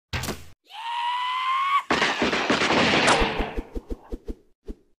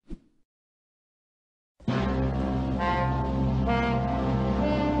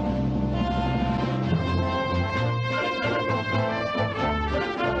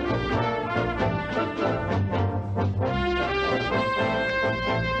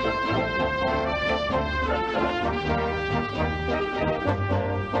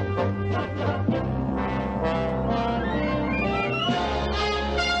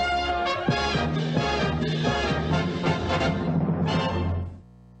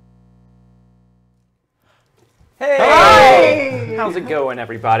How's it going,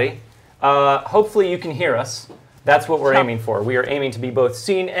 everybody? Hopefully you can hear us. That's what we're aiming for. We are aiming to be both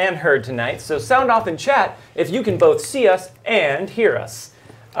seen and heard tonight. So sound off in chat if you can both see us and hear us.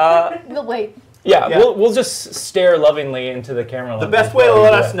 We'll wait. Yeah. We'll just stare lovingly into the camera. The best way to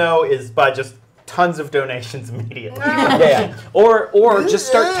let us know is by just tons of donations immediately. Yeah. Or just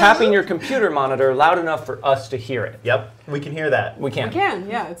start tapping your computer monitor loud enough for us to hear it. Yep, we can hear that. We can. We can,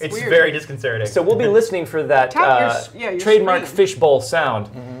 yeah. It's weird. Very disconcerting. So we'll be listening for that your trademark screen. fishbowl sound.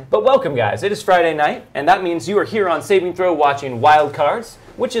 But welcome, guys. It is Friday night, and that means you are here on Saving Throw watching Wildcards,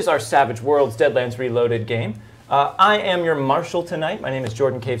 which is our Savage Worlds Deadlands Reloaded game. I am your marshal tonight. My name is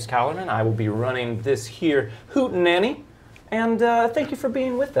Jordan Caves-callarman. I will be running this here hootenanny. And thank you for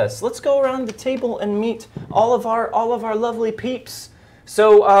being with us. Let's go around the table and meet all of our lovely peeps.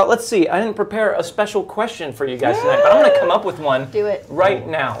 So let's see. I didn't prepare a special question for you guys tonight, but I'm going to come up with one right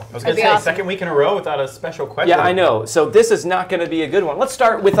now. I was going to say, awesome. Second week in a row without a special question. Yeah, I know. So this is not going to be a good one. Let's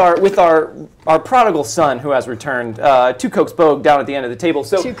start with our prodigal son who has returned. Two Cokes Bogue down at the end of the table.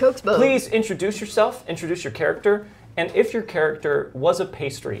 So please introduce yourself, introduce your character, and if your character was a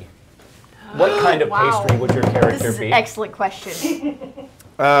pastry, what kind of pastry would your character This is be? an excellent question.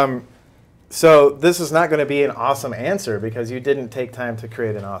 So this is not going to be an awesome answer because you didn't take time to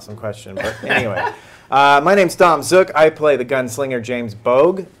create an awesome question. But anyway, my name's Zook. I play the gunslinger James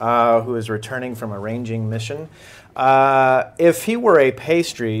Bogue, who is returning from a ranging mission. If he were a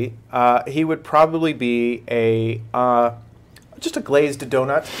pastry, he would probably be just a glazed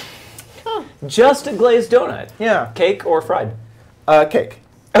donut. Just a glazed donut? Yeah. Cake or fried? Cake.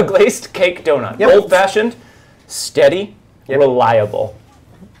 A glazed cake donut. Yep. Old-fashioned, steady, reliable.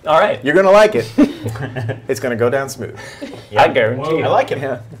 All right. You're going to like it. It's going to go down smooth. I guarantee you. I like it.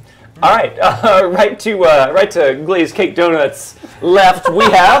 Yeah. All right. Right to glazed cake donuts left, we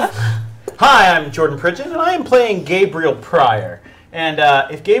have... Hi, I'm Jordan Pridgeon, and I am playing Gabriel Pryor. And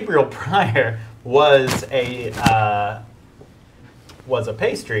if Gabriel Pryor was a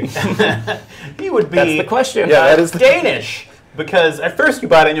pastry, he would be... That's the question. Yeah, that is the Danish. Because at first you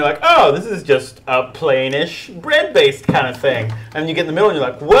bite it and you're like, oh, this is just a plainish bread-based kind of thing. And you get in the middle and you're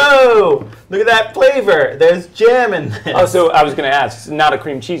like, whoa, look at that flavor. There's jam in this. Oh, so I was going to ask, not a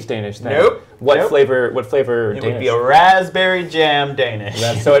cream cheese Danish then. Nope. What flavor It Danish? would be a raspberry jam Danish.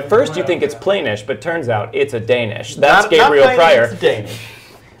 So at first you think it's plainish, but turns out it's a Danish. That's Not Gabriel plain, Pryor. It's Danish.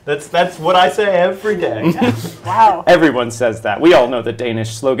 That's what I say every day. Wow. Everyone says that. We all know the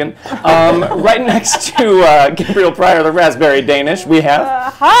Danish slogan. Right next to Gabriel Pryor, the raspberry Danish, we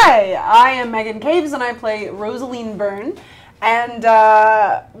have... Hi, I am Meghan Caves, and I play Rosaline Byrne. And,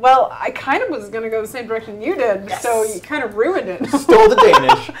 well, I kind of was going to go the same direction you did, so you kind of ruined it. Stole the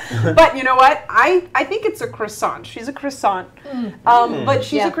Danish. But you know what? I think it's a croissant. She's a croissant. But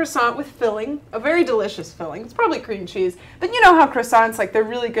she's a croissant with filling, a very delicious filling. It's probably cream cheese. But you know how croissants, like, they're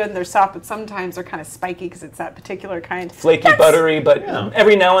really good and they're soft, but sometimes they're kind of spiky because it's that particular kind. Flaky, buttery, but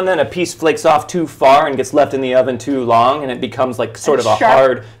every now and then a piece flakes off too far and gets left in the oven too long, and it becomes like sort of a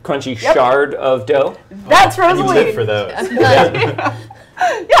hard, crunchy shard of dough. That's Rosaline. You live for those.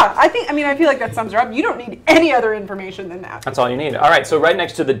 Yeah, I feel like that sums her up. You don't need any other information than that. That's all you need. All right, so right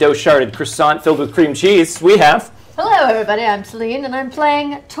next to the dough-sharded croissant filled with cream cheese, we have... Hello, everybody. I'm Celine, and I'm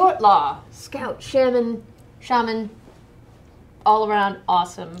playing Tortlaw, Scout, Shaman, all around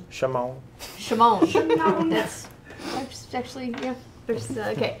awesome. Chamon. That's actually, yeah.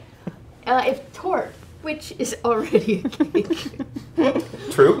 Okay. If Tort, which is already a cake.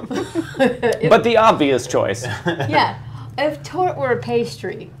 True. But the obvious choice. Yeah. If Tort were a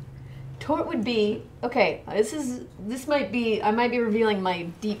pastry, Tort would be, okay, this might be, I might be revealing my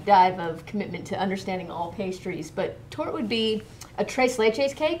deep dive of commitment to understanding all pastries, but Tort would be a tres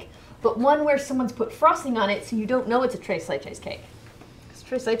leches cake, but one where someone's put frosting on it so you don't know it's a tres leches cake. Because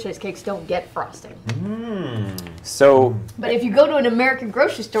tres leches cakes don't get frosting. So... But if you go to an American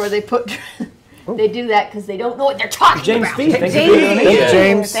grocery store, they put... They do that because they don't know what they're talking about. James V, thank you for the donation.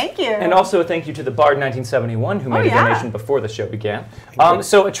 James. Thank you. And also thank you to the Bard 1971 who made a donation before the show began.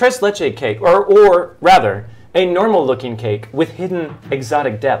 So a tres leche cake, or rather, a normal-looking cake with hidden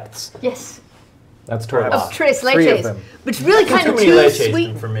exotic depths. Yes. That's Tortlaw. Of tres Three of leches. them. But it's really kind Too of many too leches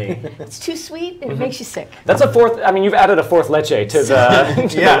sweet. for me. It's too sweet and it makes you sick. That's a fourth, I mean, you've added a fourth leche to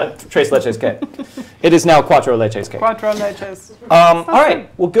the tres leches cake. It is now cuatro leches cake. Cuatro leches. All right,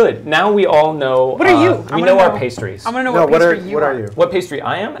 well, good. Now we all know. What are you? We know our pastries. I want to know what pastry you what are you? What pastry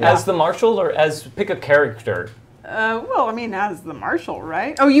I am? Yeah. As the marshal or as pick a character? Well, I mean, as the marshal,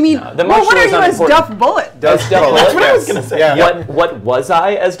 right? Oh, you mean, the marshal what are is you as unimportant. Duff Bullet? As Duff Bullet. That's what I was going to say. Yeah. What was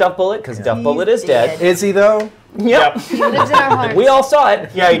I as Duff Bullet? Because Duff Bullet is dead. Is he though? Yep. He lives in our hearts. We all saw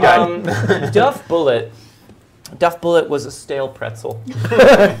it. Yeah, he died. Duff Bullet Duff Bullet was a stale pretzel,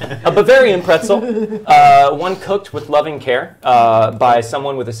 a Bavarian pretzel, one cooked with loving care by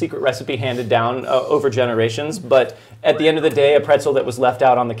someone with a secret recipe handed down over generations, but at the end of the day, a pretzel that was left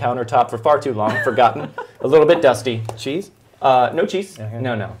out on the countertop for far too long, forgotten, a little bit dusty. Cheese? No cheese.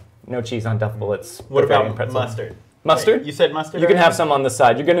 No cheese on Duff Bullets. What Bavarian about pretzel. mustard? Mustard? You said mustard? You can have some on the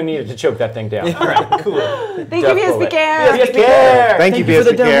side. You're going to need it to choke that thing down. All right, cool. Thank you, BSB Care. BSB Care. Thank you, for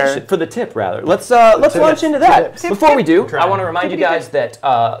the BSB Care. donation, for the tip, rather. Let's launch into that. Tip, Before we do, Try. I want to remind you guys that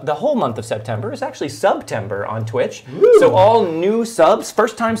the whole month of September is actually Subtember on Twitch. Woo. So all new subs,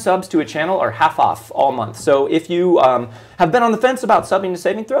 first-time subs to a channel are half off all month. So if you have been on the fence about subbing to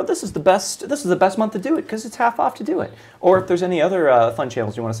Saving Throw, this is the best month to do it because it's half off to do it. Or if there's any other fun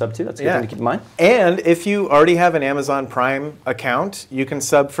channels you want to sub to, that's a good thing to keep in mind. And if you already have an Amazon Prime account, you can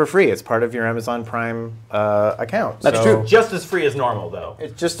sub for free. It's part of your Amazon Prime account. That's So true. Just as free as normal, though.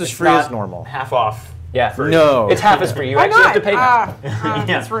 It's just as It's free not as normal. Half off. Yeah. No. It's half as free. You Why actually not? have to pay now. Yeah.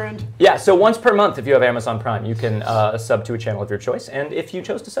 That's ruined. Yeah, so once per month, if you have Amazon Prime, you can sub to a channel of your choice. And if you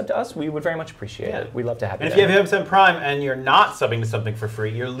chose to sub to us, we would very much appreciate it. We'd love to have you And if there. you have Amazon Prime and you're not subbing to something for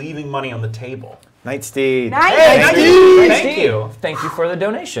free, you're leaving money on the table. Night Steed. Nice. Thank you. Thank you. Thank you for the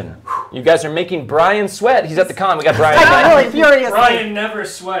donation. You guys are making Brian sweat. He's at the con. We got Brian. I'm really furious. Brian never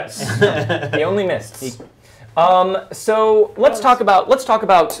sweats. He only missed. So let's talk about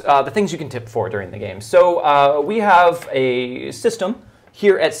the things you can tip for during the game. So we have a system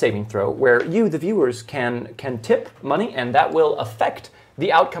here at Saving Throw where you, the viewers, can tip money, and that will affect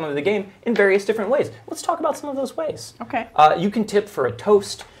the outcome of the game in various different ways. Let's talk about some of those ways. Okay. You can tip for a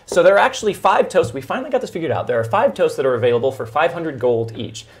toast. So there are actually 5 toasts. We finally got this figured out. There are 5 toasts that are available for 500 gold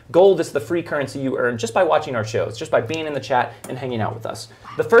each. Gold is the free currency you earn just by watching our shows, just by being in the chat and hanging out with us.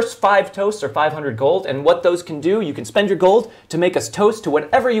 The first 5 toasts are 500 gold, and what those can do, you can spend your gold to make us toast to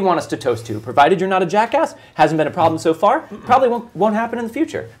whatever you want us to toast to, provided you're not a jackass. Hasn't been a problem so far. Probably won't happen in the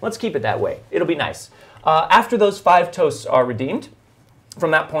future. Let's keep it that way. It'll be nice. After those 5 toasts are redeemed,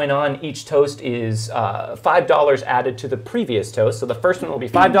 from that point on, each toast is $5 added to the previous toast. So the first one will be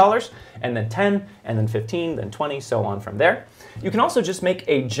 $5, and then 10, and then 15, then 20, so on from there. You can also just make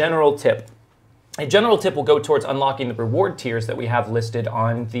a general tip. A general tip will go towards unlocking the reward tiers that we have listed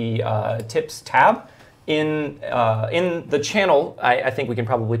on the tips tab. In the channel, I think we can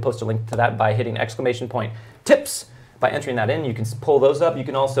probably post a link to that by hitting !tips. By entering that in, you can pull those up. You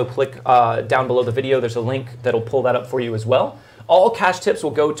can also click down below the video. There's a link that'll pull that up for you as well. All cash tips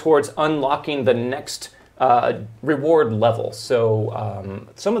will go towards unlocking the next reward level. So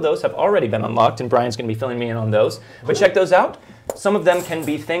some of those have already been unlocked, and Brian's going to be filling me in on those. But check those out. Some of them can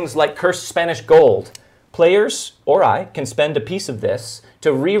be things like Cursed Spanish Gold. Players, or I, can spend a piece of this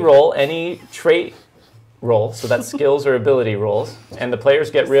to re-roll any trait roll, so that's skills or ability rolls, and the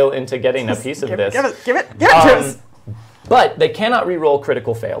players get real into getting a piece of this. Give it to us. But they cannot re-roll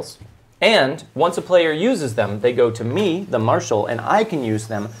critical fails. And once a player uses them, they go to me, the marshal, and I can use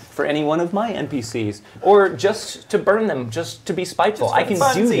them for any one of my NPCs, or just to burn them, just to be spiteful. I can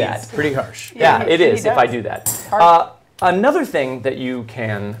do that. Pretty harsh. Yeah, it is if I does. do that. Another thing that you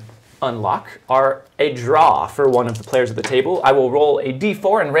can unlock are a draw for one of the players at the table. I will roll a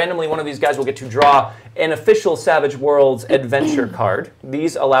d4, and randomly one of these guys will get to draw an official Savage Worlds adventure card.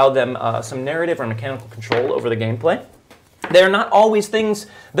 These allow them some narrative or mechanical control over the gameplay. They're not always things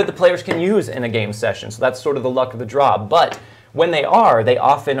that the players can use in a game session, so that's sort of the luck of the draw. But when they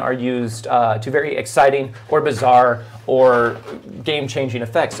often are used to very exciting or bizarre or game-changing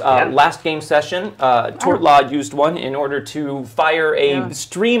effects. Last game session, Tortlaw used one in order to fire a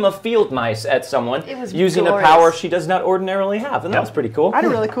stream of field mice at someone using a power she does not ordinarily have, and that was pretty cool. I had a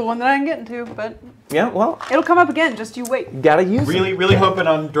really cool one that I didn't get into, but Yeah, well, it'll come up again. Just you wait. gotta use it. Really hoping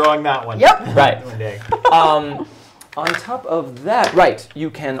on drawing that one. Yep. Right. One day. On top of that, right, you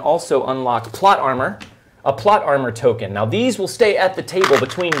can also unlock plot armor, a plot armor token. Now these will stay at the table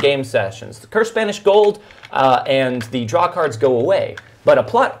between game sessions. The Cursed Spanish Gold and the draw cards go away, but a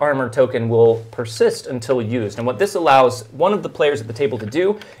plot armor token will persist until used. And what this allows one of the players at the table to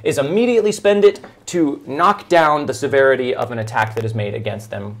do is immediately spend it to knock down the severity of an attack that is made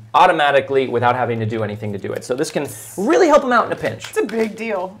against them automatically without having to do anything to do it. So this can really help them out in a pinch. It's a big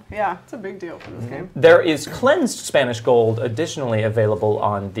deal. Yeah, it's a big deal for this game. There is Cleansed Spanish Gold additionally available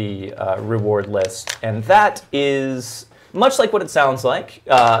on the reward list, and that is much like what it sounds like.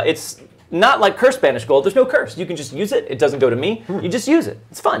 It's not like Cursed Spanish Gold. There's no curse. You can just use it. It doesn't go to me. You just use it.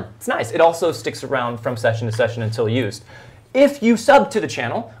 It's fun. It's nice. It also sticks around from session to session until used. If you sub to the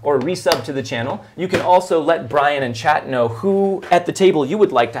channel or resub to the channel, you can also let Brian and chat know who at the table you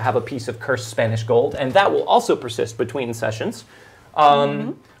would like to have a piece of Cursed Spanish Gold, and that will also persist between sessions.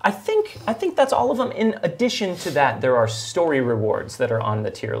 I think that's all of them. In addition to that, there are story rewards that are on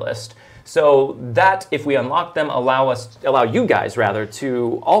the tier list. So that, if we unlock them, allow you guys rather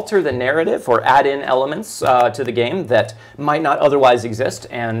to alter the narrative or add in elements to the game that might not otherwise exist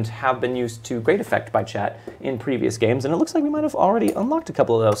and have been used to great effect by chat in previous games. And it looks like we might have already unlocked a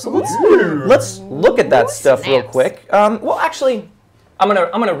couple of those. So let's look at that stuff real quick. Well, actually, I'm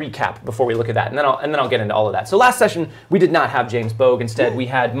gonna recap before we look at that, and then I'll get into all of that. So last session we did not have James Bogue. Instead, we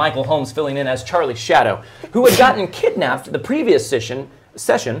had Michael Holmes filling in as Charlie Shadow, who had gotten kidnapped the previous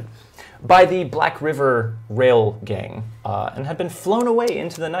session by the Black River Rail Gang and had been flown away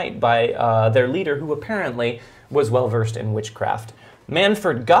into the night by their leader, who apparently was well versed in witchcraft.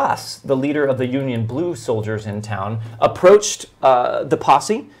 Manfred Goss, the leader of the Union Blue soldiers in town, approached the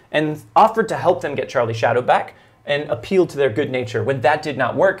posse and offered to help them get Charlie Shadow back, and appealed to their good nature. When that did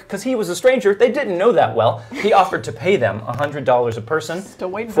not work, because he was a stranger, they didn't know that well, he offered to pay them $100 a person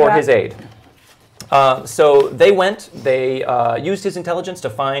for his aid. So they went, they used his intelligence to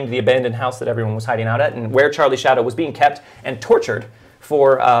find the abandoned house that everyone was hiding out at, and where Charlie Shadow was being kept and tortured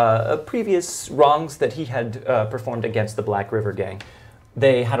for previous wrongs that he had performed against the Black River Gang.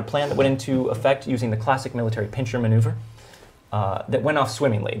 They had a plan that went into effect using the classic military pincher maneuver. That went off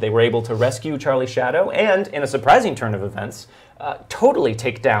swimmingly. They were able to rescue Charlie Shadow and, in a surprising turn of events, totally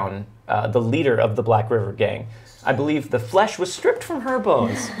take down the leader of the Black River Gang. I believe the flesh was stripped from her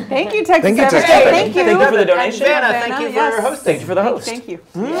bones. Thank you, Texas. Thank you. Thank you for the donation. Vanna, thank you for hosting. Thank you for the host. Thank you.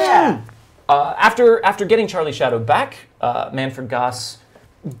 Yeah. After getting Charlie Shadow back, Manfred Goss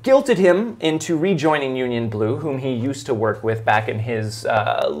guilted him into rejoining Union Blue, whom he used to work with back in his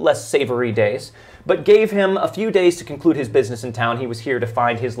less savory days, but gave him a few days to conclude his business in town. He was here to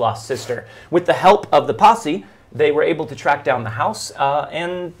find his lost sister. With the help of the posse, they were able to track down the house,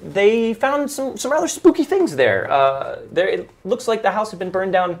 and they found some rather spooky things there. It looks like the house had been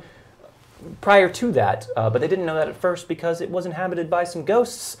burned down prior to that, but they didn't know that at first because it was inhabited by some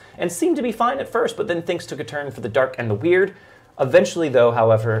ghosts and seemed to be fine at first, but then things took a turn for the dark and the weird. Eventually, though,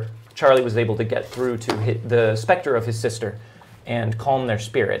 however, Charlie was able to get through to hit the specter of his sister and calm their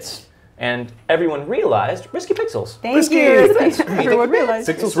spirits. And everyone realized Risky Pixels. Thank you. Everyone realized.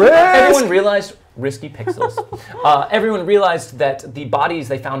 Everyone realized Risky Pixels. Everyone realized that the bodies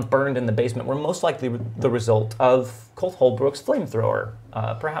they found burned in the basement were most likely the result of Colt Holbrook's flamethrower.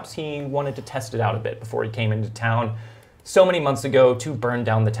 Perhaps he wanted to test it out a bit before he came into town so many months ago to burn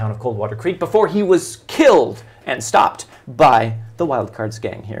down the town of Coldwater Creek before he was killed and stopped by the Wildcards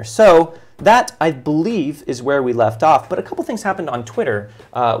gang here. So that, I believe, is where we left off. But a couple things happened on Twitter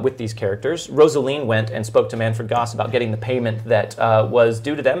with these characters. Rosaline went and spoke to Manfred Goss about getting the payment that was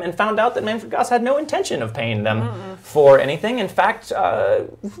due to them and found out that Manfred Goss had no intention of paying them for anything. In fact,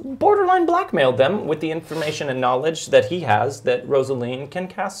 borderline blackmailed them with the information and knowledge that he has that Rosaline can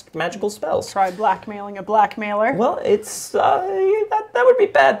cast magical spells. Try blackmailing a blackmailer. Well, it's that would be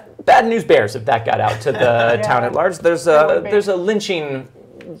bad news bears if that got out to the town at large. There's a lynching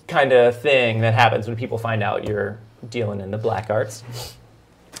kind of thing that happens when people find out you're dealing in the black arts.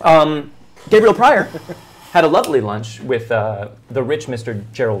 Gabriel Pryor had a lovely lunch with the rich Mr.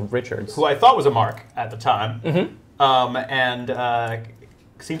 Gerald Richards, Who I thought was a mark at the time, and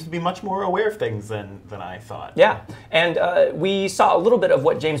seems to be much more aware of things than I thought. Yeah, and we saw a little bit of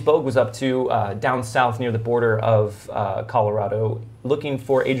what James Bogue was up to down south near the border of Colorado, looking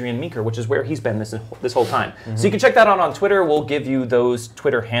for Adrian Meeker, which is where he's been this whole time. So you can check that out on Twitter. We'll give you those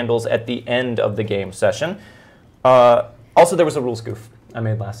Twitter handles at the end of the game session. Also, there was a rules goof I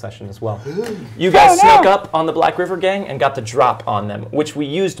made last session as well. You guys snuck up on the Black River Gang and got the drop on them, which we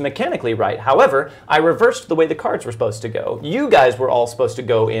used mechanically right. However, I reversed the way the cards were supposed to go. You guys were all supposed to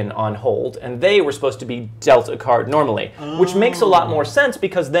go in on hold, and they were supposed to be dealt a card normally, which makes a lot more sense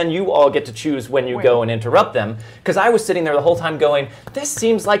because then you all get to choose when you go and interrupt them. Because I was sitting there the whole time going, this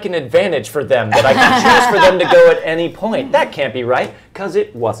seems like an advantage for them, that I can choose for them to go at any point. That can't be right, because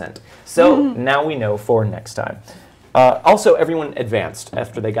it wasn't. So now we know for next time. Also, everyone advanced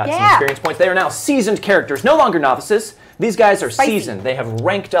after they got some experience points. They are now seasoned characters, no longer novices. These guys are seasoned. They have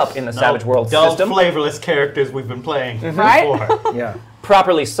ranked up in the Savage World system. Dull, flavorless characters we've been playing Right? Yeah.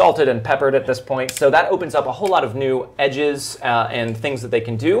 Properly salted and peppered at this point, so that opens up a whole lot of new edges and things that they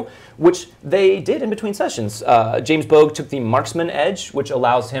can do, which they did in between sessions. James Bogue took the marksman edge, which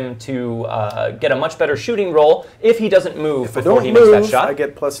allows him to get a much better shooting roll if he doesn't move before he makes that shot. I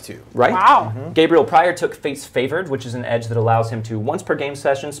get +2. Right? Wow. Gabriel Pryor took Fate's Favored, which is an edge that allows him to, once per game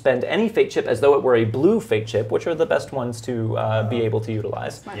session, spend any fate chip as though it were a blue fate chip, which are the best ones to be able to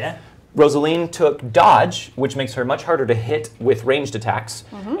utilize. Yeah. Rosaline took dodge, which makes her much harder to hit with ranged attacks.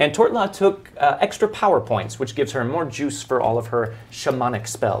 And Tortla took extra power points, which gives her more juice for all of her shamanic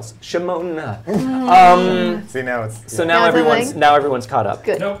spells. Shamona. See, now it's... So Now it's a thing? now everyone's caught up.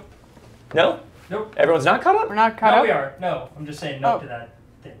 Good. Nope. No? Nope. Everyone's not caught up? We're not caught No, up. we are. No, I'm just saying no to that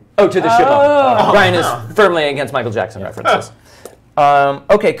thing. Oh, to the Shimon. Brian is firmly against Michael Jackson references.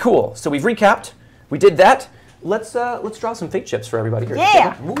 Okay, cool. So we've recapped. We did that. Let's draw some fate chips for everybody here.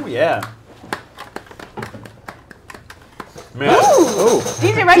 Yeah. Ooh, yeah.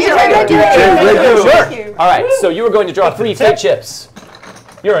 DJ, right here. Sure. Thank you. All right, so you are going to draw 3 fate chips.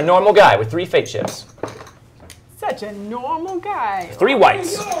 You're a normal guy with 3 fate chips. Such a normal guy. 3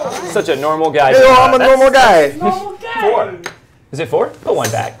 whites. Such a normal guy. Hey, I'm a normal guy. 4. Is it 4? Put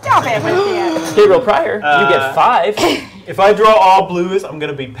 1 back. Stop it with that. Gabriel Pryor, you get 5. If I draw all blues, I'm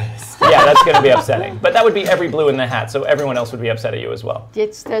going to be pissed. Yeah, that's going to be upsetting. But that would be every blue in the hat, so everyone else would be upset at you as well.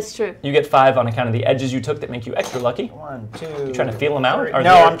 That's true. You get 5 on account of the edges you took that make you extra lucky. 1, 2. You trying to feel them out? Are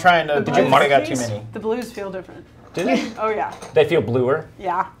No, they- I'm trying to... Did you I mark got too these? many. The blues feel different. Do they? Oh, yeah. They feel bluer.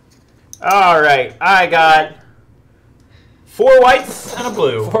 Yeah. All right, I got 4 whites and a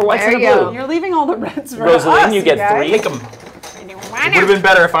blue. 4 whites There and a you blue. go. You're leaving all the reds for Rosaline, us, you get guys. 3. Take them. It would have been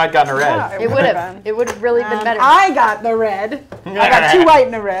better if I'd gotten a red. Yeah, It would have. It would have really been better. I got the red. I got 2 white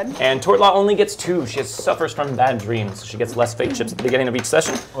and a red. And Tortla only gets 2. She suffers from bad dreams, so she gets less fate chips at the beginning of each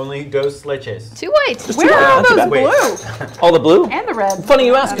session. Only ghost leches. 2 whites. Where are all Not too those bad. blue? All the blue? And the red. Funny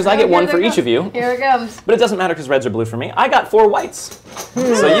you ask, because I get 1 for there you each go. of you. Here it comes. But it doesn't matter because reds are blue for me. I got 4 whites.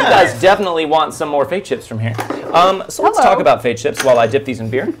 So you guys definitely want some more fate chips from here. So let's talk about fate chips while I dip these in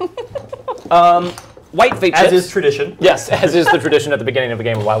beer. White fate chips. As is tradition. Yes, as is the tradition at the beginning of a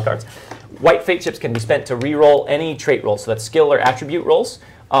game of Wildcards. White fate chips can be spent to reroll any trait roll, so that's skill or attribute rolls.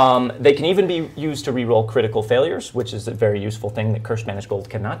 They can even be used to reroll critical failures, which is a very useful thing that Cursed Banished Gold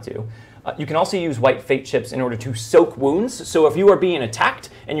cannot do. You can also use white fate chips in order to soak wounds. So if you are being attacked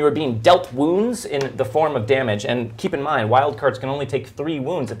and you are being dealt wounds in the form of damage, and keep in mind, Wildcards can only take 3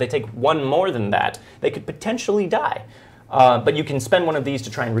 wounds. If they take 1 more than that, they could potentially die. But you can spend 1 of these to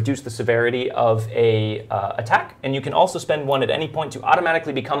try and reduce the severity of a attack, and you can also spend 1 at any point to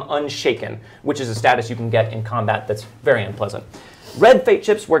automatically become unshaken, which is a status you can get in combat that's very unpleasant. Red fate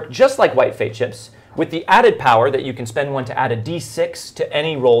chips work just like white fate chips, with the added power that you can spend 1 to add a d6 to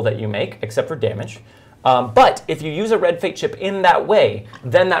any roll that you make, except for damage. But if you use a red fate chip in that way,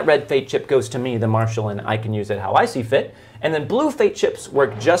 then that red fate chip goes to me, the marshal, and I can use it how I see fit. And then blue fate chips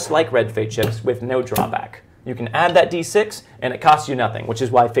work just like red fate chips with no drawback. You can add that d6, and it costs you nothing, which is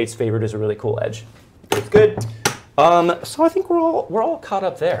why Fate's Favored is a really cool edge. It's good. So I think we're all caught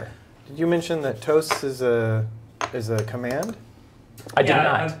up there. Did you mention that toast is a command? I did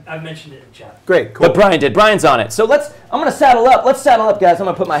not. I've mentioned it in chat. Great, cool. But Brian did. Brian's on it. So I'm gonna saddle up. Let's saddle up, guys. I'm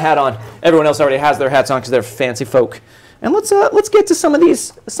gonna put my hat on. Everyone else already has their hats on because they're fancy folk. And let's get to some of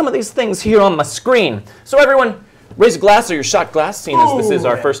these things here on my screen. So everyone, raise a glass or your shot glass, seeing as this is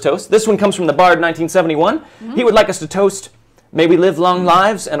our first toast. This one comes from the Bard 1971. He would like us to toast, may we live long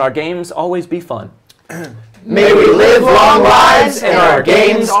lives and our games always be fun. May we live long lives and our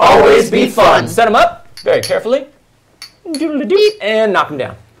games always be fun. Set them up very carefully. And knock them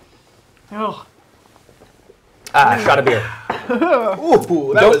down. Oh. Shot of beer.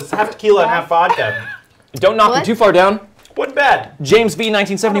 Ooh, that was half tequila and half vodka. Don't knock them What? too far down. Wasn't bad. James V.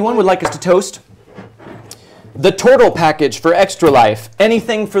 1971 would like us to toast the Turtle Package for Extra Life.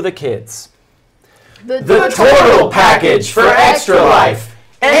 Anything for the kids. The Turtle Package for Extra Life.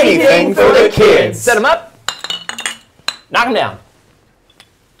 Anything for the kids. Set them up. Knock them down.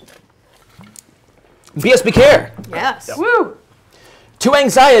 BSB Care. Yes. Woo! To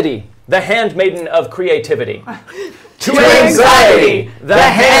Anxiety, the handmaiden of creativity. To Anxiety, the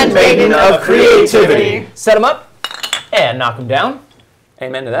handmaiden of creativity. Set them up and knock them down.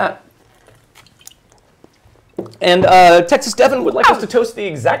 Amen to that. And Texas Devin would like us to toast the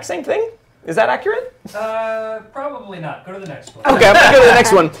exact same thing. Is that accurate? Probably not. Go to the next one. Okay, I'm going to go to the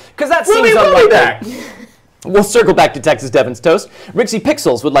next one, because that seems unlikely. We'll circle back to Texas Devin's toast. Rixie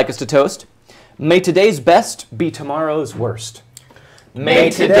Pixels would like us to toast, may today's best be tomorrow's worst.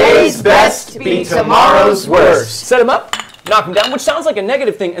 May today's best be tomorrow's worst. Set him up, knock him down, which sounds like a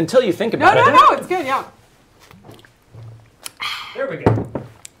negative thing until you think about it. No, it's good, yeah. There we go.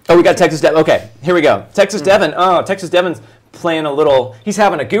 Oh, we got Texas Devin. Okay, here we go. Texas Devin. Oh, Texas Devin's playing a little, he's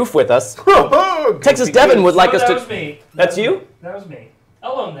having a goof with us. Texas Devin would like No, us that to... was me. That's you? That was me.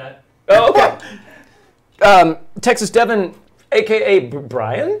 I'll own that. Oh, okay. Texas Devin, a.k.a.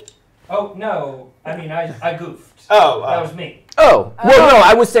 Brian? Oh, no. I mean, I goofed. Oh, That was me. Oh, well, no,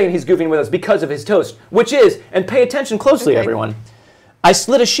 I was saying he's goofing with us because of his toast, which is, and pay attention closely, Okay. everyone, I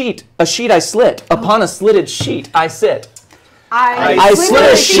slit a sheet I slit. Upon a slitted sheet I sit. I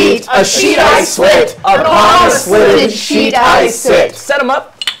slit a sheet I slit. Upon a slitted sheet I sit. Set them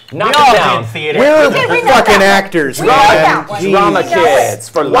up. Knock it down. Theater. We're we know fucking that actors, We know man. that one. Jeez. Drama kids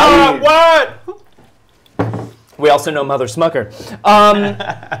for life. What? We also know Mother Smucker.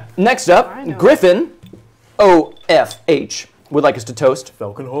 Next up, I know. Griffin, OFH, would like us to toast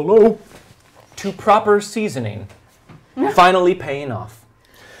Falcon Hollow. to proper seasoning, finally paying off.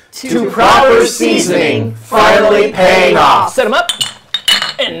 To proper seasoning, finally paying off. Set them up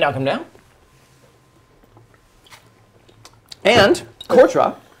and knock them down. And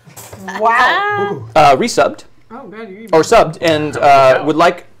Kortra, Wow. resubbed, Oh, God, you or subbed, and would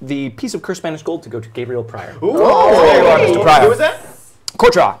like the piece of cursed Spanish gold to go to Gabriel Pryor. Ooh. There you are, Mr. Pryor. Who was that?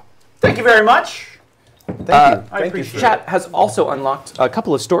 Kortra. Thank you very much. Thank you. I Thank you. appreciate it. Chat has also unlocked a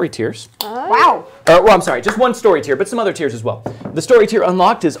couple of story tiers. Wow. Well, I'm sorry, just one story tier, but some other tiers as well. The story tier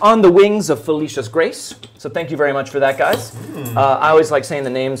unlocked is On the Wings of Felicia's Grace. So thank you very much for that, guys. I always like saying the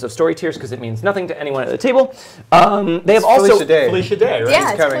names of story tiers because it means nothing to anyone at the table. They have also... Felicia Day. Felicia Day, right?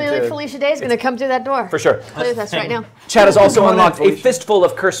 Yeah, it's coming clearly to- Felicia Day is going to come through that door. For sure. Play with us right now. Chat has also Come on in, unlocked a Felicia. fistful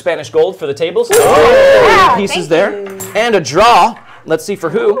of cursed Spanish gold for the tables. Wow, Pieces thank there. you. And a draw. Let's see for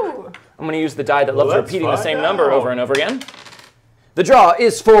who. I'm going to use the die that loves Let's repeating the find same number out. over and over again. The draw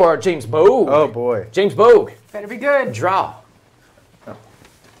is for James Bogue. Oh boy. James Bogue. Better be good. Draw. Don't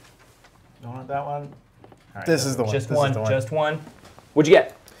want that one. All right, This is the one. Just This one. is the one. Just one. What'd you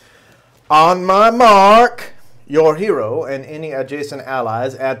get? On my mark, your hero and any adjacent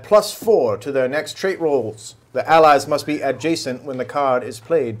allies add +4 to their next trait rolls. The allies must be adjacent when the card is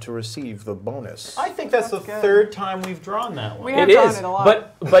played to receive the bonus. I think that's the good. third time we've drawn that one. We have It drawn is, it a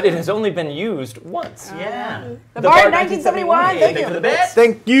lot. but it has only been used once. Yeah. The Bard 1971. Thank For the you. bits.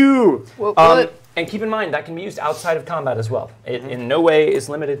 Thank you. And keep in mind that can be used outside of combat as well. It in no way is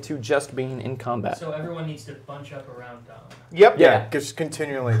limited to just being in combat. So everyone needs to bunch up around Dom. Yep. Yeah. Just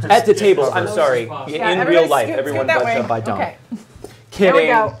continually. Just At the tables, close I'm as sorry. possible. Yeah, In everybody real life, scoot everyone that bunch way. up by Dom. Okay. Kidding.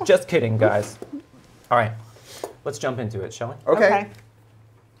 There we go. Just kidding, guys. All right. Let's jump into it, shall we? Okay.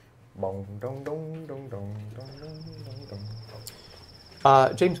 Bong, dong, dong, dong, dong, dong, dong,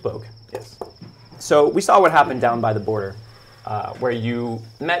 dong. James Bogue. Yes. So we saw what happened down by the border, where you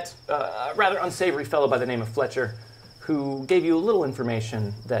met a rather unsavory fellow by the name of Fletcher, who gave you a little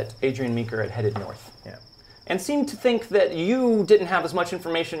information that Adrian Meeker had headed north. Yeah. And seemed to think that you didn't have as much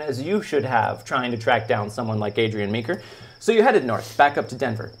information as you should have trying to track down someone like Adrian Meeker. So you headed north, back up to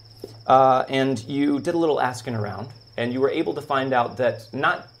Denver. And you did a little asking around, and you were able to find out that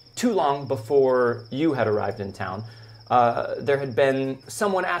not too long before you had arrived in town, there had been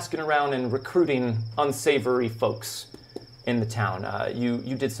someone asking around and recruiting unsavory folks in the town.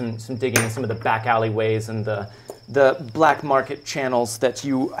 You did some digging in some of the back alleyways and the black market channels that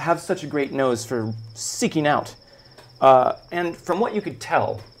you have such a great nose for seeking out. And from what you could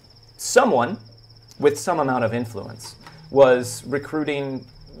tell, someone with some amount of influence was recruiting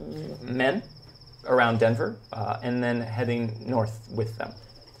men around Denver and then heading north with them.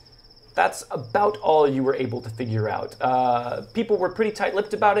 That's about all you were able to figure out. People were pretty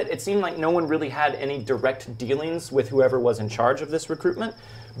tight-lipped about it. It seemed like no one really had any direct dealings with whoever was in charge of this recruitment,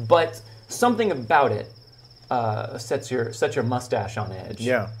 but something about it sets your mustache on edge.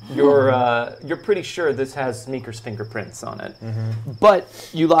 Yeah. You're pretty sure this has Meeker's fingerprints on it. But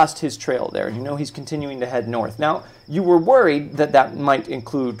you lost his trail there. You know he's continuing to head north. Now, you were worried that that might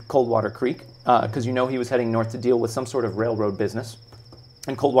include Coldwater Creek, because you know he was heading north to deal with some sort of railroad business.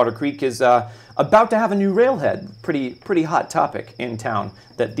 And Coldwater Creek is about to have a new railhead. Pretty hot topic in town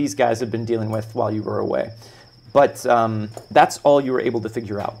that these guys have been dealing with while you were away. But that's all you were able to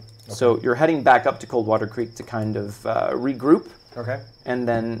figure out. Okay. So you're heading back up to Coldwater Creek to kind of regroup. Okay. And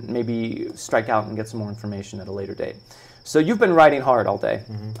then maybe strike out and get some more information at a later date. So you've been riding hard all day,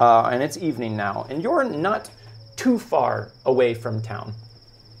 and it's evening now, and you're not too far away from town.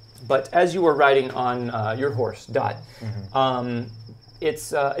 But as you were riding on your horse, Dot,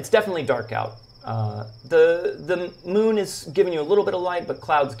 it's definitely dark out. The moon is giving you a little bit of light, but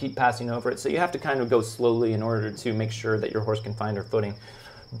clouds keep passing over it, so you have to kind of go slowly in order to make sure that your horse can find her footing.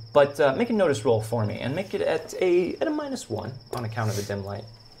 But make a notice roll for me, and make it at a -1 on account of the dim light,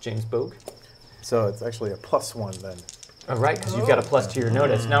 James Bogue. So it's actually a +1 then. All right, because you've got a plus to your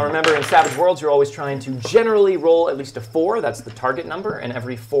notice. Now remember, in Savage Worlds, you're always trying to generally roll at least a 4. That's the target number, and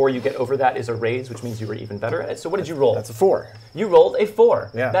every 4 you get over that is a raise, which means you were even better at it. So what did you roll? That's a 4. You rolled a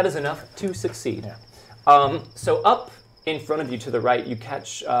 4. Yeah. That is enough to succeed. Yeah. So up in front of you to the right, you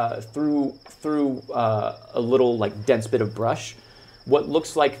catch through a little dense bit of brush, what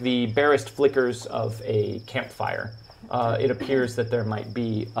looks like the barest flickers of a campfire. It appears that there might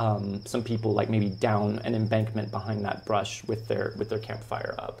be some people, like maybe down an embankment behind that brush with their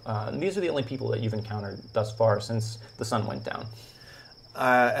campfire up. And these are the only people that you've encountered thus far since the sun went down.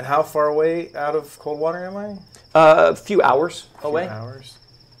 And how far away out of Coldwater am I? A few hours away. Hours.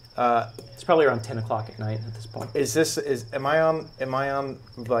 It's probably around 10 o'clock at night at this point. Am I on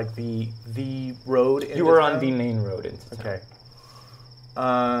like the road? You were on the main road into town. Okay.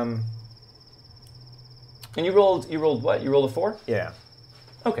 And you rolled what? You rolled a 4? Yeah.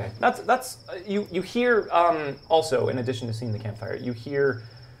 Okay. That's you hear also, in addition to seeing the campfire, you hear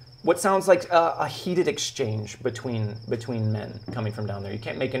what sounds like a heated exchange between men coming from down there. You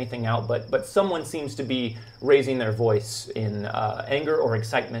can't make anything out, but someone seems to be raising their voice in anger or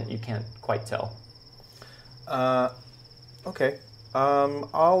excitement. You can't quite tell. Okay.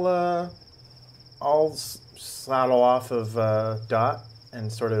 I'll saddle off of Dot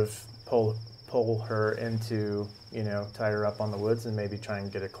and sort of pull her into, tie her up on the woods and maybe try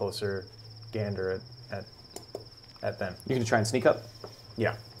and get a closer gander at them. You're gonna try and sneak up?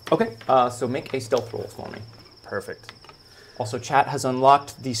 Yeah. Okay. So make a stealth roll for me. Perfect. Also, chat has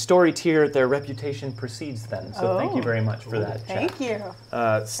unlocked the story tier. Their reputation precedes them. So thank you very much for that, chat. Thank you.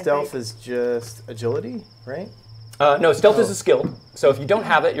 Stealth is just agility, right? No, stealth is a skill. So if you don't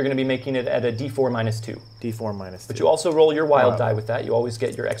have it, you're going to be making it at a D4 minus 2. D4 minus 2. But you also roll your wild die with that. You always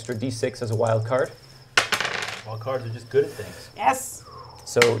get your extra D6 as a wild card. Wild cards are just good at things. Yes.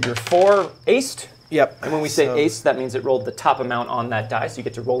 So your 4 aced. Yep. And when we say ace, that means it rolled the top amount on that die, so you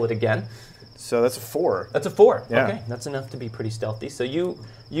get to roll it again. So that's a 4. That's a 4. Yeah. Okay, that's enough to be pretty stealthy. So you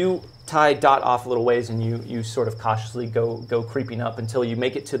tie Dot off a little ways, and you sort of cautiously go creeping up until you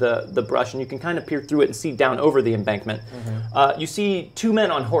make it to the brush, and you can kind of peer through it and see down over the embankment. Mm-hmm. You see 2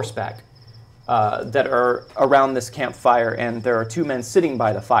 men on horseback that are around this campfire, and there are 2 men sitting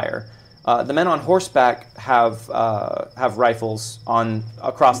by the fire. The men on horseback have rifles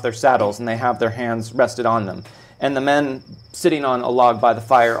across their saddles, and they have their hands rested on them. And the men sitting on a log by the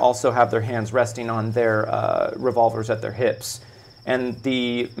fire also have their hands resting on their revolvers at their hips. And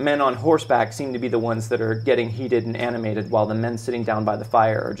the men on horseback seem to be the ones that are getting heated and animated, while the men sitting down by the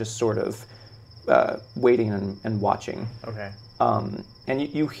fire are just sort of waiting and watching. Okay. And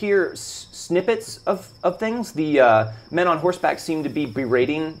you hear snippets of things. The men on horseback seem to be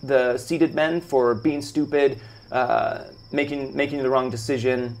berating the seated men for being stupid, making the wrong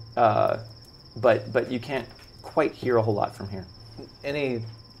decision, but you can't quite hear a whole lot from here. Any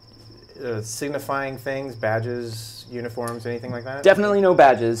signifying things, badges, uniforms, anything like that? Definitely no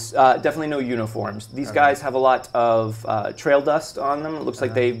badges. Definitely no uniforms. These guys have a lot of trail dust on them. It looks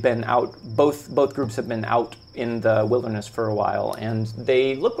like they've been out. Both groups have been out in the wilderness for a while, and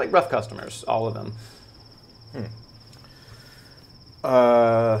they look like rough customers, all of them.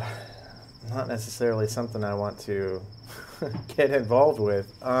 Not necessarily something I want to get involved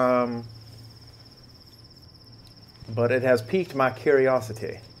with. But it has piqued my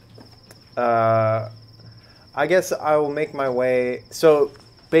curiosity. I guess I will make my way. So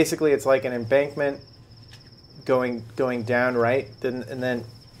basically, it's like an embankment going down, right? And then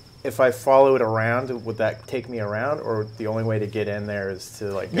if I follow it around, would that take me around, or the only way to get in there is to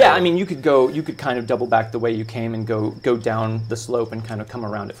like? Yeah, I mean, you could kind of double back the way you came and go down the slope and kind of come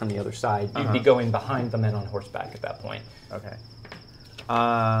around it from the other side. You'd be going behind the men on horseback at that point. Okay.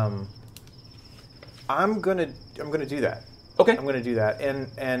 I'm gonna do that. Okay. I'm gonna do that,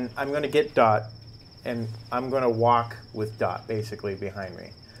 and I'm gonna get Dot, and I'm gonna walk with Dot basically behind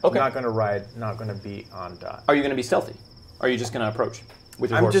me. Okay. I'm not gonna ride. Not gonna be on Dot. Are you going to be stealthy? Or are you just going to approach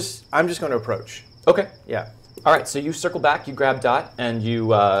with your horse? I'm just gonna approach. Okay. Yeah. All right. So you circle back, you grab Dot, and you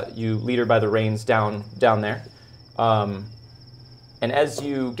lead her by the reins down there. And as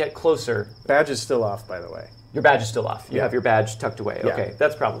you get closer, Badge is still off, by the way. your badge is still off. You Yeah. have your badge tucked away. Yeah. Okay,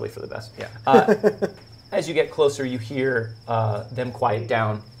 that's probably for the best. Yeah. As you get closer, you hear them quiet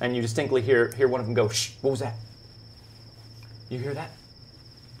down, and you distinctly hear one of them go, "Shh! What was that? You hear that?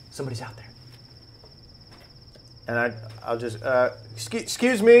 Somebody's out there." And I'll just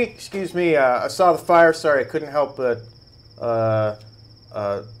excuse me. I saw the fire. Sorry, I couldn't help but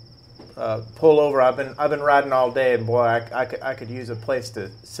pull over. I've been riding all day, and boy, I could use a place to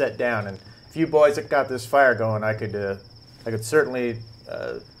sit down. And if you boys have got this fire going, I could certainly,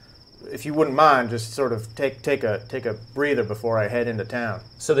 if you wouldn't mind, just sort of take a breather before I head into town.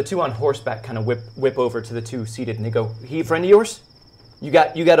 So the 2 on horseback kind of whip over to the 2 seated, and they go, "He a friend of yours? You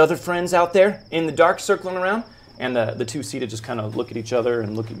got other friends out there in the dark circling around?" And the 2 seated just kind of look at each other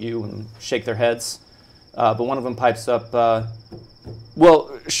and look at you and shake their heads. But one of them pipes up,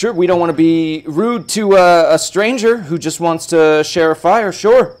 "Well, sure, we don't want to be rude to a stranger who just wants to share a fire.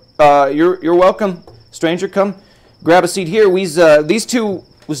 Sure, you're welcome. Stranger, come grab a seat here. These two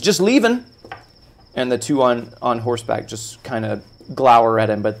was just leaving. And the two on horseback just kind of glower at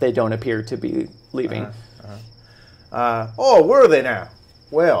him, but they don't appear to be leaving. Oh, were they now?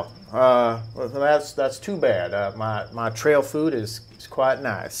 Well, that's too bad. My trail food is quite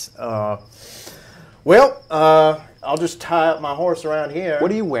nice. Well, I'll just tie up my horse around here.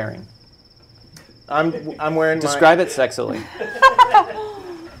 What are you wearing? I'm wearing. Describe it sexily.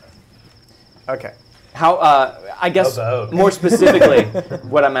 Okay. How? I guess more specifically,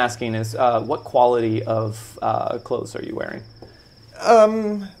 what I'm asking is, what quality of clothes are you wearing?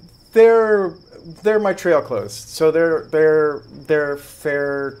 They're my trail clothes, so they're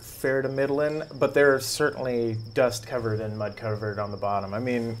fair to middling, but they're certainly dust covered and mud covered on the bottom. I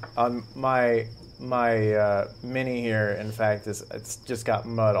mean, on my mini here, in fact, it's just got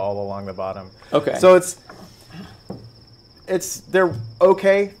mud all along the bottom. Okay. So they're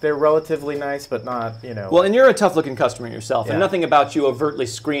okay. They're relatively nice, but not, you know. Well, and you're a tough-looking customer yourself, Yeah. and nothing about you overtly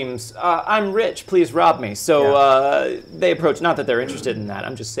screams, "I'm rich, please rob me." So they approach. Not that they're interested in that.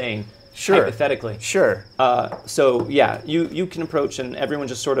 I'm just saying, hypothetically. Sure. So yeah, you can approach, and everyone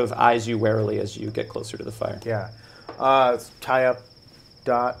just sort of eyes you warily as you get closer to the fire. Yeah. Tie up,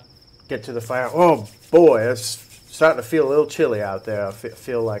 Dot. Get to the fire. Oh boy, it's starting to feel a little chilly out there. I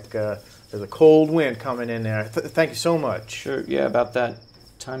feel like there's a cold wind coming in there. Thank you so much. Sure. Yeah, about that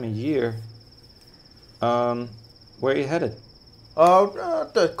time of year. Where are you headed?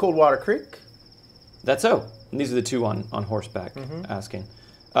 The Coldwater Creek. That's so. And these are the two on horseback asking.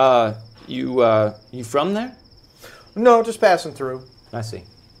 You from there? No, just passing through. I see.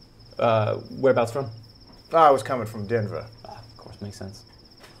 Whereabouts from? I was coming from Denver. Of course, makes sense.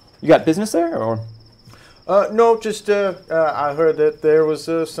 You got business there, or? No, just I heard that there was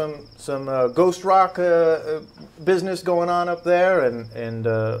some ghost rock business going on up there, and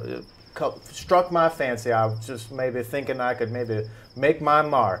struck my fancy. I was just maybe thinking I could maybe make my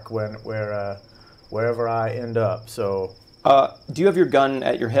mark wherever I end up. So. Do you have your gun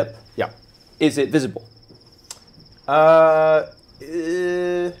at your hip? Yeah. Is it visible? I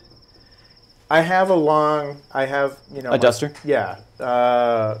have a duster? Yeah.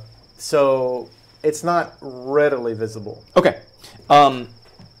 So it's not readily visible. Okay.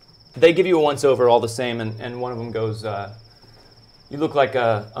 They give you a once-over all the same, and one of them goes, you look like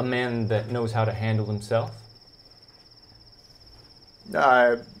a man that knows how to handle himself.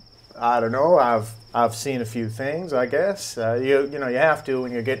 I don't know. I've seen a few things, I guess. You have to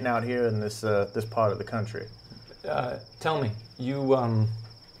when you're getting out here in this part of the country. Tell me, you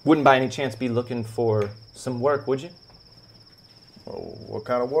wouldn't by any chance be looking for some work, would you? Well, what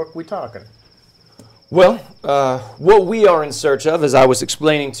kind of work we talking? Well, what we are in search of, as I was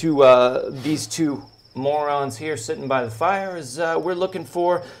explaining to these two morons here sitting by the fire, is we're looking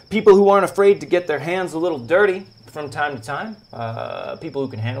for people who aren't afraid to get their hands a little dirty from time to time, people who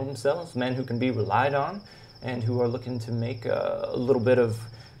can handle themselves, men who can be relied on, and who are looking to make a little bit of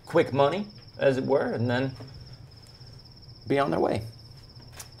quick money, as it were, and then be on their way.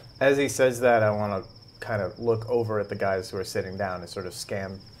 As he says that, I want to kind of look over at the guys who are sitting down and sort of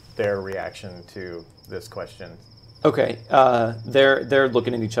scan their reaction to this question. Okay, they're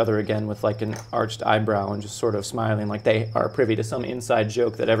looking at each other again with like an arched eyebrow and just sort of smiling like they are privy to some inside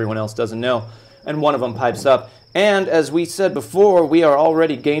joke that everyone else doesn't know. And one of them pipes up, and as we said before, we are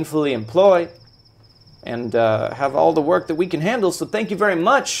already gainfully employed and have all the work that we can handle, so thank you very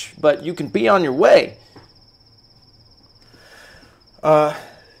much, but you can be on your way.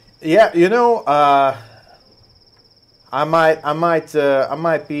 Yeah, I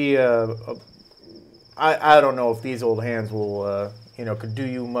might be. I don't know if these old hands will, could do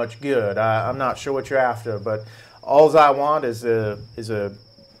you much good. I'm not sure what you're after, but all I want is a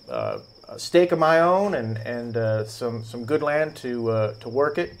stake of my own and some good land to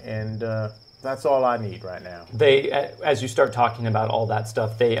work it, and that's all I need right now. They, as you start talking about all that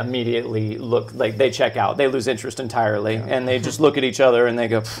stuff, they immediately look like they check out. They lose interest entirely, and they just look at each other and they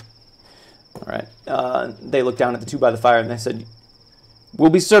go, all right. They look down at the two by the fire and they said, we'll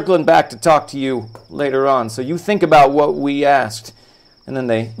be circling back to talk to you later on, so you think about what we asked. And then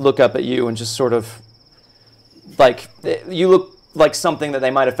they look up at you and just sort of, like, you look like something that they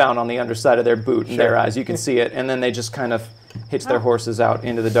might have found on the underside of their boot in their eyes. You can see it. And then they just kind of hitch their horses out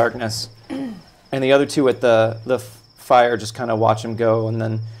into the darkness. And the other two at the fire just kind of watch them go and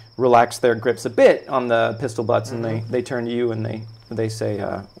then relax their grips a bit on the pistol butts. And they turn to you and they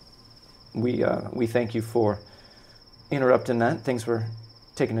say, we thank you for interrupting that. Things were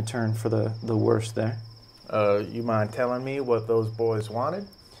taking a turn for the worse there. You mind telling me what those boys wanted?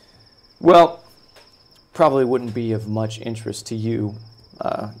 Well, probably wouldn't be of much interest to you.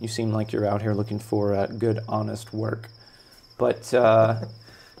 You seem like you're out here looking for good, honest work. But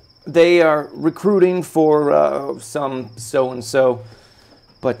they are recruiting for some so-and-so.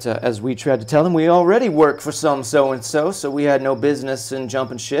 But as we tried to tell them, we already work for some so-and-so, so we had no business in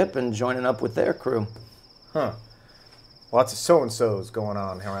jumping ship and joining up with their crew. Huh. Lots of so-and-sos going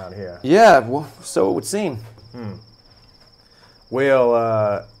on around here. Yeah, well, so it would seem.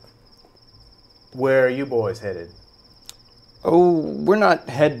 Well, where are you boys headed? Oh, we're not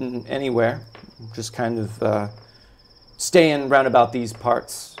heading anywhere. Just kind of staying round about these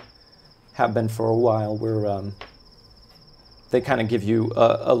parts. Have been for a while. They kind of give you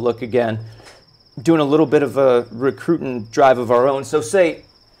a look again. Doing a little bit of a recruiting drive of our own. So say,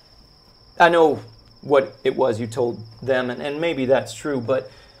 I know what it was you told them, and maybe that's true,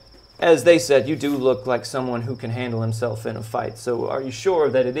 but as they said, you do look like someone who can handle himself in a fight. So are you sure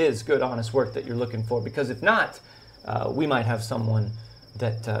that it is good, honest work that you're looking for? Because if not, we might have someone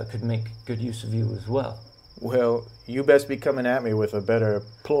that could make good use of you as well. Well, you best be coming at me with a better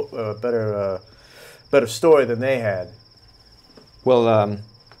story than they had. Well,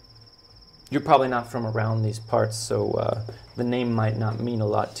 you're probably not from around these parts, so the name might not mean a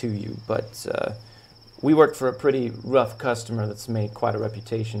lot to you, but we worked for a pretty rough customer that's made quite a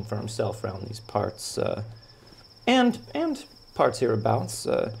reputation for himself around these parts, and parts hereabouts.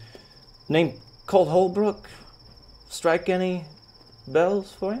 Named Colt Holbrook. Strike any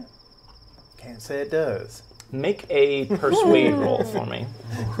bells for you? Can't say it does. Make a persuade roll for me.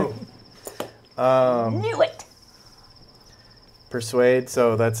 Knew it. Persuade,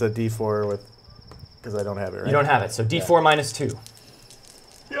 so that's a D4 with, because I don't have it, right? You don't have it, so D4 minus 2.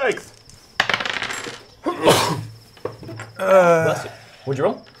 Yikes. Bless you. What'd you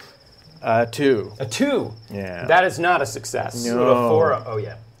roll? 2. A 2. Yeah. That is not a success. No. So a 4. Oh,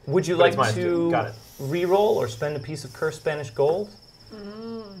 yeah. Would you But like it's minus 2. Got to it. re-roll or spend a piece of cursed Spanish gold? You're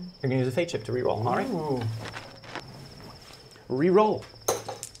going to use a fate chip to re-roll. All right. Ooh. Re-roll.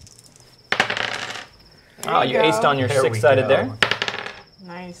 Oh, you you go. aced on your There we six-sided go. there.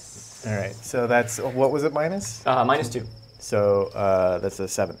 Nice. All right, so that's, what was it, minus? Minus 2. So that's a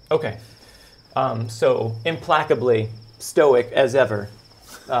 7. Okay. So implacably stoic as ever,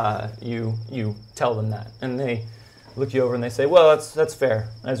 you tell them that, and they look you over and they say, "Well, that's fair.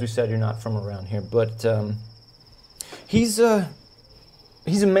 As we said, you're not from around here, but he's a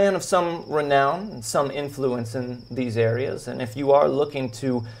man of some renown and some influence in these areas, and if you are looking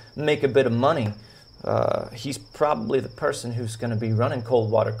to make a bit of money, he's probably the person who's going to be running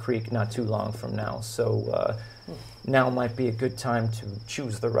Coldwater Creek not too long from now. So now might be a good time to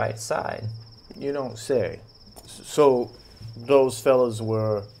choose the right side." You don't say. So those fellas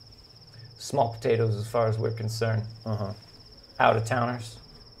were... Small potatoes as far as we're concerned. Uh-huh. Out-of-towners,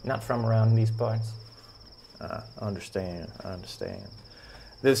 not from around these parts. I understand.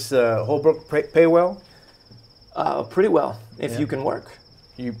 This Holbrook pay well? Pretty well, if Yeah. you can work.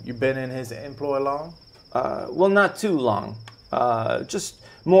 You been in his employ long? Well, not too long. Just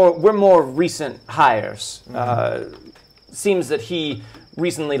more. We're more recent hires. Seems that he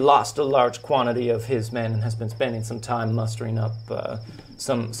recently lost a large quantity of his men and has been spending some time mustering up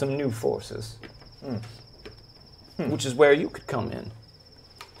some new forces. Which is where you could come in.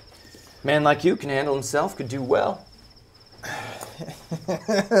 Man like you can handle himself, could do well.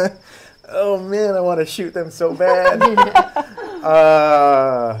 Oh man, I want to shoot them so bad.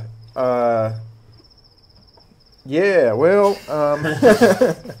 Yeah, well,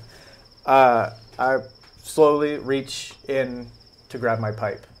 I slowly reach in to grab my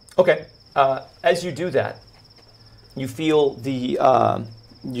pipe. Okay. As you do that, you feel the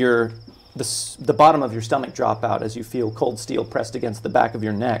bottom of your stomach drop out as you feel cold steel pressed against the back of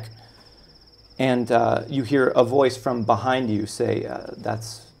your neck, and you hear a voice from behind you say,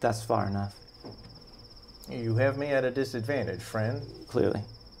 "That's far enough." You have me at a disadvantage, friend. Clearly.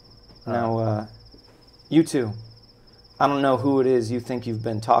 Now, you two. I don't know who it is you think you've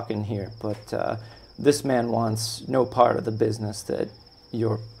been talking here, but this man wants no part of the business that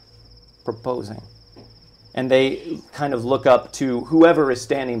you're proposing. And they kind of look up to whoever is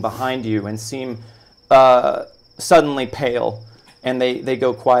standing behind you and seem suddenly pale. And they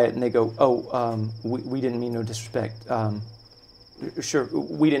go quiet and they go, we didn't mean no disrespect. Sure,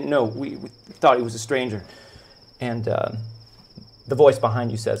 we didn't know. We thought he was a stranger. And the voice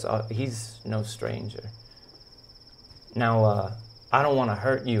behind you says, he's no stranger. Now, I don't want to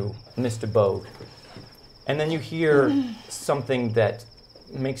hurt you, Mr. Bogue. And then you hear something that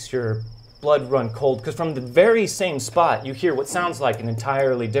makes your blood run cold, because from the very same spot, you hear what sounds like an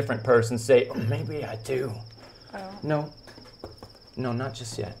entirely different person say, "Oh, maybe I do." No, not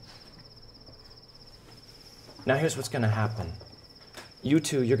just yet. Now here's what's going to happen. you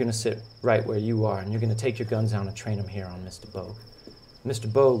two, you're going to sit right where you are, and you're going to take your guns out and train them here on Mr. Bogue.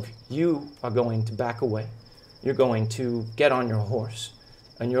 Mr. Bogue, you are going to back away. You're going to get on your horse,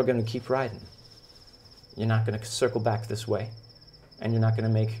 and you're going to keep riding. You're not going to circle back this way, and you're not going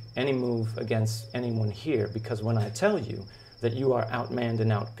to make any move against anyone here, because when I tell you that you are outmanned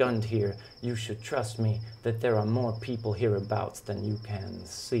and outgunned here, you should trust me that there are more people hereabouts than you can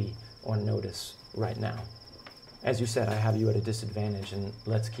see or notice right now. As you said, I have you at a disadvantage, and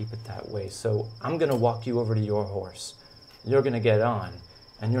let's keep it that way. So I'm going to walk you over to your horse. You're going to get on,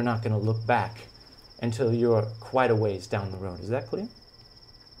 and you're not going to look back until you're quite a ways down the road. Is that clear?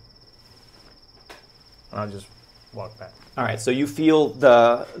 I'll just walk back. All right, so you feel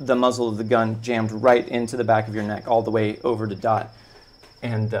the muzzle of the gun jammed right into the back of your neck, all the way over to Dot.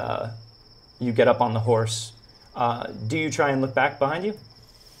 And you get up on the horse. Do you try and look back behind you?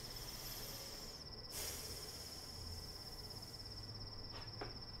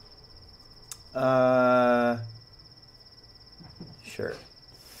 Sure.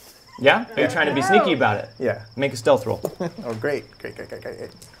 Yeah? Are you trying to be sneaky about it? Yeah. Make a stealth roll. Oh, great. That's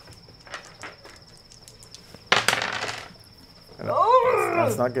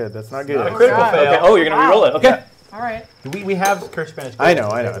not good. That's not good. Not a critical fail. Okay. Oh, you're going to re-roll it. Okay. All right. We have Curse Spanish. I know.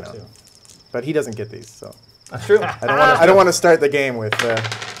 But he doesn't get these, so That's true. I don't want to start the game with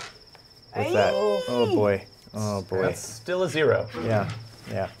that. Oh boy. That's still a 0. Yeah.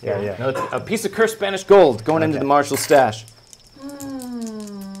 No, a piece of cursed Spanish gold going into the marshal's stash.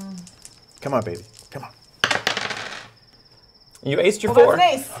 Come on, baby. Come on. You aced your Well, 4.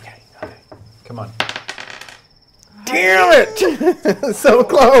 that's nice. Okay. Come on. Damn it! So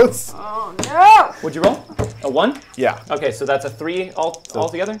close. Oh, no. What'd you roll? A 1? Yeah. Okay, so that's a 3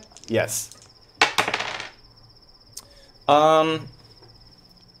 altogether? Yes. Well,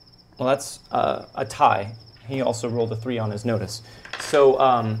 that's a tie. He also rolled a 3 on his notice. So,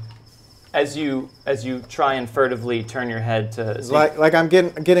 as you try and furtively turn your head to see, Like I'm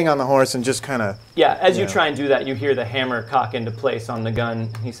getting on the horse and just kind of. yeah, as you try and do that, you hear the hammer cock into place on the gun.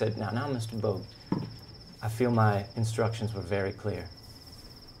 He said, "Now, Mr. Bogue, I feel my instructions were very clear.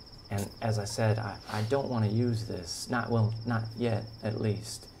 And as I said, I don't want to use this. Not yet, at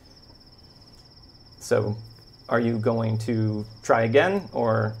least. So, are you going to try again,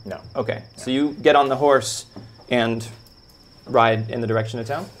 or No. Okay. So you get on the horse and ride in the direction of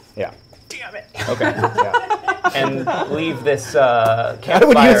town. Yeah. Damn it. Okay. Yeah. And leave this I would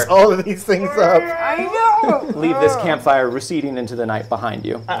campfire. use all of these things up. I know. Leave this campfire receding into the night behind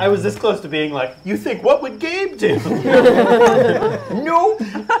you. I was this close to being like, you think, what would Gabe do? Nope.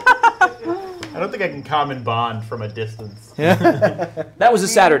 I don't think I can common bond from a distance. That was a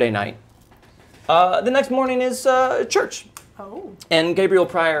Saturday night. The next morning is church. Oh. And Gabriel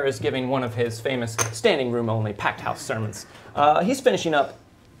Pryor is giving one of his famous standing room only packed house sermons. He's finishing up,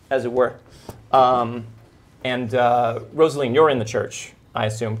 as it were. And Rosaline, you're in the church, I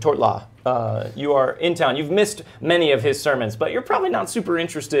assume. Tortlaw, you are in town. You've missed many of his sermons, but you're probably not super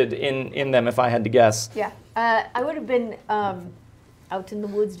interested in them, if I had to guess. Yeah, I would have been out in the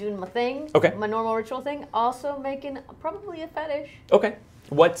woods doing my thing. Okay. My normal ritual thing. Also making probably a fetish. Okay.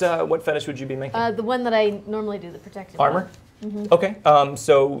 What fetish would you be making? The one that I normally do, the protective Armor? one. Okay.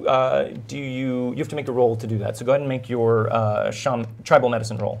 So do you have to make a roll to do that? So go ahead and make your tribal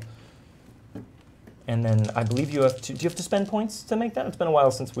medicine roll. And then I believe you have to. Do you have to spend points to make that? It's been a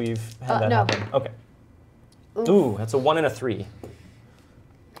while since we've had that no. happen. Okay. Oof. Ooh, that's a 1 and a 3.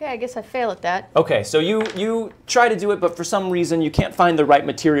 Okay, I guess I fail at that. Okay, so you try to do it, but for some reason you can't find the right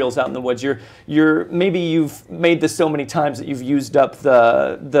materials out in the woods. Maybe you've made this so many times that you've used up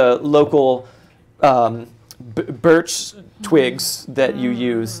the local birch twigs that you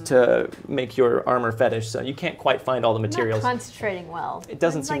use to make your armor fetish. So you can't quite find all the I'm materials. not concentrating well. It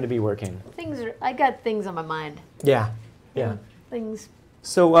doesn't It's seem like to be working. I got things on my mind. Yeah. Things.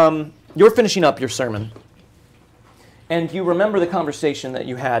 So you're finishing up your sermon, and you remember the conversation that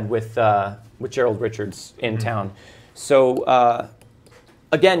you had with Gerald Richards in town. So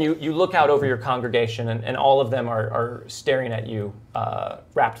again, you look out over your congregation, and all of them are staring at you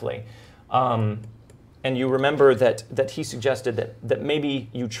raptly. And you remember that he suggested that maybe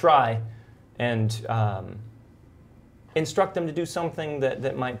you try and instruct them to do something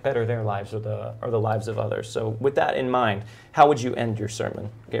that might better their lives or the lives of others. So with that in mind, how would you end your sermon,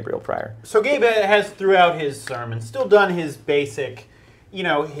 Gabriel Pryor? So Gabe has, throughout his sermon, still done his basic,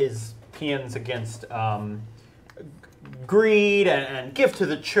 his paeans against greed and give to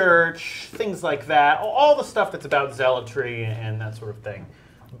the church, things like that. All the stuff that's about zealotry and that sort of thing.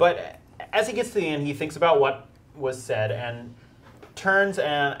 But as he gets to the end, he thinks about what was said and turns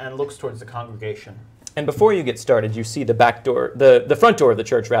and looks towards the congregation. And before you get started, you see the back door, the front door of the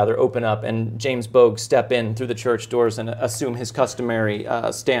church, rather, open up, and James Bogue step in through the church doors and assume his customary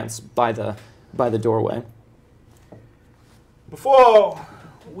stance by the doorway. Before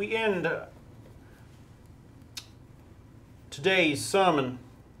we end today's sermon,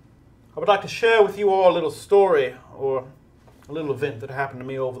 I would like to share with you all a little story or a little event that happened to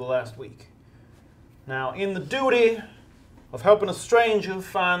me over the last week. Now, in the duty of helping a stranger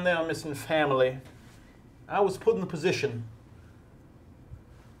find their missing family, I was put in the position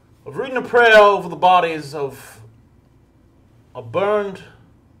of reading a prayer over the bodies of a burned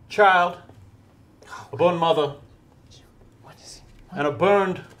child, a burned mother, and a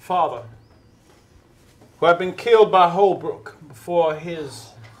burned father who had been killed by Holbrook before his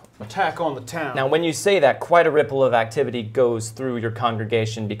attack on the town. Now, when you say that, quite a ripple of activity goes through your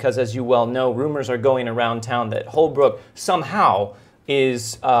congregation because, as you well know, rumors are going around town that Holbrook somehow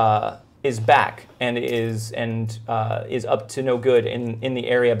is back and is up to no good in the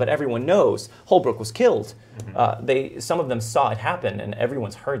area. But everyone knows Holbrook was killed. Some of them saw it happen, and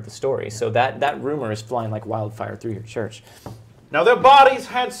everyone's heard the story. So that rumor is flying like wildfire through your church. Now, their bodies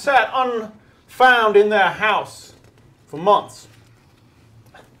had sat unfound in their house for months.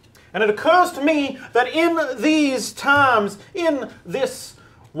 And it occurs to me that in these times, in this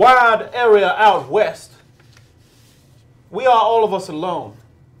wide area out west, we are all of us alone.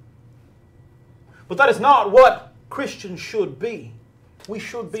 But that is not what Christians should be. We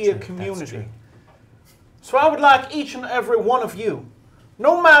should be a community. So I would like each and every one of you,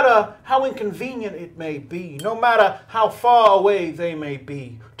 no matter how inconvenient it may be, no matter how far away they may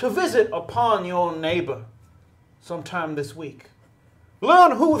be, to visit upon your neighbor sometime this week.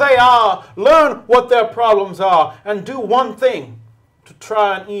 Learn who they are, learn what their problems are, and do one thing to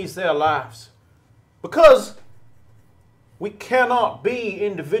try and ease their lives. Because we cannot be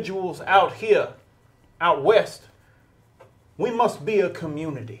individuals out here, out west. We must be a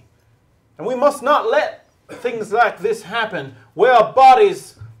community. And we must not let things like this happen where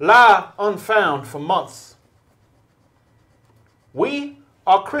bodies lie unfound for months. We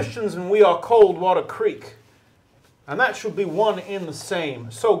are Christians and we are Coldwater Creek. And that should be one in the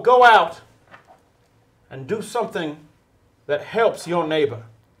same. So go out and do something that helps your neighbor,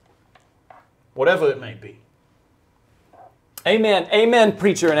 whatever it may be. Amen, amen,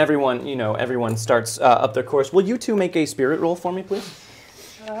 preacher, and everyone starts up their course. Will you two make a spirit roll for me, please?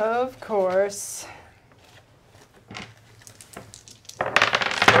 Of course.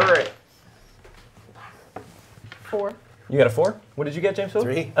 All right. 4. You got a 4? What did you get, James?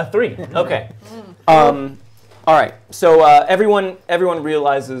 3. A 3. Okay. All right. So everyone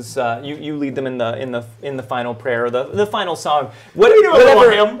realizes you lead them in the final prayer, the final song.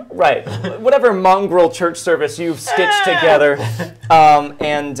 Whatever mongrel church service you've stitched together,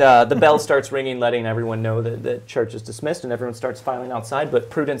 and the bell starts ringing, letting everyone know that the church is dismissed, and everyone starts filing outside. But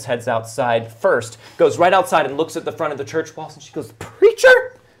Prudence heads outside first, goes right outside and looks at the front of the church walls, and she goes,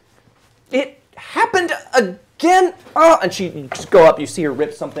 "Preacher, it happened again!" Oh, and she just go up. You see her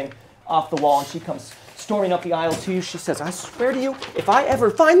rip something off the wall, and she comes storming up the aisle to you. She says, "I swear to you, if I ever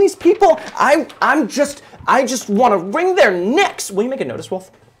find these people, I just want to wring their necks." Will you make a notice,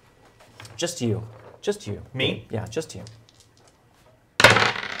 Wolf? Just you. Me? Yeah, just you.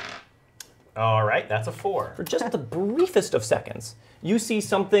 All right, that's a 4. For just the briefest of seconds, you see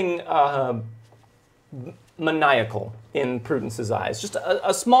something maniacal in Prudence's eyes. Just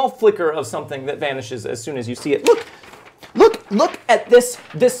a small flicker of something that vanishes as soon as you see it. Look at this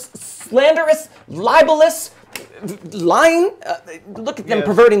slanderous, libelous, lying. Look at them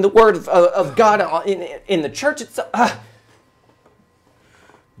perverting the word of God in the church. It's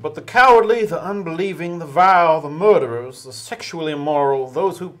But the cowardly, the unbelieving, the vile, the murderers, the sexually immoral,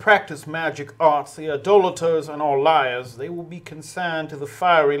 those who practice magic arts, the idolaters, and all liars, they will be consigned to the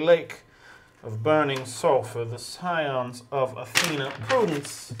fiery lake of burning sulfur, the scions of Athena.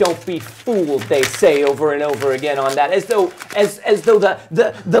 Prudence. Don't be fooled, they say over and over again on that, as though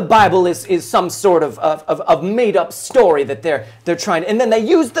the Bible is some sort of made up story that they're trying to, and then they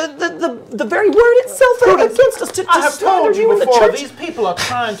use the very word itself against us to I have told you in the before, church. these people are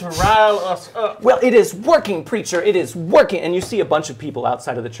trying to rile us up. Well, it is working, preacher. It is working. And you see a bunch of people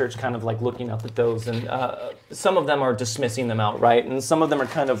outside of the church kind of like looking up at those, and some of them are dismissing them outright, and some of them are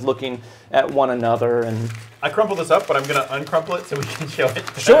kind of looking at one another. And I crumpled this up, but I'm going to uncrumple it so we can show it.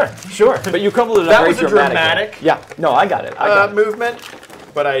 Sure. But you crumpled it up That very was a dramatic Yeah, no, I got it. movement,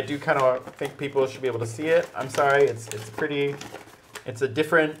 but I do kind of think people should be able to see it. I'm sorry, it's a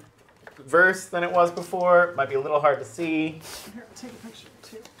different verse than it was before. Might be a little hard to see. Here, take a picture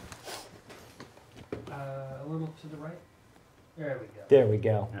too. A little to the right. There we go. There we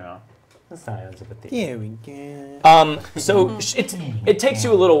go. Yeah. The scions of a thief. Here we go. So it takes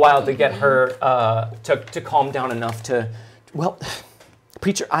you a little while to get her to calm down enough to, well,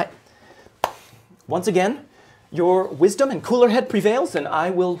 preacher, once again, your wisdom and cooler head prevails, and I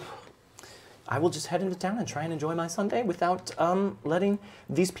will just head into town and try and enjoy my Sunday without letting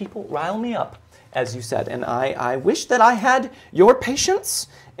these people rile me up, as you said. And I wish that I had your patience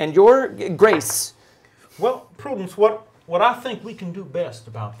and your grace. Well, Prudence, what I think we can do best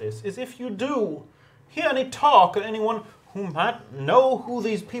about this is if you do hear any talk of anyone who might know who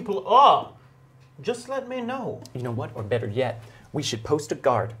these people are, just let me know. You know what? Or better yet, we should post a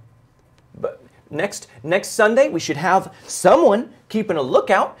guard. But next Sunday, we should have someone keeping a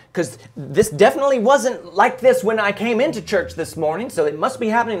lookout, because this definitely wasn't like this when I came into church this morning, so it must be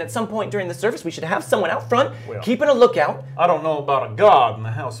happening at some point during the service. We should have someone out front keeping a lookout. I don't know about a guard in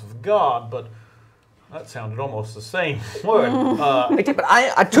the house of God, but that sounded almost the same word. But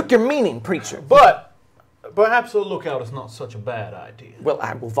I took your meaning, preacher. But perhaps a lookout is not such a bad idea. Well,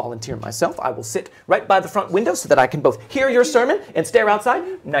 I will volunteer myself. I will sit right by the front window so that I can both hear your sermon and stare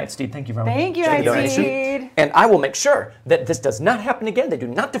outside. Nightsteed, thank you very much. Thank you, for the donation. Nightsteed. And I will make sure that this does not happen again. They do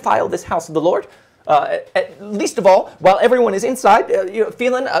not defile this house of the Lord. At least of all, while everyone is inside,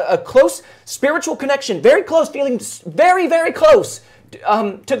 feeling a close spiritual connection, very close, feeling very, very close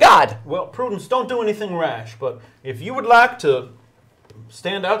to God. Well, Prudence, don't do anything rash, but if you would like to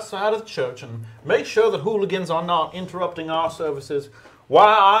stand outside of the church and make sure that hooligans are not interrupting our services,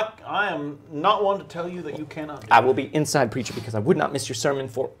 why, I am not one to tell you that you cannot do I will be inside, preacher, because I would not miss your sermon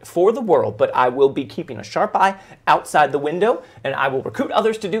for the world, but I will be keeping a sharp eye outside the window, and I will recruit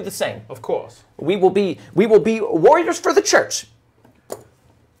others to do the same. Of course. We will be warriors for the church.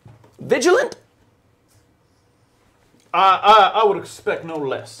 Vigilant. I would expect no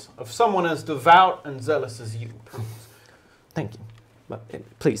less of someone as devout and zealous as you, Prudence. Thank you.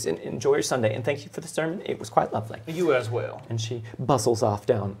 But please enjoy your Sunday, and thank you for the sermon. It was quite lovely. You as well. And she bustles off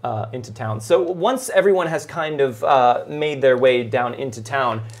down into town. So once everyone has kind of made their way down into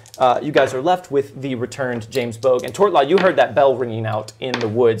town, you guys are left with the returned James Bogue. And Tortlaw, you heard that bell ringing out in the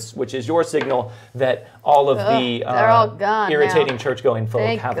woods, which is your signal that all of the they're all gone irritating now. church-going folk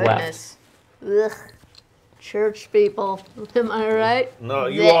Thank have goodness. Ugh. Church people. Am I right? No,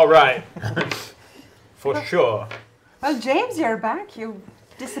 you are right. For sure. Well, James, you're back. You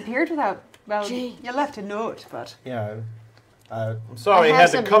disappeared without, well, James. you left a note, but... Yeah. I'm sorry I you have had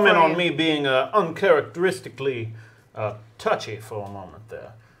to something come in for on you. me being uncharacteristically touchy for a moment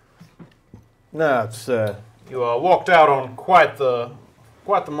there. No, it's You walked out on quite the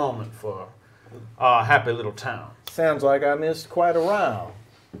moment for our happy little town. sounds like I missed quite a round.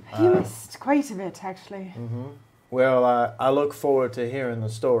 You missed quite a bit, actually. Well, I look forward to hearing the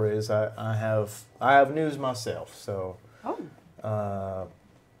stories. I have news myself, so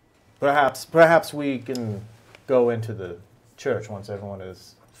perhaps we can go into the church once everyone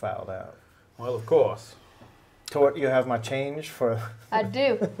is filed out. Well, of course. Tort, you have my change for. I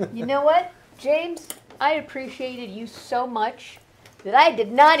do. You know what, James? I appreciated you so much that I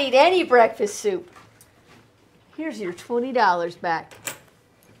did not eat any breakfast soup. Here's your $20 back.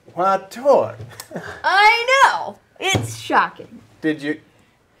 Why, Tort? I know! It's shocking. Did you?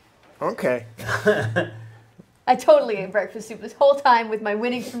 Okay. I totally ate breakfast soup this whole time with my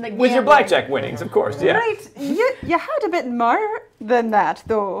winnings from the gambling. With your blackjack winnings, of course, yeah. Right, you had a bit more than that,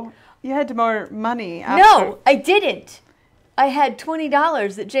 though. You had more money after. No, I didn't. I had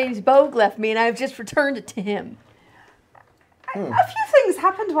 $20 that James Bogue left me, and I've just returned it to him. A few things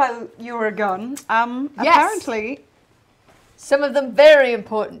happened while you were gone. Apparently... Some of them very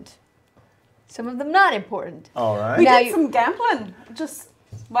important. Some of them not important. All right. We Now did you- some gambling just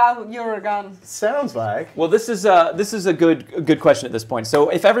while you were gone. Sounds like. Well, this is a good question at this point. So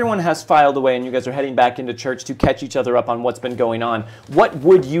if everyone has filed away and you guys are heading back into church to catch each other up on what's been going on, what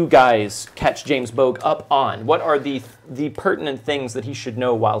would you guys catch James Bogue up on? What are the pertinent things that he should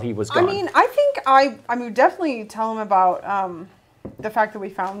know while he was gone? I mean, I think I would definitely tell him about the fact that we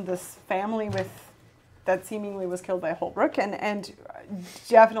found this family that seemingly was killed by Holbrook, and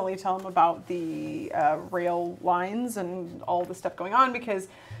definitely tell him about the rail lines and all the stuff going on, because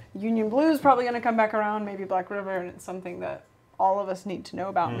Union Blue is probably going to come back around, maybe Black River, and it's something that all of us need to know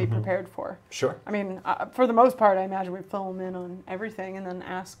about and be prepared for. Sure. I mean, for the most part, I imagine we fill him in on everything and then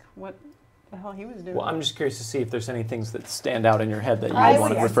ask what the hell he was doing. Well, I'm just curious to see if there's any things that stand out in your head that you I would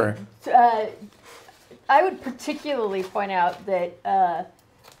want to would- refer. I would particularly point out that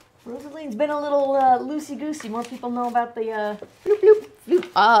Rosaline's been a little loosey-goosey. More people know about the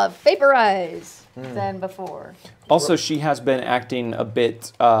vaporize. than before. Also, she has been acting a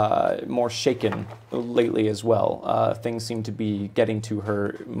bit more shaken lately as well. Things seem to be getting to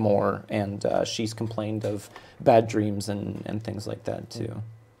her more, and she's complained of bad dreams and things like that too.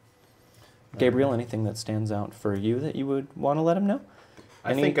 Gabriel, anything that stands out for you that you would want to let him know?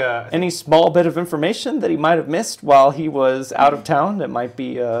 I think any small bit of information that he might have missed while he was out of town that might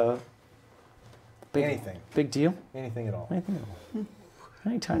be big deal? Anything at all. Anything at all.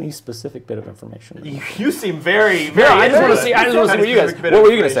 Any tiny specific bit of information. You seem very, Yeah, very. I just want to see what you guys. What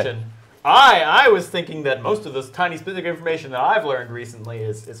were you gonna say? I was thinking that most of this tiny specific information that I've learned recently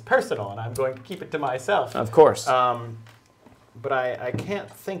is personal, and I'm going to keep it to myself. Of course. But I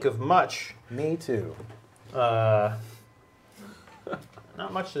can't think of much. Me too.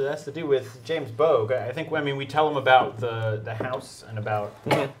 Not much that has to do with James Bogue. I think, we tell him about the house and about,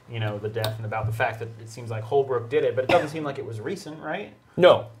 the death and about the fact that it seems like Holbrook did it, but it doesn't seem like it was recent, right?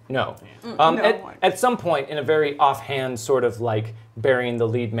 No. No. At some point, in a very offhand sort of like burying the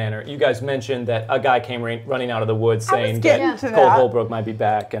lead manner, you guys mentioned that a guy came running out of the woods saying that Cole Holbrook might be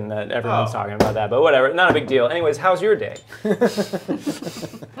back and that everyone's talking about that, but whatever, not a big deal. Anyways, how's your day?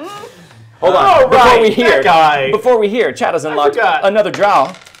 Hold on, before we hear, Chad has unlocked another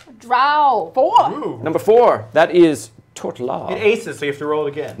drow. Drow. 4. Ooh. Number 4, that is Tortla. It aces, so you have to roll it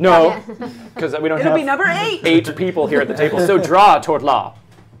again. No, because we don't It'll have be number 8. 8 people here at the table. So draw Tortla.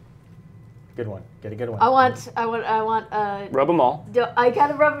 Good one. Get a good one. I want. Rub them all. I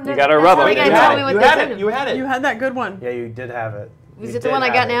gotta rub them. You gotta rub them. You had it. You had that good one. Yeah, you did have it. Was it the one I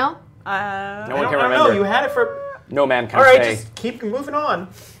got now? No one can remember. No, you had it for. No man can All right, say. just keep moving on.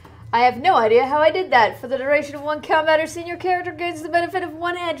 I have no idea how I did that. For the duration of one combat, our senior character gains the benefit of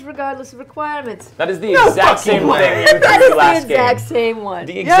 1 edge regardless of requirements. That is the exact same way. thing. That is the exact same one.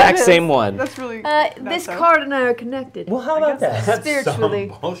 The exact same one. That's really. This card and I are connected. Well, how about that? That's Spiritually.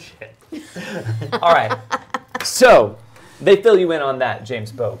 some bullshit. All right. So, they fill you in on that,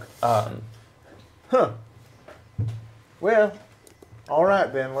 James Bogue. Well, all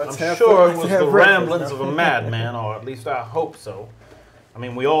right then. I'm sure it was the ramblings of a madman, or at least I hope so.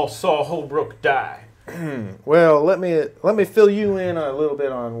 We all saw Holbrook die. Well, let me fill you in a little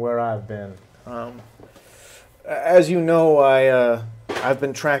bit on where I've been. As you know, I've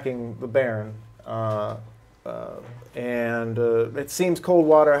been tracking the Baron, and it seems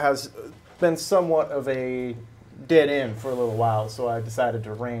Coldwater has been somewhat of a dead end for a little while, so I decided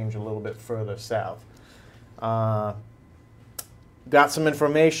to range a little bit further south. Got some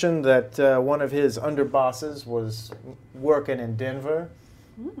information that one of his underbosses was working in Denver.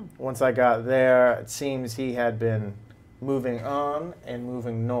 Once I got there, it seems he had been moving on and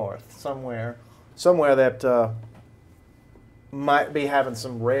moving north, somewhere that might be having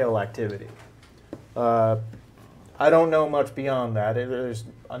some rail activity. I don't know much beyond that. There's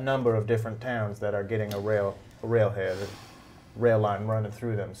a number of different towns that are getting a rail line running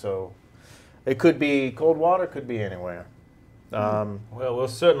through them. So it could be Coldwater, could be anywhere. Well, we're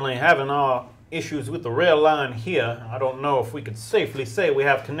certainly having our issues with the rail line here. I don't know if we could safely say we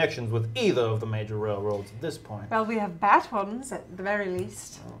have connections with either of the major railroads at this point. Well, we have bad ones at the very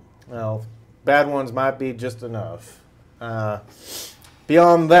least. Well, bad ones might be just enough.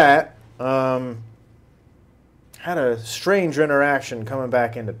 Beyond that, had a strange interaction coming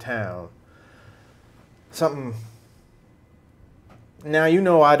back into town. Something. Now, you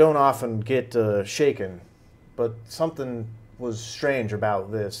know I don't often get shaken, but something was strange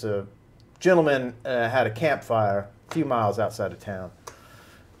about this. Gentleman had a campfire a few miles outside of town.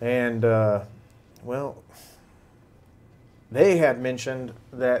 And, well, they had mentioned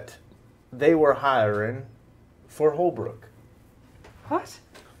that they were hiring for Holbrook. What?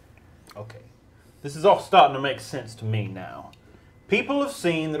 Okay. This is all starting to make sense to me now. People have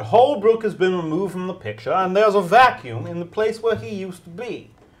seen that Holbrook has been removed from the picture, and there's a vacuum in the place where he used to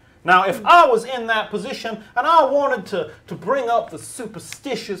be. Now, if I was in that position and I wanted to bring up the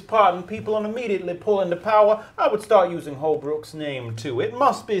superstitious part in people and immediately pull into power, I would start using Holbrook's name too. It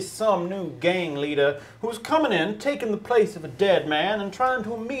must be some new gang leader who's coming in, taking the place of a dead man, and trying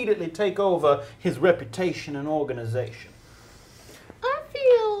to immediately take over his reputation and organization. I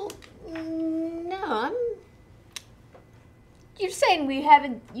feel You're saying you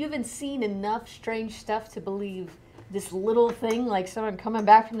haven't seen enough strange stuff to believe this little thing like someone coming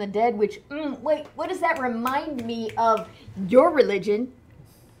back from the dead, which, wait, what does that remind me of? Your religion.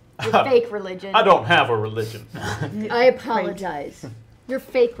 Your fake religion. I don't have a religion. I apologize. Your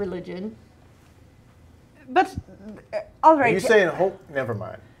fake religion. But, all right. Are you saying hope? Never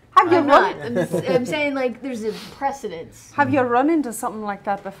mind. Have you I'm not. I'm saying, like, there's a precedence. Have you run into something like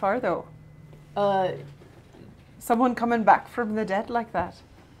that before, though? Uh, Someone coming back from the dead like that?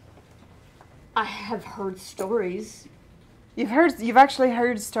 I have heard stories. You've actually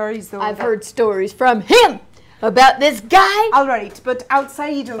heard stories though. I've heard stories from him about this guy. All right, but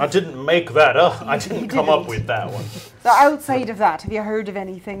outside of I didn't make that up. I didn't come up didn't. with that one. so outside of that, have you heard of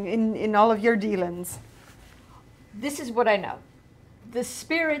anything in all of your dealings? This is what I know. The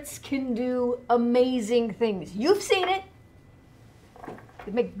spirits can do amazing things. You've seen it.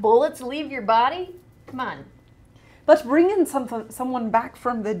 They make bullets leave your body. Come on. But bringing someone back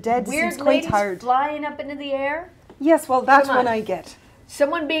from the dead Weird seems quite ladies hard. flying up into the air. Yes, well, that Come one on. I get.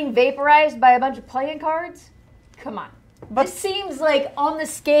 Someone being vaporized by a bunch of playing cards. Come on. But This seems like on the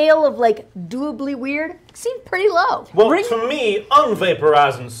scale of like doably weird. Seems pretty low. Well, to me,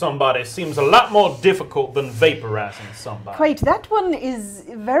 unvaporizing somebody seems a lot more difficult than vaporizing somebody. quite, that one is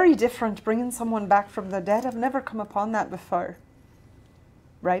very different, bringing someone back from the dead. I've never come upon that before.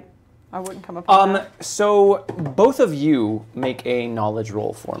 Right? I wouldn't come upon that. So both of you make a knowledge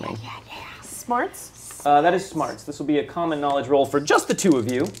roll for me. Smarts? That is smarts. This will be a common knowledge roll for just the two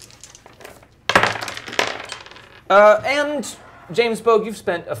of you. And James Bogue, you've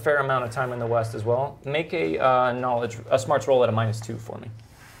spent a fair amount of time in the West as well. Make a smarts roll at a -2 for me.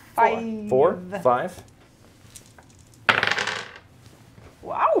 5. 4, 5.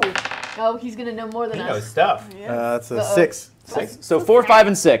 Wow. Oh, he's gonna know more than He us. knows stuff. That's a 6. 6. So 4, 5,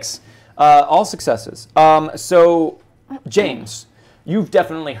 and 6. All successes. So, James, you've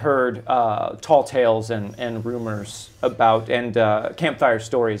definitely heard tall tales and rumors about, and campfire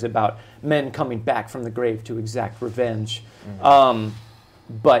stories about men coming back from the grave to exact revenge.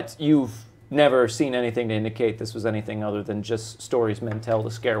 But you've never seen anything to indicate this was anything other than just stories men tell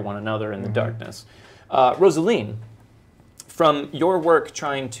to scare one another in the darkness. Rosaline, from your work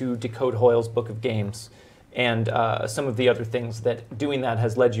trying to decode Hoyle's Book of Games, and some of the other things that doing that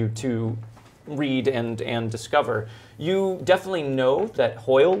has led you to read and discover, you definitely know that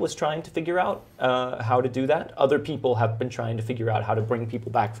Hoyle was trying to figure out how to do that. Other people have been trying to figure out how to bring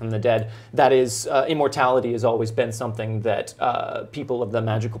people back from the dead. That is, immortality has always been something that people of the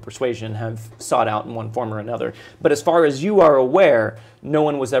magical persuasion have sought out in one form or another. But as far as you are aware, no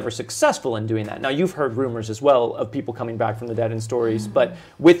one was ever successful in doing that. Now, you've heard rumors as well of people coming back from the dead in stories, but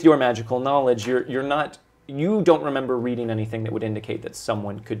with your magical knowledge, you don't remember reading anything that would indicate that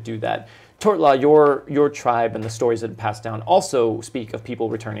someone could do that. Tortla, your tribe and the stories that have passed down also speak of people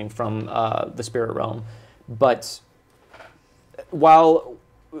returning from the spirit realm. But while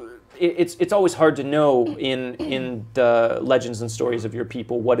it's always hard to know in the legends and stories of your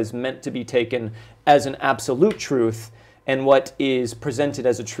people what is meant to be taken as an absolute truth and what is presented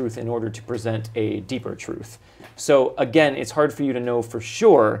as a truth in order to present a deeper truth. So again, it's hard for you to know for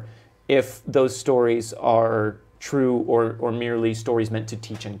sure if those stories are true or merely stories meant to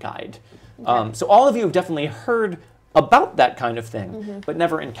teach and guide. So all of you have definitely heard about that kind of thing, but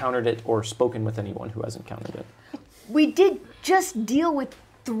never encountered it or spoken with anyone who has encountered it. We did just deal with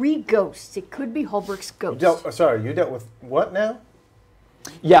 3 ghosts. It could be Holbrook's ghost. You dealt with what now?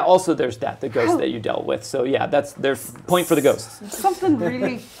 Yeah, also there's the ghost that you dealt with. So yeah, there's point for the ghosts. Something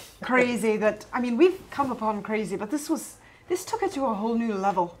really crazy that, I mean, we've come upon crazy, but this took it to a whole new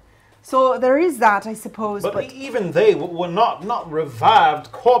level. So there is that, I suppose. But even they were not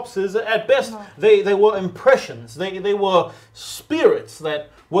revived corpses. At best, they were impressions. They were spirits that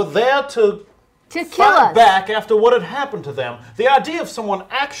were there to kill fight us. back after what had happened to them. The idea of someone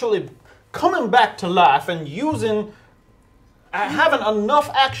actually coming back to life and having enough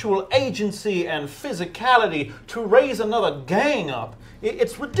actual agency and physicality to raise another gang up,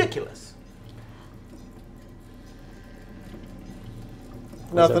 it's ridiculous.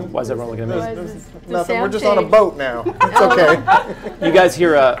 Nothing. Why is everyone looking at me? Nothing. We're just on a boat now. It's okay. You guys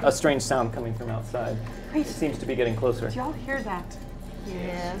hear a strange sound coming from outside. It seems to be getting closer. Do y'all hear that?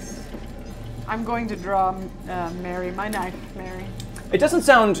 Yes. I'm going to draw Mary, my knife, Mary. It doesn't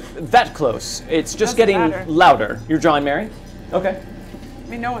sound that close. It's just Doesn't getting matter. louder. You're drawing Mary? Okay. I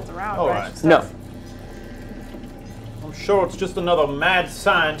mean, no one's around, All right? right. No. I'm sure it's just another mad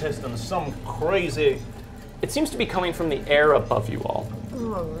scientist and some crazy... It seems to be coming from the air above you all.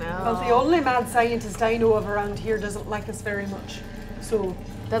 Oh no. Well, the only mad scientist I know of around here doesn't like us very much. So,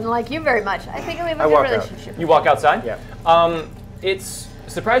 Doesn't like you very much. I think we have a I good walk out. relationship. You walk outside? Yeah. It's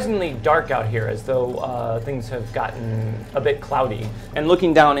surprisingly dark out here, as though things have gotten a bit cloudy. And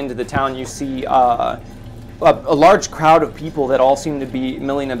looking down into the town, you see a large crowd of people that all seem to be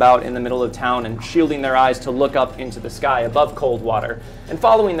milling about in the middle of town and shielding their eyes to look up into the sky above Coldwater. And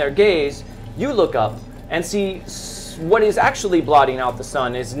following their gaze, you look up and see what is actually blotting out the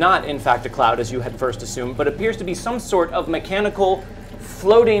sun is not, in fact, a cloud, as you had first assumed, but appears to be some sort of mechanical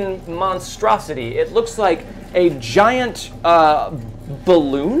floating monstrosity. It looks like a giant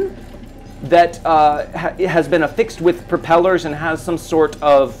balloon that has been affixed with propellers and has some sort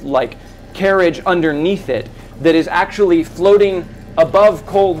of like carriage underneath it that is actually floating above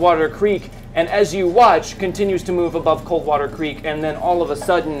Coldwater Creek, and as you watch, continues to move above Coldwater Creek, and then all of a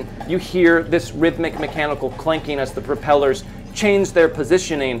sudden you hear this rhythmic mechanical clanking as the propellers change their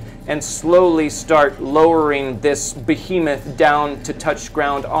positioning and slowly start lowering this behemoth down to touch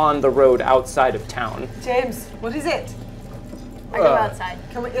ground on the road outside of town. James, what is it? I go outside.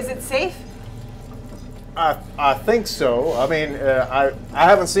 Is it safe? I think so. I mean, I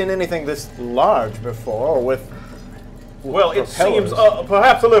haven't seen anything this large before with. Well, it seems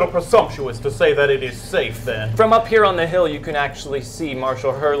perhaps a little presumptuous to say that it is safe then. From up here on the hill, you can actually see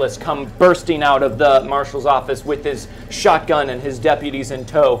Marshal Hurlis come bursting out of the marshal's office with his shotgun and his deputies in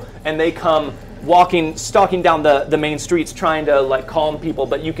tow, and they come stalking down the main streets trying to like calm people,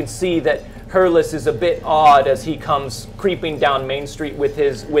 but you can see that Hurlis is a bit awed as he comes creeping down Main Street with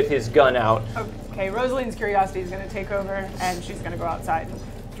his gun out. Okay, Rosalind's curiosity is going to take over, and she's going to go outside and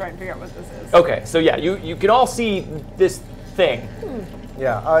try and figure out what this is. Okay, so yeah, you can all see this thing.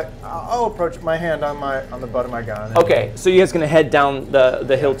 Yeah, I'll approach my hand on the butt of my gun. Okay, so you guys gonna head down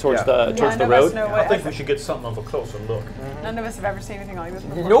the hill towards the road? I think we should get something of a closer look. None of us have ever seen anything like this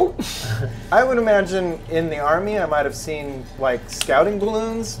before. Nope. I would imagine in the army I might have seen like scouting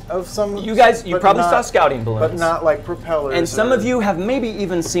balloons of some. You probably saw scouting balloons, but not like propellers. And some of you have maybe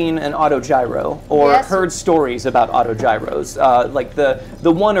even seen an autogyro or heard stories about autogyros, like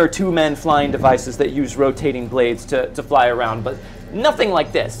the 1 or 2 men flying devices that use rotating blades to fly around, but. Nothing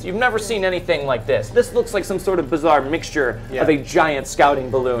like this. You've never seen anything like this. This looks like some sort of bizarre mixture of a giant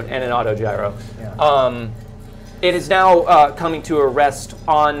scouting balloon and an autogyro. Yeah. It is now coming to a rest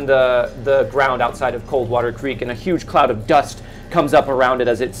on the ground outside of Coldwater Creek, and a huge cloud of dust comes up around it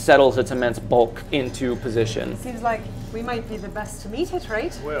as it settles its immense bulk into position. Seems like we might be the best to meet it,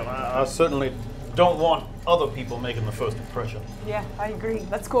 right? Well, I certainly don't want other people making the first impression. Yeah, I agree.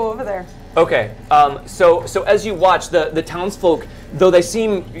 Let's go over there. Okay, so as you watch, the townsfolk, though they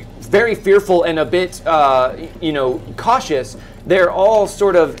seem very fearful and a bit, cautious, they're all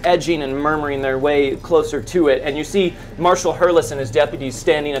sort of edging and murmuring their way closer to it. And you see Marshal Hurlis and his deputies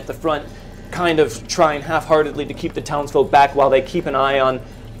standing at the front, kind of trying half-heartedly to keep the townsfolk back while they keep an eye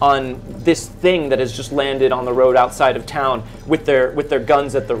on this thing that has just landed on the road outside of town with their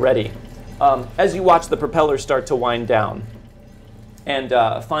guns at the ready. As you watch the propellers start to wind down and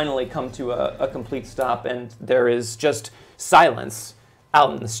finally come to a complete stop, and there is just silence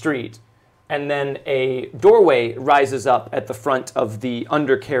out in the street. And then a doorway rises up at the front of the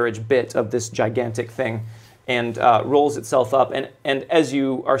undercarriage bit of this gigantic thing and rolls itself up. And as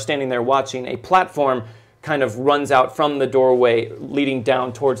you are standing there watching, a platform kind of runs out from the doorway, leading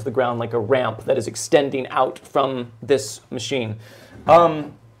down towards the ground like a ramp that is extending out from this machine.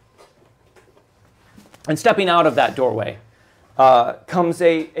 And stepping out of that doorway comes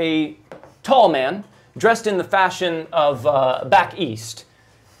a tall man dressed in the fashion of back east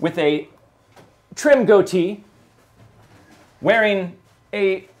with a trim goatee, wearing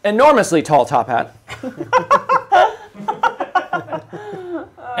a enormously tall top hat.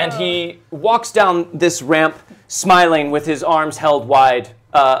 And he walks down this ramp smiling with his arms held wide,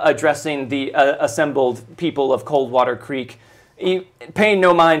 addressing the assembled people of Coldwater Creek. Paying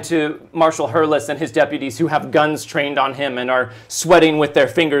no mind to Marshal Hurlis and his deputies who have guns trained on him and are sweating with their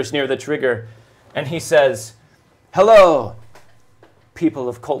fingers near the trigger. And he says, "Hello, people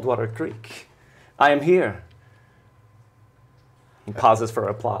of Coldwater Creek. I am here." He pauses for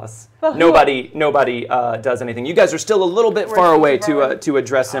applause. Well, nobody does anything. You guys are still a little bit far away to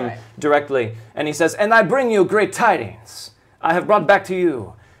address him directly. And he says, "And I bring you great tidings. I have brought back to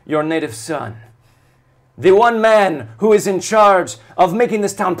you your native son. The one man who is in charge of making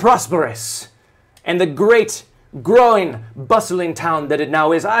this town prosperous, and the great, growing, bustling town that it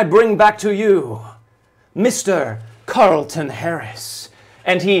now is, I bring back to you Mr. Carlton Harris."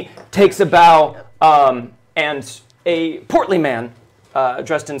 And he takes a bow, and a portly man,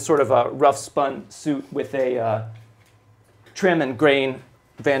 dressed in sort of a rough-spun suit with a trim and grain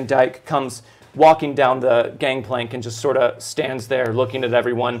Van Dyke, comes walking down the gangplank and just sort of stands there looking at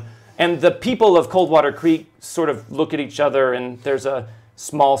everyone. And the people of Coldwater Creek sort of look at each other, and there's a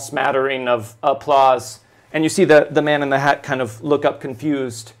small smattering of applause. And you see the man in the hat kind of look up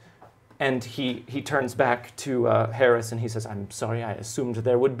confused, and he turns back to Harris, and he says, "I'm sorry, I assumed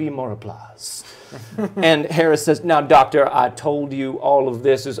there would be more applause." And Harris says, "Now, doctor, I told you all of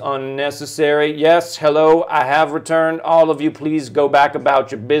this is unnecessary. Yes, hello, I have returned. All of you, please go back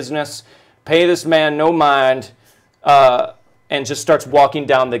about your business. Pay this man no mind." And just starts walking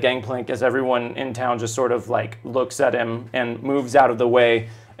down the gangplank as everyone in town just sort of like looks at him and moves out of the way.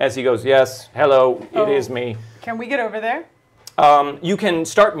 as he goes, yes, hello, it is me. Can we get over there? You can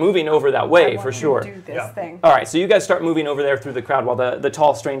start moving over that way, for sure. Do this thing. All right, so you guys start moving over there through the crowd while the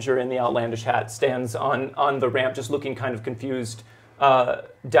tall stranger in the outlandish hat stands on the ramp, just looking kind of confused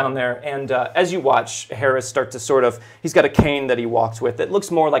down there. And as you watch Harris start to he's got a cane that he walks with that looks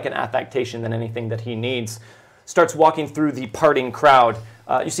more like an affectation than anything that he needs, starts walking through the parting crowd.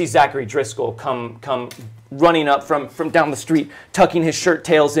 You see Zachary Driscoll come running up from down the street, tucking his shirt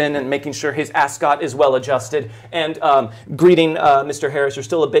tails in and making sure his ascot is well adjusted, and greeting Mr. Harris. You're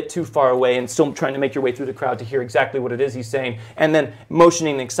still a bit too far away and still trying to make your way through the crowd to hear exactly what it is he's saying, and then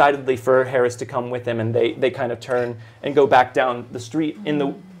motioning excitedly for Harris to come with him, and they kind of turn and go back down the street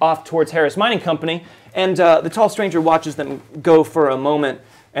off towards Harris Mining Company, and the tall stranger watches them go for a moment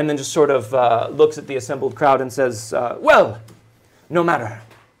and then just sort of looks at the assembled crowd and says, well, no matter.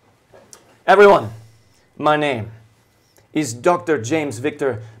 Everyone, my name is Dr. James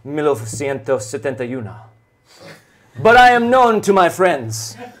Victor 1971, but I am known to my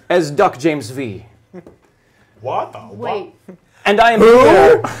friends as Doc James V. What the? Wait. And I am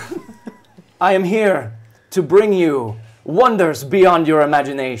here. I am here to bring you wonders beyond your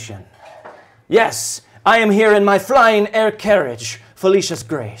imagination. Yes, I am here in my flying air carriage, Felicia's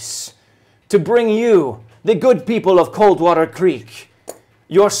Grace, to bring you, the good people of Coldwater Creek,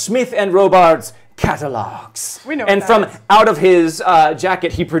 your Smith and Robards catalogs. We know and what from that is. out of his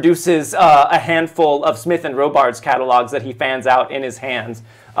jacket, he produces a handful of Smith and Robards catalogs that he fans out in his hands.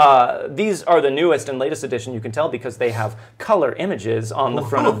 These are the newest and latest edition, you can tell, because they have color images on the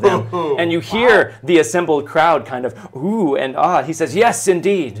front of them. And you hear the assembled crowd kind of ooh and ah. He says, yes,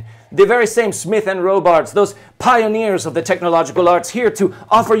 indeed. The very same Smith and Robards, those pioneers of the technological arts, here to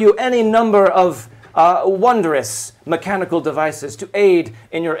offer you any number of wondrous mechanical devices to aid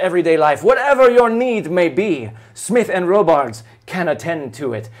in your everyday life. Whatever your need may be, Smith and Robards can attend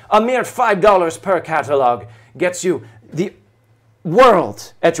to it. A mere $5 per catalog gets you the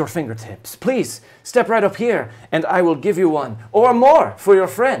world at your fingertips. Please step right up here and I will give you one or more for your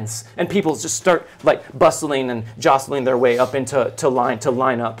friends. And people just start like bustling and jostling their way up to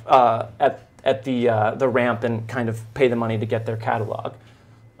line up at the ramp and kind of pay the money to get their catalog.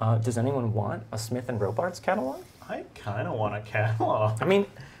 Does anyone want a Smith and Robards catalog? I kind of want a catalog. I mean,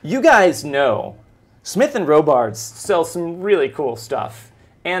 you guys know Smith and Robards sell some really cool stuff.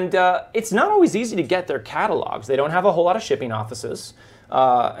 And it's not always easy to get their catalogs. They don't have a whole lot of shipping offices.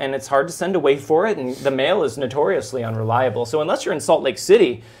 And it's hard to send away for it. And the mail is notoriously unreliable. So unless you're in Salt Lake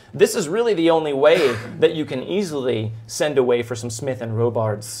City, this is really the only way that you can easily send away for some Smith and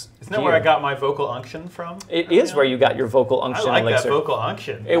Robards. Isn't that where I got my vocal unction from? It is where you got your vocal unction I like elixir. that vocal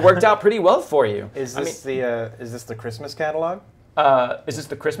unction. It worked out pretty well for you. Is this the Christmas catalog? Is this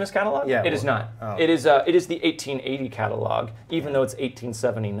the Christmas catalog? Yeah. It is not. Oh. It is the 1880 catalog, even though it's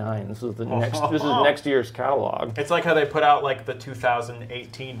 1879. This is next year's catalog. It's like how they put out like the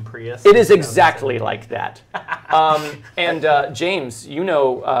 2018 Prius. It is exactly like that. James, you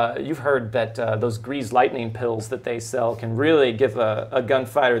know, you've heard that those Grease Lightning pills that they sell can really give a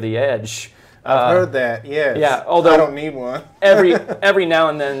gunfighter the edge. I've heard that, yes. Yeah, although I don't need one. every now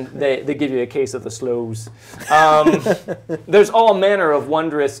and then they give you a case of the slows. There's all manner of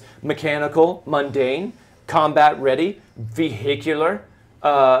wondrous mechanical, mundane, combat-ready, vehicular,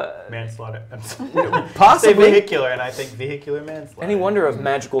 manslaughter. possibly Say vehicular, and I think vehicular manslaughter. any wonder of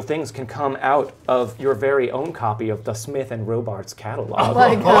magical things can come out of your very own copy of the Smith and Robards catalog. Oh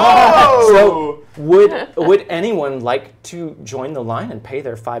my God. So would anyone like to join the line and pay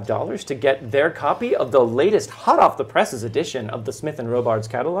their $5 to get their copy of the latest hot off the presses edition of the Smith and Robards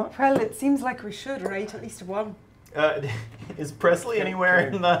catalog? Well, it seems like we should, right? At least one. Is Presley anywhere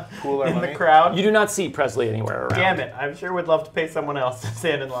in the money? crowd? You do not see Presley anywhere around. Damn it! I sure would love to pay someone else to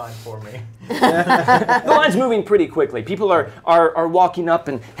stand in line for me. The line's moving pretty quickly. People are walking up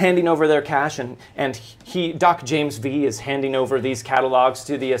and handing over their cash, and Doc James V is handing over these catalogs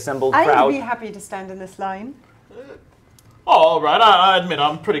to the assembled I crowd. would be happy to stand in this line. Oh, all right. I admit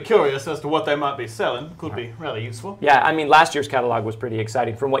I'm pretty curious as to what they might be selling. Could be really useful. Yeah, I mean, last year's catalog was pretty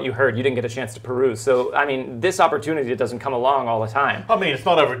exciting. From what you heard, you didn't get a chance to peruse. So, I mean, this opportunity doesn't come along all the time. I mean, it's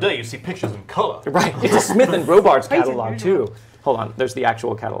not every day you see pictures in color. Right, it's a Smith and Robards Quite catalog, unusual. too. Hold on, there's the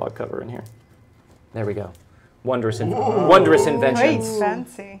actual catalog cover in here. There we go. Wondrous inventions. Quite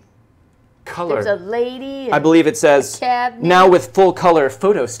fancy. Color. There's a lady. I believe it says, cabinet. now with full color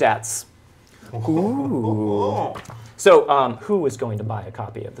photo stats. Ooh. So, who is going to buy a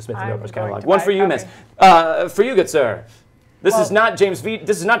copy of the Smith and I'm Robards going catalog? to One buy for a you, copy. miss. For you, good sir. This is not James V.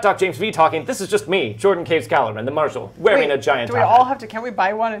 This is not Doc James V talking. This is just me, Jordan Caves-callarman, the marshal, wearing a giant Do we top all hat. have to? Can we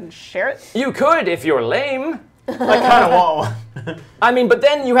buy one and share it? You could if you're lame. I kind of want one. I mean, but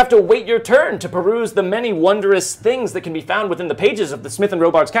then you have to wait your turn to peruse the many wondrous things that can be found within the pages of the Smith &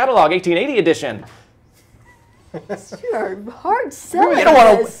 Robards catalog, 1880 edition. You are hard selling. You don't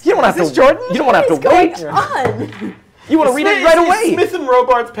want to. You don't have to. Jordan? You don't want to have to wait. On? You want to read it right away. Is Smith &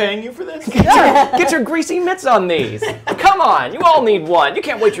 Robards paying you for this? Get your greasy mitts on these. Come on, you all need one. You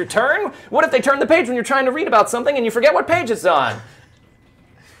can't wait your turn. What if they turn the page when you're trying to read about something and you forget what page it's on?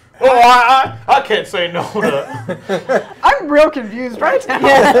 Oh, I can't say no to that. I'm real confused right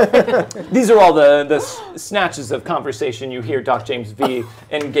now. These are all the snatches of conversation you hear Doc James V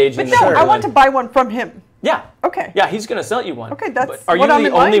engage in. But no, I want to buy one from him. Yeah. Okay. Yeah, he's going to sell you one. Okay, that's but are what you I'm the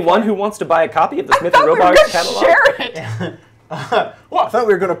in line only one for. who wants to buy a copy of the Smith & I thought we were Robards gonna catalog? share it. I thought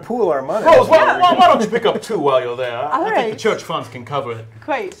we were going to pool our money. Rose, why don't you pick up 2 while you're there? I think right. the church funds can cover it.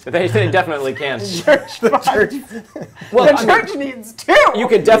 Great. They definitely can. Church fund. Well, The I mean, church needs 2. you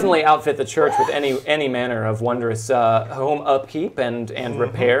could definitely outfit the church with any manner of wondrous home upkeep and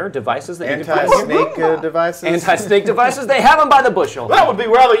repair devices that you can find. Anti-snake devices. Anti-snake devices. They have them by the bushel. That would be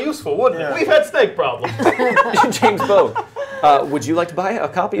rather useful, wouldn't it? We've had snake problems. James Bogue, would you like to buy a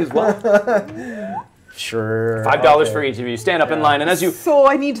copy as well? Sure. $5 for each of you. Stand up in line, and as you So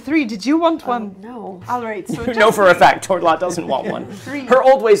I need 3. Did you want one? No. All right. So know for a fact, Tortlot doesn't want one. 3. Her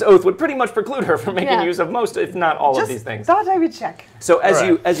old ways oath would pretty much preclude her from making Yeah. use of most, if not all, Just of these things. thought I would check. So as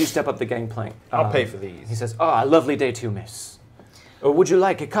Alright. you step up the gangplank, I'll pay for these. he says, "Ah, a lovely day to you, miss. Would you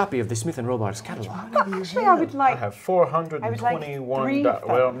like a copy of the Smith & Robards catalog? Actually, I would I like. have I would like $421. 3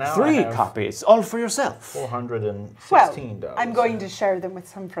 Well, now I 3 have copies, all for yourself. $416. Well, I'm going to share them with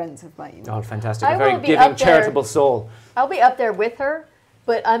some friends of mine. Oh, fantastic! I A very will be giving, up there. charitable soul. I'll be up there with her,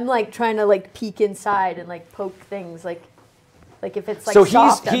 but I'm like trying to like peek inside and like poke things like if it's like So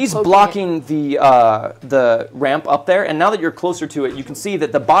soft, I'm he's poking blocking the ramp up there, and now that you're closer to it, you can see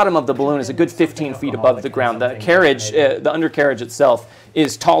that the bottom of the balloon is a good 15 feet above the ground. The carriage, the undercarriage itself,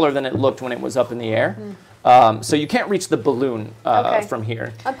 is taller than it looked when it was up in the air. So you can't reach the balloon Okay. from here.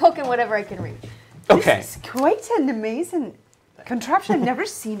 it. I'm poking whatever I can reach. Okay. It's quite an amazing contraption. I've never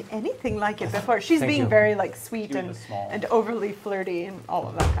seen anything like it before. She's Thank being you. very like sweet and overly flirty and all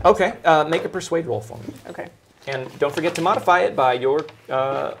of that kind of Okay. Make a persuade roll for me, stuff. Okay. and don't forget to modify it by your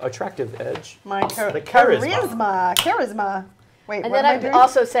attractive edge. My The charisma. charisma. Wait, And what then am I I'm doing?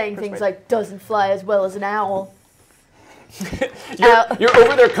 also saying things Persuade. like doesn't fly as well as an owl. You're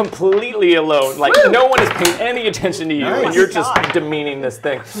over there completely alone. Like no one is paying any attention to you, and Nice. you're just demeaning this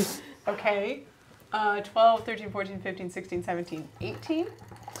thing. Okay. 12, 13, 14, 15, 16, 17, 18.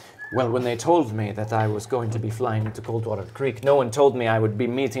 Well, when they told me that I was going to be flying into Coldwater Creek, no one told me I would be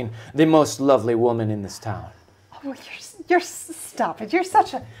meeting the most lovely woman in this town. Oh, stop it. You're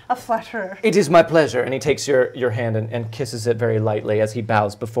such a flatterer. It is my pleasure. And he takes your hand and kisses it very lightly as he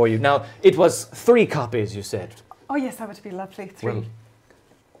bows before you. Now, it was 3 copies, you said. Oh, yes, that would be lovely. 3. Well,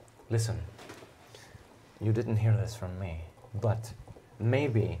 listen, you didn't hear this from me, but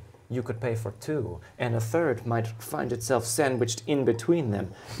maybe you could pay for 2, and a 3rd might find itself sandwiched in between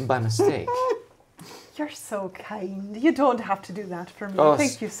them by mistake. You're so kind. You don't have to do that for me. Oh,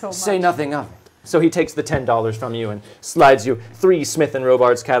 Thank you so much. Say nothing of it. So he takes the $10 from you and slides you 3 Smith &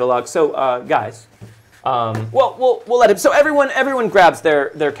 Robards catalogs. So, guys, we'll let him. So everyone grabs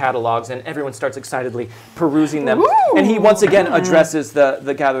their catalogs and everyone starts excitedly perusing them. Ooh. And he once again addresses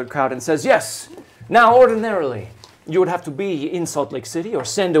the gathered crowd and says, "Yes, now ordinarily you would have to be in Salt Lake City or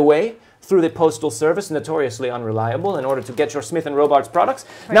send away through the Postal Service, notoriously unreliable, in order to get your Smith & Robards products.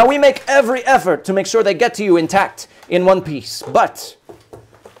 Right. Now we make every effort to make sure they get to you intact in one piece. But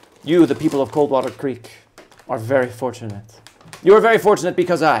you, the people of Coldwater Creek, are very fortunate. You are very fortunate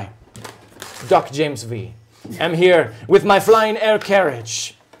because I, Doc James V, am here with my flying air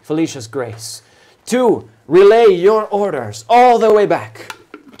carriage, Felicia's Grace, to relay your orders all the way back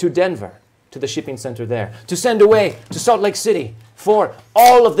to Denver, to the shipping center there, to send away to Salt Lake City for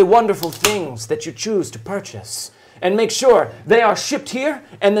all of the wonderful things that you choose to purchase, and make sure they are shipped here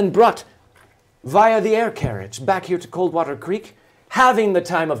and then brought via the air carriage back here to Coldwater Creek, having the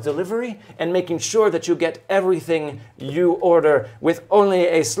time of delivery and making sure that you get everything you order with only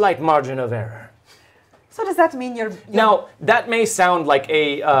a slight margin of error." So does that mean you're Now, that may sound like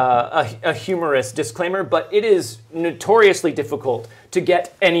a humorous disclaimer, but it is notoriously difficult to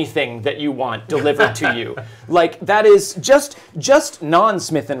get anything that you want delivered to you. Like, that is just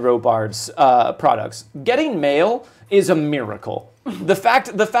non-Smith & Robards products. Getting mail is a miracle. The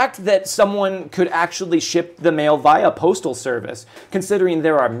fact that someone could actually ship the mail via postal service, considering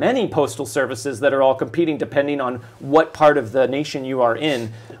there are many postal services that are all competing depending on what part of the nation you are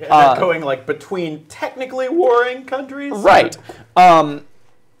in. They're going like between technically warring countries. Right.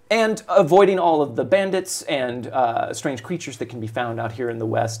 and avoiding all of the bandits and strange creatures that can be found out here in the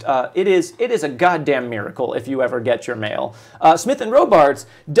West. It is a goddamn miracle if you ever get your mail. Smith & Robards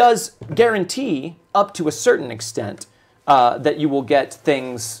does guarantee, up to a certain extent, that you will get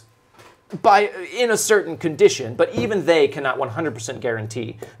things in a certain condition, but even they cannot 100%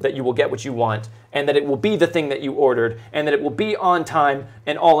 guarantee that you will get what you want, and that it will be the thing that you ordered, and that it will be on time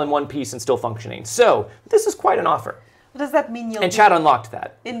and all in one piece and still functioning. So this is quite an offer. What does that mean? You'll And Chad unlocked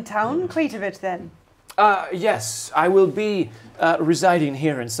that. in town, quite a bit then. Yes, I will be residing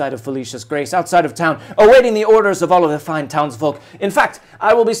here inside of Felicia's Grace, outside of town, awaiting the orders of all of the fine townsfolk. In fact,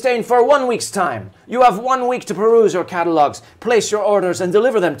 I will be staying for 1 week's time. You have 1 week to peruse your catalogs, place your orders, and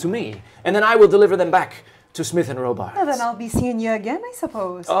deliver them to me, and then I will deliver them back to Smith & Robards. Well, then I'll be seeing you again, I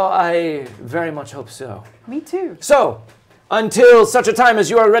suppose. Oh, I very much hope so. Me too. So, until such a time as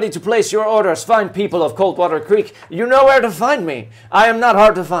you are ready to place your orders, fine people of Coldwater Creek, you know where to find me. I am not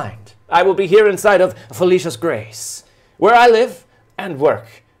hard to find. I will be here inside of Felicia's Grace, where I live and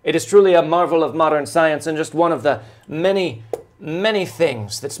work. It is truly a marvel of modern science and just one of the many, many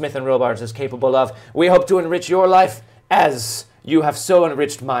things that Smith & Robards is capable of. We hope to enrich your life as you have so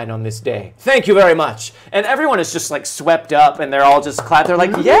enriched mine on this day. Thank you very much. And everyone is just like swept up and they're all just clapped. They're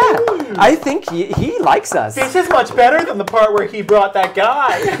like, yeah, I think he likes us. This is much better than the part where he brought that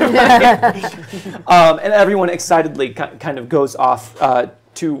guy. And everyone excitedly kind of goes off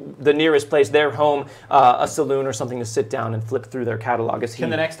to the nearest place, their home, a saloon or something, to sit down and flip through their catalog. As Can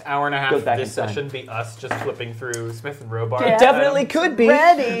the next hour and a half goes of back this in time. session be us just flipping through Smith & Robards? It definitely could be,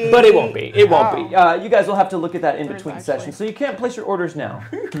 Ready. but it won't be. It won't be. Oh. You guys will have to look at that in Where's between actually? sessions. So you can't place your orders now,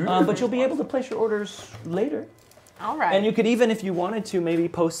 but you'll be able to place your orders later. All right. And you could even, if you wanted to, maybe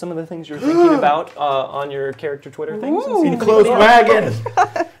post some of the things you're thinking about on your character Twitter things. And see if Enclosed anybody wagon.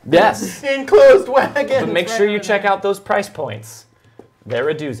 else- Yes. Enclosed wagon. But make sure you check out those price points. They're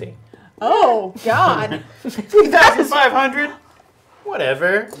a doozy. Oh, God. 3,500.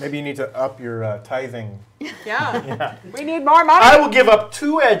 Whatever. Maybe you need to up your tithing. Yeah. We need more money. I will give up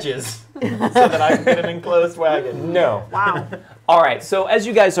 2 edges so that I can get an enclosed wagon. No. Wow. All right, so as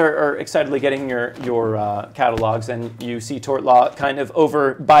you guys are excitedly getting your catalogs, and you see Tortlaw kind of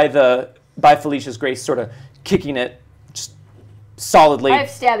over by Felicia's Grace, sort of kicking it just solidly. I've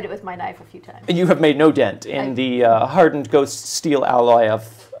stabbed it with my knife a few times. You have made no dent in the hardened ghost steel alloy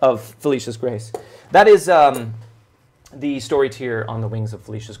of Felicia's Grace. That is the story tier on the Wings of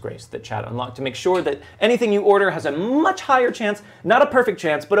Felicia's Grace that Chad unlocked to make sure that anything you order has a much higher chance, not a perfect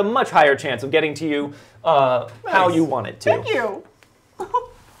chance, but a much higher chance of getting to you how you want it to. Thank you.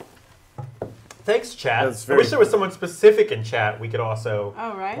 Thanks, chat. That's I very wish there was someone specific in chat we could also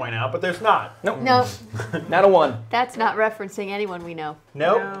All right. point out, but there's not. Nope. No, Not a one. that's not referencing anyone we know.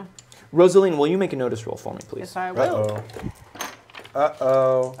 Nope. No. Rosaline, will you make a notice roll for me, please? Yes, I will.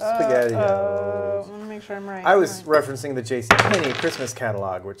 Uh-oh. Spaghetti. Let me make sure I'm right. I was referencing the JCPenney Christmas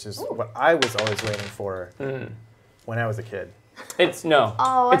catalog, which is what I was always waiting for when I was a kid. It's no.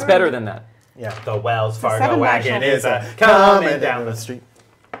 Oh, I It's better remember- than that. Yeah. The Wells Fargo 7 wagon national- is a coming down the street.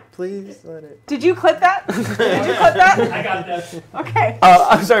 Please let it. Did you clip that? Did you clip that? I got that. Okay.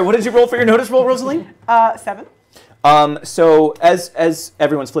 I'm sorry, what did you roll for your notice roll, Rosaline? 7. So as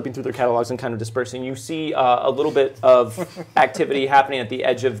everyone's flipping through their catalogs and kind of dispersing, you see a little bit of activity happening at the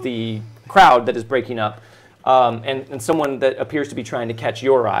edge of the crowd that is breaking up, and someone that appears to be trying to catch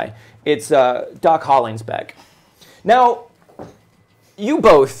your eye. It's Doc Hollingsbeck. Now, you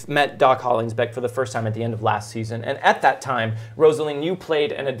both met Doc Hollingsbeck for the first time at the end of last season, and at that time, Rosaline, you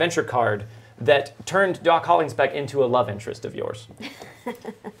played an adventure card that turned Doc Hollingsbeck into a love interest of yours.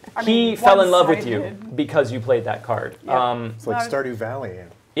 He fell in love with you one-sided. because you played that card. Yeah. It's like Stardew Valley.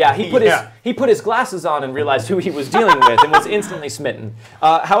 Yeah, he put Yeah. his glasses on and realized who he was dealing with and was instantly smitten.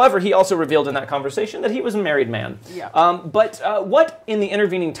 However, he also revealed in that conversation that he was a married man. Yeah. But what in the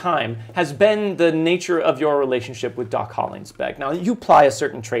intervening time has been the nature of your relationship with Doc Hollingsbeck? Now, you ply a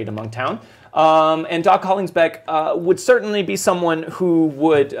certain trade among town, and Doc Hollingsbeck would certainly be someone who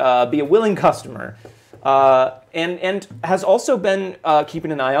would be a willing customer. And has also been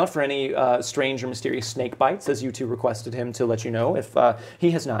keeping an eye out for any strange or mysterious snake bites, as you two requested him to let you know. If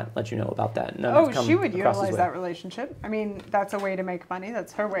he has not let you know about that, none have come She would across his utilize way. that relationship. I mean, that's a way to make money.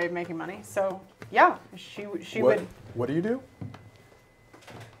 That's her way of making money. So, yeah, she would. What do you do?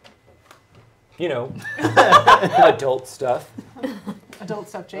 You know, adult stuff. Adult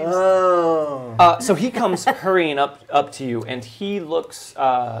stuff, James. Oh. So he comes hurrying up to you, and he looks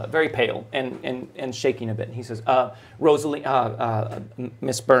very pale and shaking a bit. And he says, "Rosalie,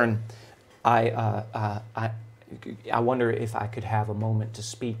 Miss Byrne, I wonder if I could have a moment to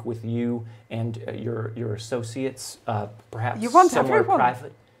speak with you and your associates, perhaps You want somewhere everyone?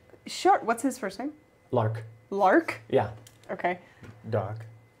 private." Sure. What's his first name? Lark. Lark? Yeah. Okay. Doc.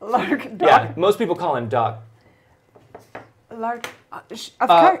 Lark. Doc. Yeah, most people call him Doc. Lark. Of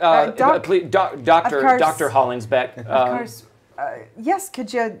course. Doc. Please, Doctor Of course. Dr. Hollingsbeck. Of course. Yes,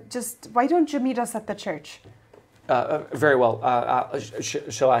 could you just... Why don't you meet us at the church? Very well.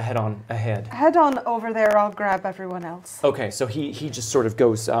 Shall I head on ahead? Head on over there. I'll grab everyone else. Okay, so he just sort of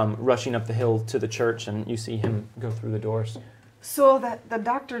goes rushing up the hill to the church, and you see him go through the doors. So the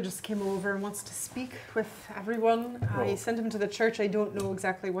doctor just came over and wants to speak with everyone. I sent him to the church. I don't know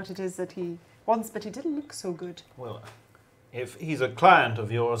exactly what it is that he wants, but he didn't look so good. Well, if he's a client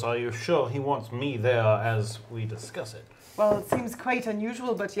of yours, are you sure he wants me there as we discuss it? Well, it seems quite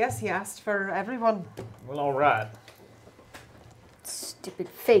unusual, but yes, he asked for everyone. Well, all right. Stupid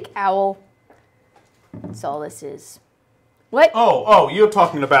fake owl. That's all this is. What? Oh, you're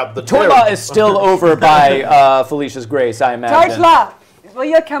talking about the Torla is still over by Felicia's Grace, I imagine. Dartla, will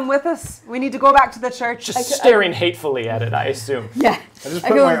you come with us? We need to go back to the church. Just staring hatefully at it, I assume. Yeah. I just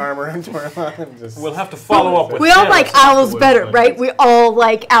put my arm around Torla and just... We'll have to follow up with We all him like owls afterwards, better, but- right? We all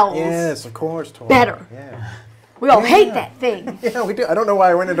like owls. Yes, of course, Torla. Better. Yeah. We all hate that thing. Yeah, we do. I don't know why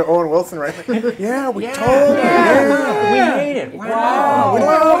I went into Owen Wilson right like, yeah, we totally. We hate it. Wow. We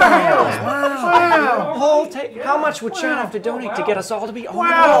love owls. Wow. How much would Sharon have to donate to get us all to be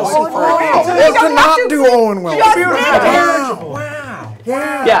Wow. Well, to not do Owen Wilson. Wow.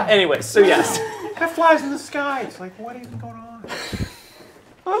 Yeah. Yeah, anyways, so yes. That flies in the sky. It's like, what is going on?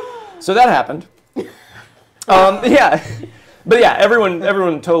 So that happened. Yeah. But yeah, everyone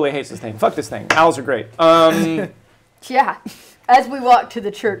totally hates this thing. Fuck this thing. Owls are great. Yeah. As we walk to the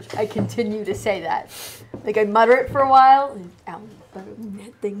church, I continue to say that. Like, I mutter it for a while, and owls better than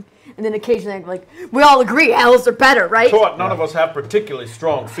that thing. And then occasionally I'm like, we all agree owls are better, right? Tort, none of us have particularly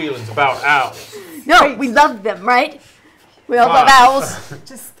strong feelings about owls. No, we love them, right? We all love owls.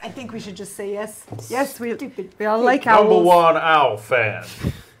 I think we should just say yes. Yes, we Stupid. all like owls. Number one owl fan.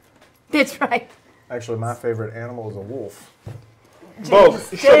 That's right. Actually, my favorite animal is a wolf.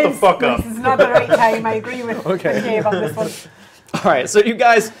 Both, shut the fuck up. This is not the right time. I agree with Gabe on this one. All right, so you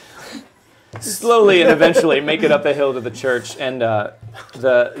guys slowly and eventually make it up the hill to the church, and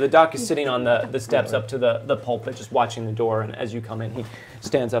the doc is sitting on the steps up to the pulpit, just watching the door. And as you come in, he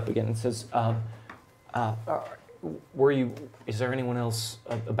stands up again and says, is there anyone else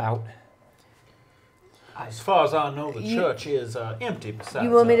about? As far as I know, the church is empty besides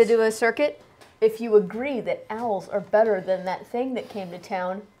You want me to us. do a circuit? If you agree that owls are better than that thing that came to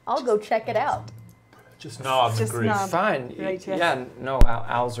town, I'll go check it out. Just nods Just agrees. nod. Fine. Right, yes. Yeah, no,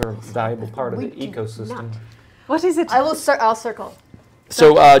 owls are a valuable part of the We do ecosystem. not. What is it? I'll circle.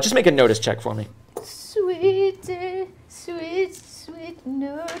 So just make a notice check for me. Sweet, sweet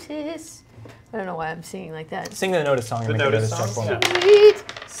notice. I don't know why I'm singing like that. Sing the notice song and The make a notice notice check song? for me. Yeah.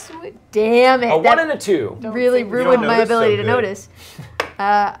 Sweet. Damn it. A 1 that and a 2. really ruined my notice so ability to good. notice.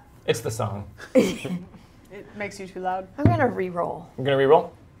 It's the song. It makes you too loud. I'm going to re-roll. You're gonna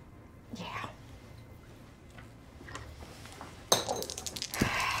re-roll? Yeah.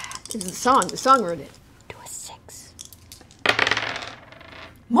 It's the song. The song ruined it. Do a 6.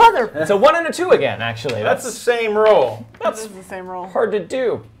 Mother. It's a 1 and a 2 again, actually. That's the same roll. That's the same roll. hard to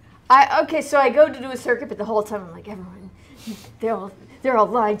do. Okay, so I go to do a circuit, but the whole time I'm like, everyone, they're all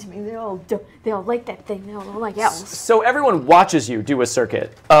lying to me. They all like that thing. They all don't like owls. So everyone watches you do a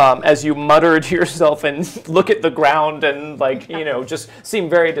circuit as you mutter to yourself and look at the ground and just seem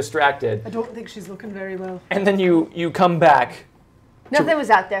very distracted. I don't think she's looking very well. And then you come back. Nothing was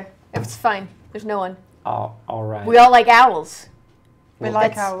out there. It was fine. There's no one. Oh, all right. We all like owls. We Well,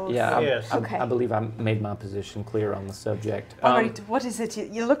 like that's- owls. Yeah, Yes. Okay. I believe I made my position clear on the subject. All right, what is it?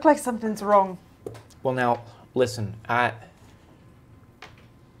 You look like something's wrong. Well, now, listen, I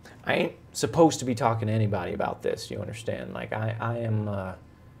ain't supposed to be talking to anybody about this, you understand? Like, I am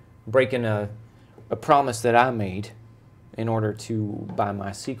breaking a promise that I made in order to buy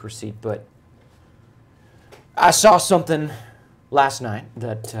my secrecy, but I saw something last night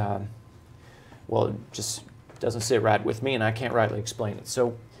that, it just doesn't sit right with me, and I can't rightly explain it.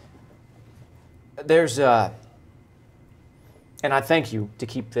 So, there's, and I thank you to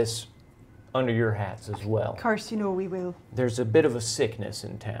keep this under your hats as well. Of course, you know we will. There's a bit of a sickness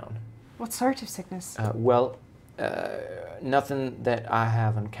in town. What sort of sickness? Nothing that I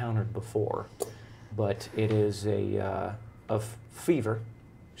have encountered before, but it is a fever.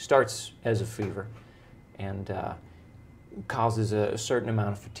 Starts as a fever, and causes a certain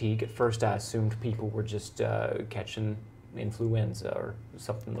amount of fatigue. At first, I assumed people were just catching influenza or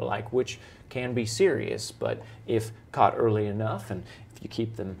something like, which can be serious, but if caught early enough and if you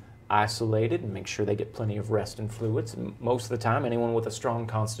keep them isolated and make sure they get plenty of rest and fluids. And most of the time, anyone with a strong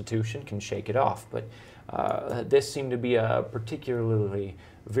constitution can shake it off. But this seemed to be particularly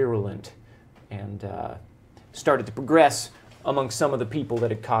virulent and started to progress among some of the people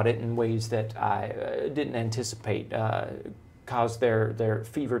that had caught it in ways that I didn't anticipate. Caused their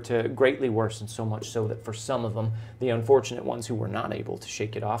fever to greatly worsen, so much so that for some of them, the unfortunate ones who were not able to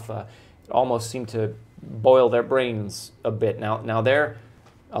shake it off, it almost seemed to boil their brains a bit. Now they're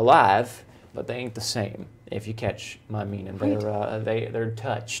alive, but they ain't the same, if you catch my meaning. They're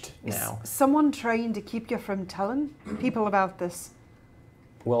touched now. Is someone trying to keep you from telling people about this?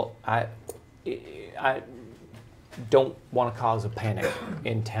 Well, I don't want to cause a panic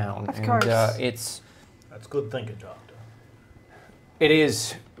in town. Of course. That's good thinking, Doctor.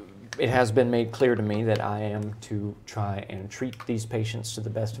 It has been made clear to me that I am to try and treat these patients to the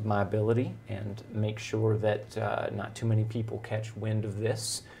best of my ability and make sure that not too many people catch wind of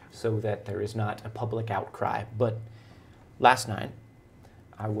this so that there is not a public outcry. But last night,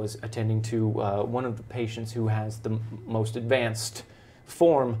 I was attending to one of the patients who has the most advanced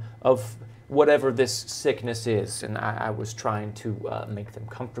form of whatever this sickness is, and I was trying to make them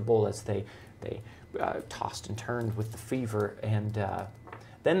comfortable as they tossed and turned with the fever, and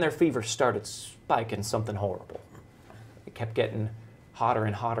then their fever started spiking something horrible. It kept getting hotter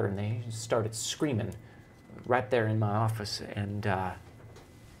and hotter, and they started screaming right there in my office, and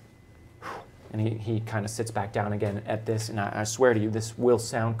he kind of sits back down again at this, and I swear to you, this will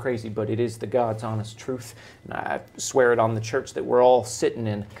sound crazy, but it is the God's honest truth, and I swear it on the church that we're all sitting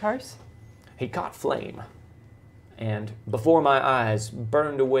in. Curse? He caught flame, and before my eyes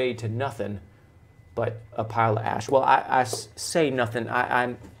burned away to nothing but a pile of ash. Well, I say nothing.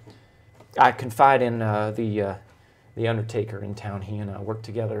 I confide in the undertaker in town. He and I work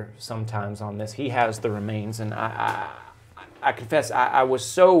together sometimes on this. He has the remains, and I confess I was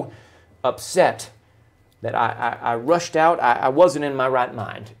so upset that I rushed out. I wasn't in my right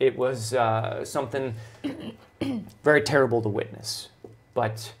mind. It was something very terrible to witness,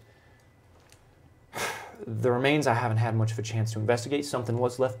 but the remains I haven't had much of a chance to investigate. Something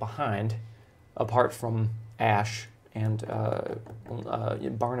was left behind apart from ash, and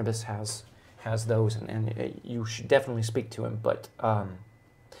Barnabas has those, and you should definitely speak to him, but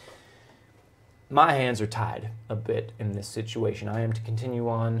my hands are tied a bit in this situation. I am to continue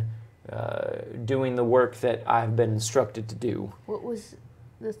on doing the work that I've been instructed to do. What was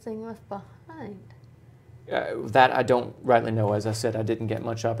the thing left behind? That I don't rightly know. As I said, I didn't get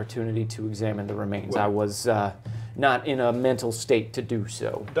much opportunity to examine the remains. Well, I was not in a mental state to do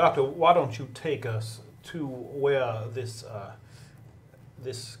so. Doctor, why don't you take us to where this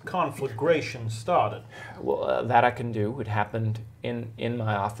conflagration started? Well, that I can do. It happened in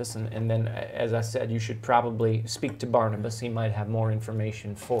my office, and then, as I said, you should probably speak to Barnabas. He might have more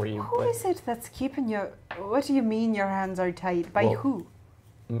information for you. Who is it that's keeping you? What do you mean your hands are tied? By who?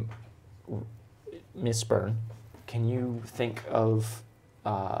 Miss Byrne, can you think of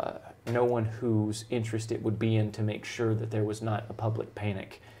no one whose interest it would be in to make sure that there was not a public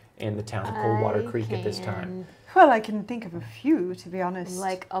panic in the town of Coldwater Creek at this time? Well, I can think of a few, to be honest.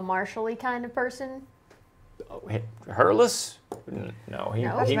 Like a marshally kind of person? Oh, Hurless? No, he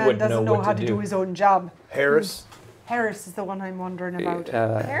That he man wouldn't doesn't know know what how to to do. do his own job. Harris? Harris is the one I'm wondering about.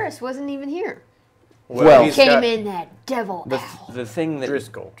 Harris wasn't even here. Well, he's Came got in that devil owl. the thing that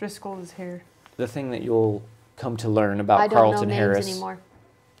Driscoll. Driscoll is here. the thing that you'll come to learn about I don't Carlton know names Harris. anymore.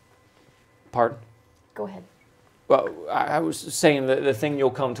 Pardon? Go ahead. Well, I was saying that the thing you'll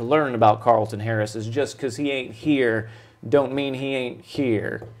come to learn about Carlton Harris is just because he ain't here don't mean he ain't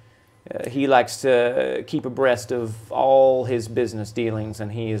here. He likes to keep abreast of all his business dealings,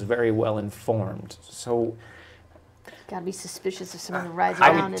 and he is very well informed. So Gotta be suspicious of someone who rides I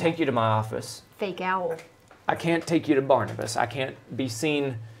around can in take you to my office. a fake owl. I can't take you to Barnabas. I can't be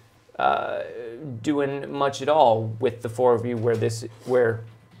seen doing much at all with the four of you where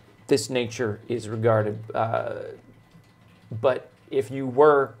this nature is regarded. But if you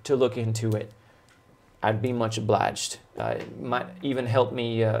were to look into it, I'd be much obliged. It might even help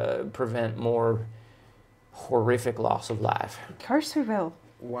me prevent more horrific loss of life. Of course we will.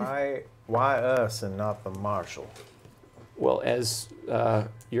 Why us and not the marshal? Well, as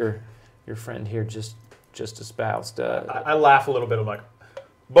your friend here just espoused. I laugh a little bit. I'm like,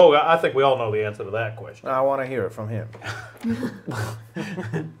 Bo, I think we all know the answer to that question. I want to hear it from him.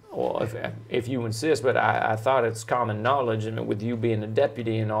 Well, if you insist, but I thought it's common knowledge, and with you being a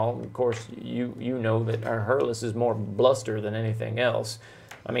deputy and all, of course, you know that our Hurless is more bluster than anything else.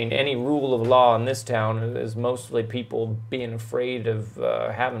 I mean, any rule of law in this town is mostly people being afraid of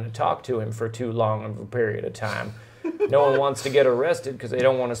having to talk to him for too long of a period of time. No one wants to get arrested because they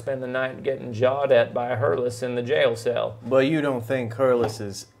don't want to spend the night getting jawed at by Hurlis in the jail cell. Well, you don't think Hurlis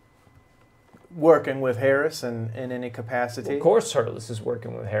is working with Harris in any capacity? Of course Hurlis is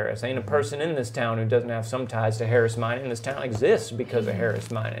working with Harris. Ain't a person in this town who doesn't have some ties to Harris Mining. This town exists because of Harris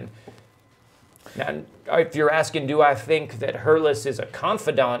Mining. Now, if you're asking, do I think that Hurlis is a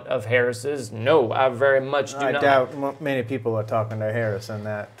confidant of Harris's? No, I very much do not. I doubt many people are talking to Harris in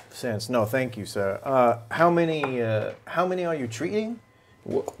that sense. No, thank you, sir. How many are you treating?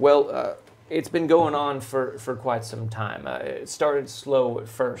 Well, it's been going on for quite some time. It started slow at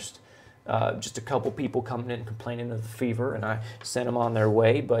first. Just a couple people coming in complaining of the fever, and I sent them on their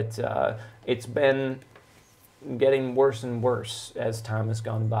way, but it's been getting worse and worse as time has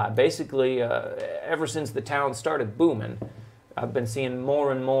gone by. Basically, ever since the town started booming, I've been seeing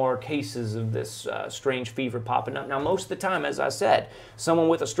more and more cases of this strange fever popping up. Now, most of the time, as I said, someone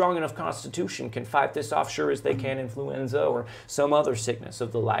with a strong enough constitution can fight this off sure as they can influenza or some other sickness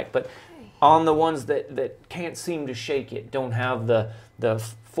of the like. But on the ones that can't seem to shake it, don't have the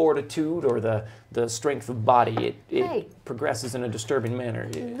fortitude or the strength of body, it progresses in a disturbing manner.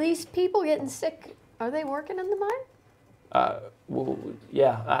 These people getting sick, are they working in the mine? Well,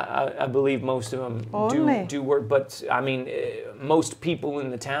 yeah, I believe most of them do work, but I mean, most people in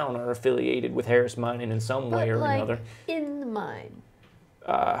the town are affiliated with Harris Mining in some way or another. In the mine?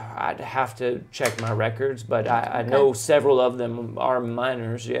 I'd have to check my records, but I know several of them are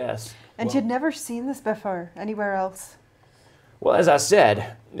miners, yes. And you'd never seen this before anywhere else? Well, as I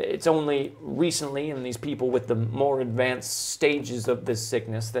said, it's only recently in these people with the more advanced stages of this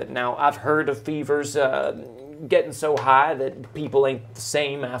sickness that now I've heard of fevers getting so high that people ain't the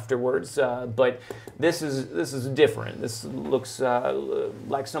same afterwards. But this is different. This looks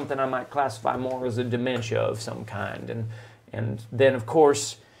like something I might classify more as a dementia of some kind. And then, of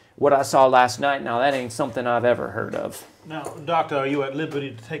course, what I saw last night, now that ain't something I've ever heard of. Now, Doctor, are you at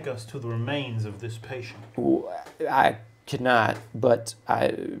liberty to take us to the remains of this patient? I cannot, but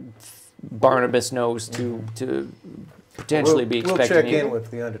Barnabas knows to potentially be expecting. We'll check in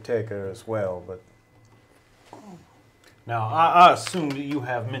with the Undertaker as well, but. Now, I assume that you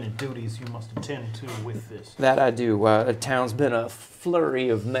have many duties you must attend to with this. That I do. The town's been a flurry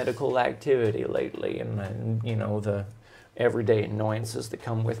of medical activity lately, and you know, the everyday annoyances that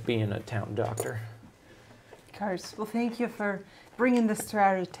come with being a town doctor. Of course. Well, thank you for bringing this to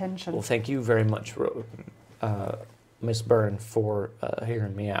our attention. Well, thank you very much, Miss Byrne, for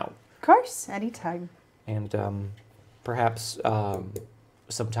hearing me out. Of course, anytime. And perhaps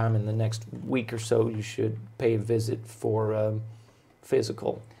sometime in the next week or so, you should pay a visit for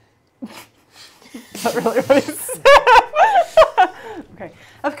physical. Not really what it said. Okay.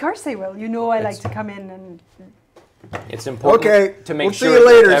 Of course I will. You know I like to come in and... It's important to make we'll sure see you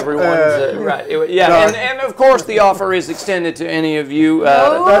later. that everyone's right. And of course the offer is extended to any of you.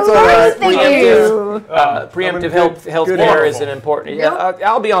 That's all right. Preemptive health care is an important. Nope.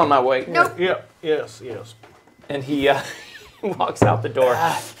 I'll be on my way. Nope. Yeah. Yes. And he walks out the door.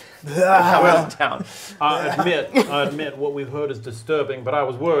 Town. I admit what we've heard is disturbing, but I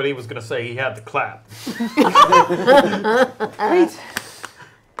was worried he was going to say he had the clap.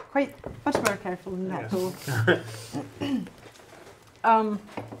 Quite much more careful than that, though.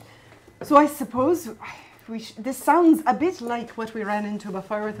 So I suppose this sounds a bit like what we ran into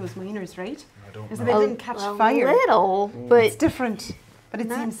before with those miners, right? I don't know. know. They didn't catch fire. A little, but it's different. But it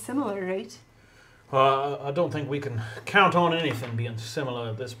seems similar, right? I don't think we can count on anything being similar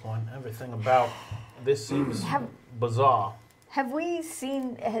at this point. Everything about this seems bizarre. Have we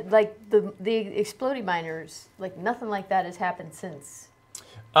seen like the exploding miners? Like nothing like that has happened since.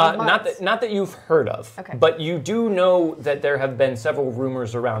 Not that you've heard of, okay. But you do know that there have been several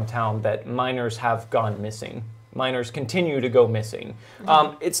rumors around town that miners have gone missing. Miners continue to go missing.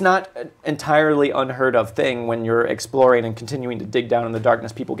 It's not an entirely unheard of thing when you're exploring and continuing to dig down in the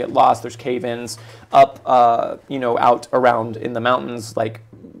darkness. People get lost. There's cave-ins up, out around in the mountains. Like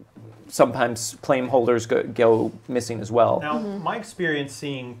sometimes claim holders go missing as well. Now, my experience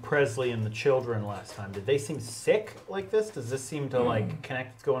seeing Presley and the children last time, did they seem sick like this? Does this seem to like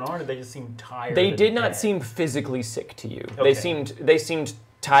connect what's going on, or did they just seem tired? They did not seem physically sick to you. Okay. They seemed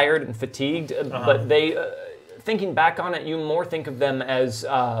tired and fatigued, but they, thinking back on it, you more think of them as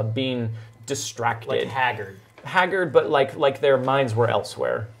being distracted, like haggard. Haggard, but like their minds were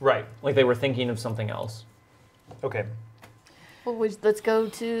elsewhere. Right. Like they were thinking of something else. Okay. Well, let's go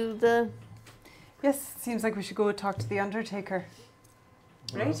to the... Yes, it seems like we should go talk to the Undertaker.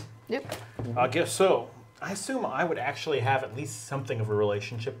 Right? Yep. I guess so. I assume I would actually have at least something of a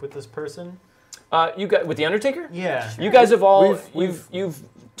relationship with this person. You got with the Undertaker? Yeah. You guys have all you've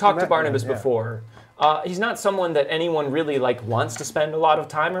talked to Barnabas before. He's not someone that anyone really wants to spend a lot of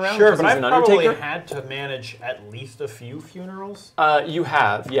time around. Sure, but he's I've an probably undertaker. had to manage at least a few funerals. You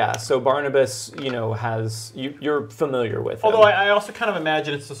have, yeah. So Barnabas, you're familiar with him. Although I also kind of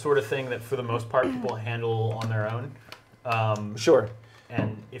imagine it's the sort of thing that, for the most part, people handle on their own. Sure.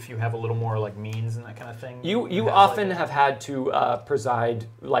 And if you have a little more means and that kind of thing, You often have had to preside,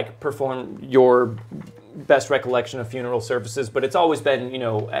 perform your best recollection of funeral services, but it's always been,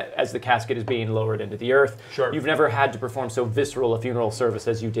 as the casket is being lowered into the earth. Sure. You've never had to perform so visceral a funeral service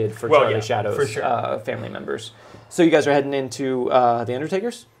as you did for Well, Charlie yeah, Shadow's for sure. family members. So you guys are heading into the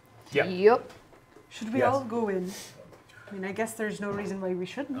Undertakers? Yeah. Yep. Should we Yes. all go in? I mean, I guess there's no reason why we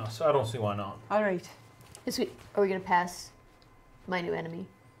shouldn't. So I don't see why not. All right. Are we going to pass my new enemy?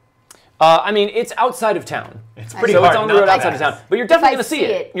 I mean, it's outside of town. It's I pretty So hard it's on the not road to outside of pass. town. But you're definitely If I going to see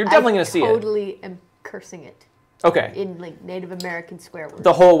it. You're I definitely going to see it. totally am cursing it Okay. in Native American swear words.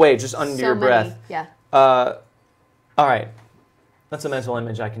 The whole way, just under So your many, breath. Yeah. All right. That's a mental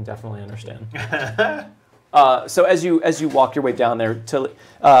image I can definitely understand. So as you walk your way down there, to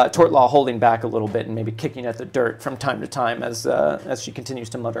Tortlaw holding back a little bit and maybe kicking at the dirt from time to time as she continues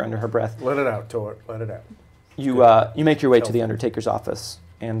to mutter under her breath. Let it out, Tort. Let it out. You make your way to the Undertaker's office,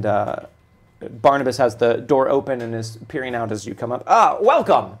 and Barnabas has the door open and is peering out as you come up.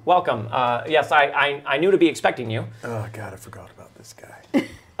 Welcome. Yes, I knew to be expecting you. Oh, God, I forgot about this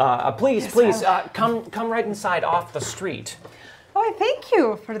guy. Please, come right inside off the street. Oh, thank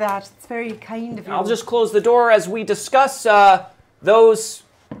you for that. It's very kind of you. I'll just close the door as we discuss those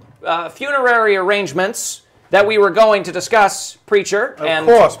funerary arrangements that we were going to discuss, preacher and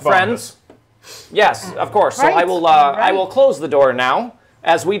course, friends. Yes, of course. So Right, I will close the door now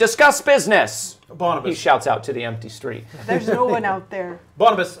as we discuss business. He Barnabas, shouts out to the empty street. There's no one out there.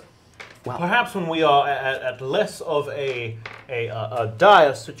 Barnabas, Well. perhaps when we are at less of a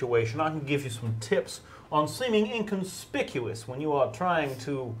dire situation, I can give you some tips on seeming inconspicuous when you are trying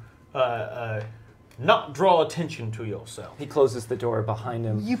to not draw attention to yourself. He closes the door behind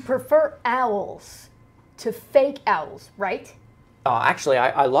him. You prefer owls to fake owls, right? Actually,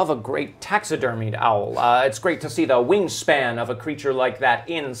 I love a great taxidermied owl. It's great to see the wingspan of a creature like that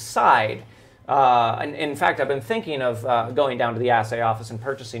inside. And in fact, I've been thinking of going down to the assay office and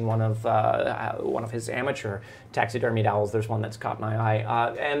purchasing one of his amateur taxidermied owls. There's one that's caught my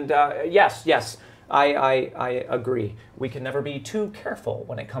eye. Yes, I agree. We can never be too careful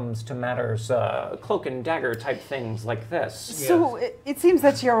when it comes to matters cloak and dagger type things like this. So it seems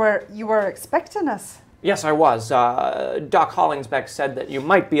that you were expecting us. Yes, I was. Doc Hollingsbeck said that you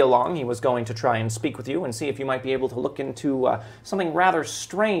might be along. He was going to try and speak with you and see if you might be able to look into something rather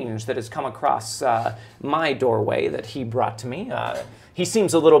strange that has come across my doorway that he brought to me. He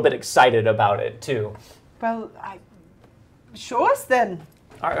seems a little bit excited about it, too. Well, show us then.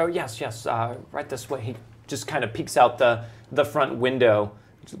 Yes, right this way. He just kind of peeks out the front window,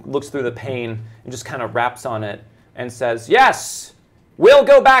 looks through the pane, and just kind of raps on it and says, "Yes, we'll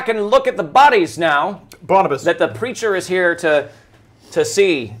go back and look at the bodies now Barnabas, that the preacher is here to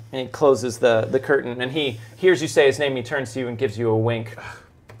see." And he closes the curtain, and he hears you say his name. He turns to you and gives you a wink,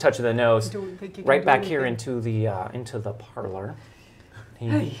 touch of the nose. Don't think you can Right do back here anything. into the parlor.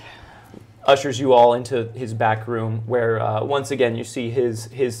 He ushers you all into his back room, where once again you see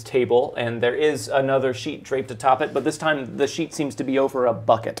his table, and there is another sheet draped atop it, but this time the sheet seems to be over a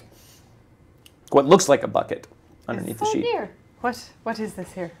bucket. What looks like a bucket underneath the Oh sheet. dear. What is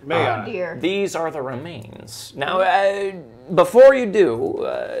this here? may Oh I? dear. These are the remains. Now, before you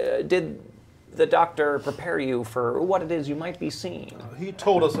do, did the doctor prepare you for what it is you might be seeing? He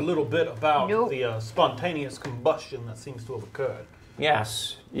told us a little bit about Nope. the spontaneous combustion that seems to have occurred.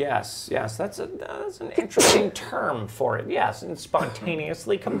 Yes. That's an interesting term for it. Yes, and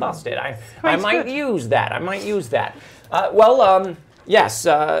spontaneously combusted. I might use that. Yes.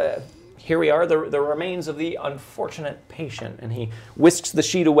 Here we are, the remains of the unfortunate patient. And he whisks the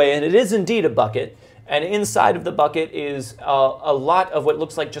sheet away, and it is indeed a bucket. And inside of the bucket is a lot of what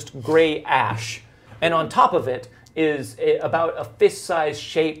looks like just gray ash. And on top of it is about a fist-sized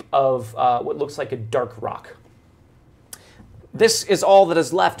shape of what looks like a dark rock. This is all that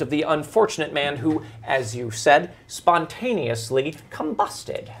is left of the unfortunate man who, as you said, spontaneously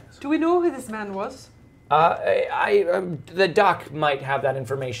combusted. Do we know who this man was? The doc might have that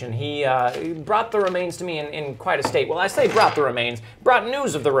information. He brought the remains to me in quite a state. Well, I say brought the remains, brought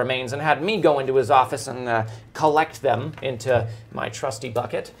news of the remains, and had me go into his office and collect them into my trusty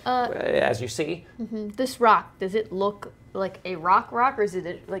bucket, as you see. This rock, does it look like a rock, or is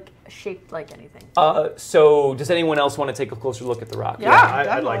it like shaped like anything? So, does anyone else want to take a closer look at the rock? Yeah,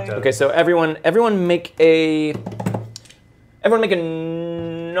 I'd like to. Okay, so everyone make a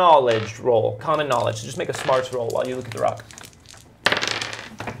knowledge roll. Common knowledge. So just make a smarts roll while you look at the rock.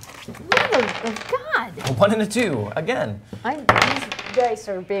 Mother of God! A 1 and a 2. Again. These dice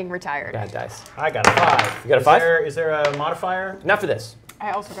are being retired. Bad dice. I got a 5. You got a 5? Is there a modifier? Not for this.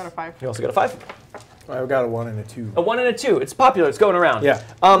 I also got a 5. You also got a 5? I've got a 1 and a 2. A 1 and a 2. It's popular. It's going around.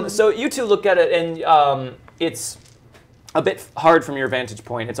 Yeah. So you two look at it, and it's a bit hard from your vantage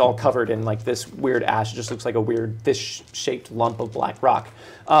point. It's all covered in like this weird ash. It just looks like a weird fish-shaped lump of black rock.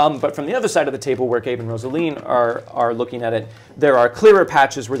 But from the other side of the table, where Gabe and Rosaline are looking at it, there are clearer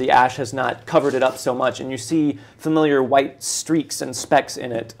patches where the ash has not covered it up so much, and you see familiar white streaks and specks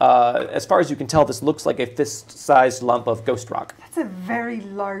in it. As far as you can tell, this looks like a fist-sized lump of ghost rock. That's a very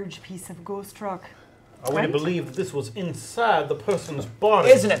large piece of ghost rock. Are we to believe that this was inside the person's body?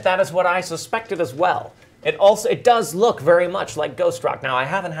 Isn't it? That is what I suspected as well. It does look very much like ghost rock. Now, I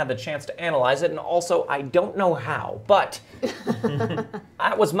haven't had the chance to analyze it, and also I don't know how, but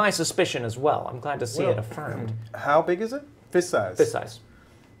that was my suspicion as well. I'm glad to see it affirmed. How big is it? Fist size. Fist size.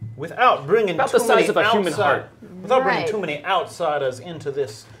 Without bringing About the size of a human heart. Without bringing Right. too many outsiders into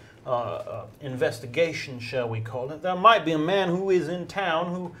this investigation, shall we call it, there might be a man who is in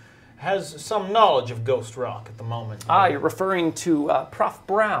town who has some knowledge of ghost rock at the moment. Ah, you're referring to Prof.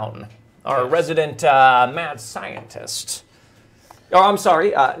 Brown, our resident mad scientist. Oh, I'm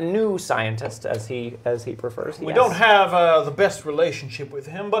sorry, new scientist, as he prefers. We Yes. don't have the best relationship with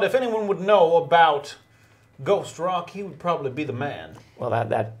him, but if anyone would know about ghost rock, he would probably be the man. Well,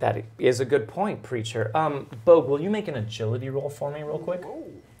 that is a good point, preacher. Bogue, will you make an agility roll for me real quick?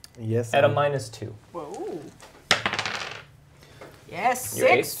 Yes. At a -2. Whoa. Yes, Your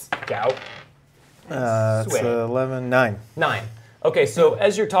 6. ace. Gout. It's Sway. 11, 9. 9. Okay, so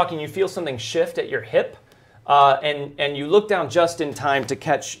as you're talking, you feel something shift at your hip, and you look down just in time to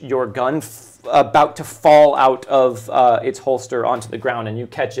catch your gun about to fall out of its holster onto the ground, and you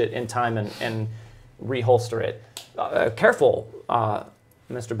catch it in time and reholster it. Careful,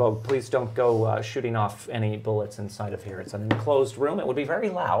 Mr. Bogue. Please don't go shooting off any bullets inside of here. It's an enclosed room. It would be very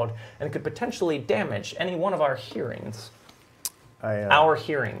loud and could potentially damage any one of our hearings. Our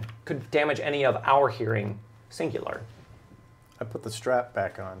hearing could damage any of our hearing, singular. I put the strap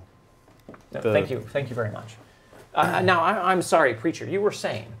back on. No, thank you very much. Now, I'm sorry, preacher, you were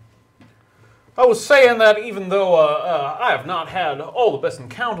saying. I was saying that even though I have not had all the best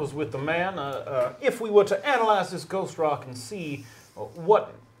encounters with the man, if we were to analyze this ghost rock and see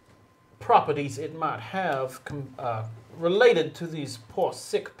what properties it might have related to these poor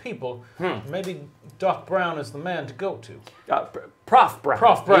sick people, maybe Doc Brown is the man to go to. Prof. Brown.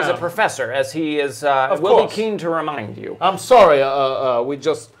 Prof. Brown. He's a professor, as he is will be course. keen to remind you. I'm sorry, we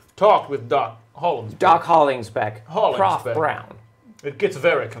just talked with Doc Hollingsbeck. Doc Hollingsbeck. Hollingsbeck. Prof. Brown. It gets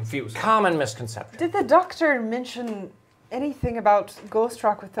very confusing. Common misconception. Did the doctor mention anything about ghost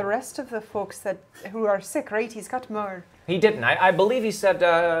rock with the rest of the folks who are sick, right? He's got more. He didn't. I believe he said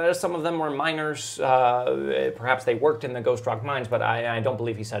some of them were miners. Perhaps they worked in the Ghost Rock mines, but I don't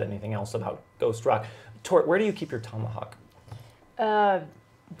believe he said anything else about Ghost Rock. Tort, where do you keep your tomahawk?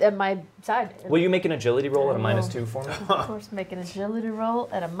 At my side. Will you make an agility roll at a -2 for me? Of course, make an agility roll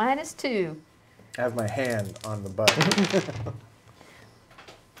at a -2. I have my hand on the button.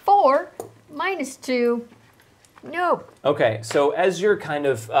 4 -2. Nope. Okay, so as you're kind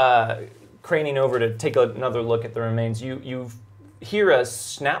of craning over to take another look at the remains, you hear a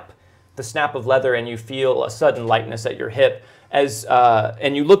snap, the snap of leather, and you feel a sudden lightness at your hip.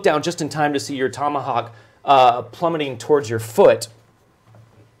 And you look down just in time to see your tomahawk plummeting towards your foot.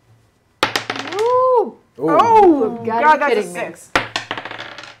 Ooh. Oh, God, God, you're that's a kidding me. 6.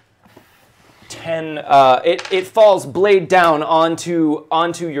 10. It falls blade down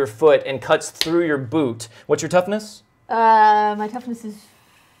onto your foot and cuts through your boot. What's your toughness? My toughness is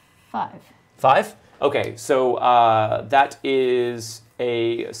 5. 5? Okay, so that is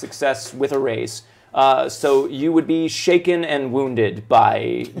a success with a raise. So you would be shaken and wounded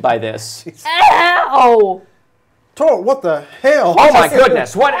by this. Ow! Tort, what the hell? Oh my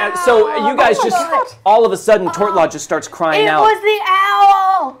goodness! What? So you guys just all of a sudden, Tortlaw just starts crying It out. was the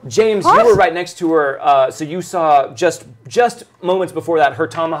owl! James, you were right next to her, so you saw just moments before that her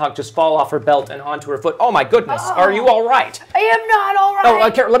tomahawk just fall off her belt and onto her foot. Oh my goodness! Are you all right? I am not all right. Oh,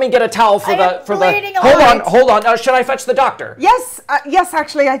 okay. Let me get a towel for I the am bleeding a Hold lot. on, hold on. Should I fetch the doctor? Yes, yes,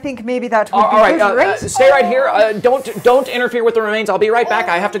 actually, I think maybe that would All be right, good, right? stay right here. Don't interfere with the remains. I'll be right back.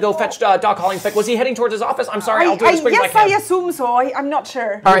 I have to go fetch Doc Hollingsbeck. Was he heading towards his office? I'm sorry. I'll do it as quick as I Yes, can. I assume so. I'm not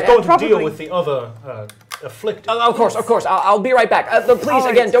sure. All right, Going to probably. deal with the other afflicted. Of course. I'll be right back. Please, All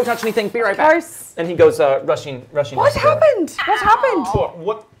right. again, don't touch anything. Be right Of back. course. And he goes rushing. What down the door. happened? What happened?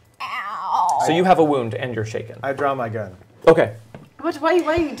 What? Ow! So you have a wound and you're shaken. I draw my gun. Okay. What?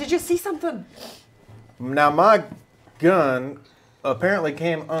 Why? Did you see something? Now, my gun apparently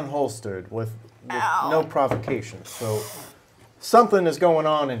came unholstered with no provocation. So something is going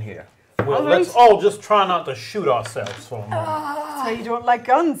on in here. Well, let's all just try not to shoot ourselves for a moment. That's why you don't like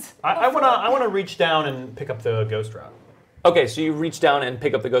guns. I wanna reach down and pick up the ghost rock. Okay, so you reach down and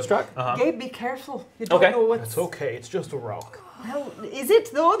pick up the ghost rock? Gabe, be careful. You don't know what's... It's okay, it's just a rock. Well, is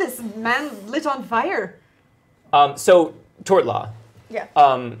it though? This man lit on fire. So, Tortlaw, Yeah.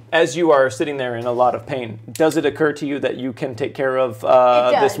 as you are sitting there in a lot of pain, does it occur to you that you can take care of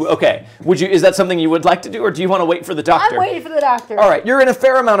this? does. Okay. Is that something you would like to do, or do you want to wait for the doctor? I'm waiting for the doctor. All right. You're in a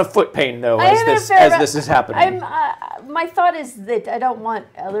fair amount of foot pain, though, as this is happening. My thought is that I don't want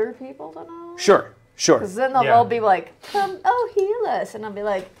other people to know. Sure. Because then they'll all be like, come, heal us. And I'll be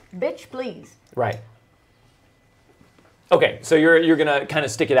like, bitch, please. Right. Okay, so you're gonna kind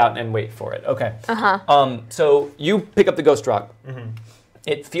of stick it out and wait for it. Okay. So you pick up the ghost rock.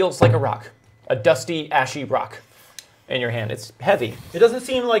 It feels like a rock, a dusty, ashy rock, in your hand. It's heavy. It doesn't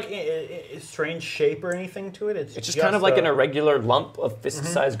seem like a strange shape or anything to it. It's just kind of like an irregular lump of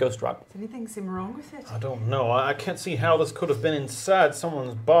fist-sized ghost rock. Does anything seem wrong with it? I don't know. I can't see how this could have been inside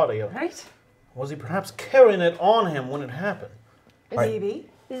someone's body. Right? Was he perhaps carrying it on him when it happened? Maybe.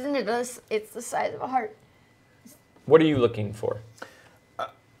 Isn't it it's the size of a heart? What are you looking for?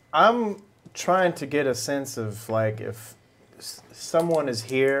 I'm trying to get a sense of like if someone is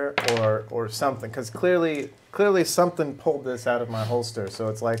here or something, because clearly something pulled this out of my holster. So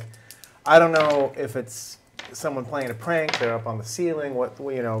it's like I don't know if it's someone playing a prank. They're up on the ceiling.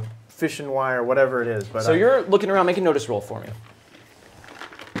 Fishing wire, whatever it is. But so you're looking around. Make a notice roll for me.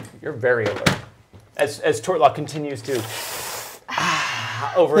 You're very alert. As Tortlaw continues to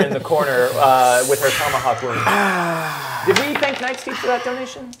over in the corner with her tomahawk wound. Did we thank Nightsteed for that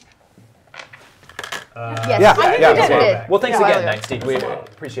donation? Yes. Yeah. I think we did. Well, thanks again, Nightsteed. We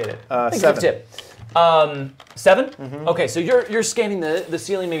appreciate it. Thanks for the 7. tip. 7? Okay, so you're scanning the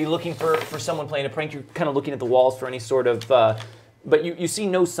ceiling, maybe looking for someone playing a prank. You're kind of looking at the walls for any sort of... but you see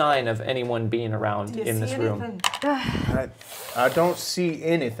no sign of anyone being around in this room. I don't see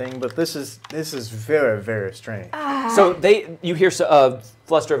anything, but this is very, very strange. So you hear a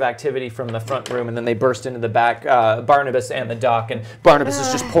fluster of activity from the front room, and then they burst into the back, Barnabas and the doc, and Barnabas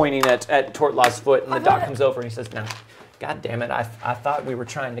is just pointing at Tortlaw's foot, and the doc comes over and he says, "Now, God damn it, I thought we were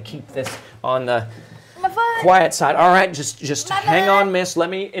trying to keep this on the quiet side. All right, just hang on, miss. Let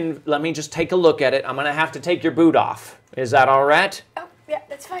me just take a look at it. I'm gonna have to take your boot off. Is that all right?" Oh, yeah,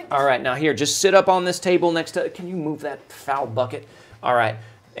 that's fine. All right, now here, just sit up on this table next to... Can you move that foul bucket? All right.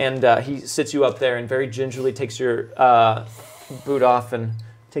 And he sits you up there and very gingerly takes your boot off and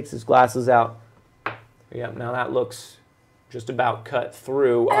takes his glasses out. Yep, now that looks just about cut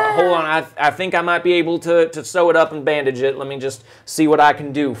through. Hold on, I think I might be able to sew it up and bandage it. Let me just see what I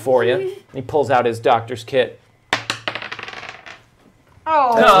can do for you. And he pulls out his doctor's kit.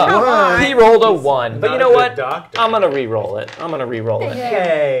 Oh, he rolled a 1. But Not you know a what? good doctor. I'm going to re-roll it.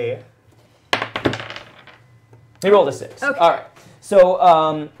 Hey. He rolled a 6. Okay. All right.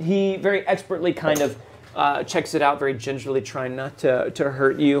 So he very expertly kind of checks it out, very gingerly, trying not to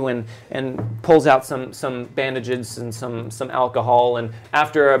hurt you, and pulls out some bandages and some alcohol. And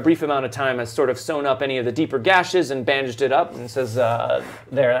after a brief amount of time, has sort of sewn up any of the deeper gashes and bandaged it up, and says, "There,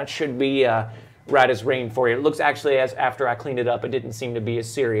 that should be right as rain for you." It looks actually, as after I cleaned it up, it didn't seem to be as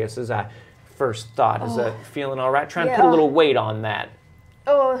serious as I first thought. Is that feeling all right? Try and put a little weight on that.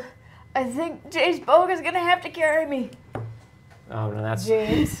 Oh, I think James Bogue is going to have to carry me. Oh no, that's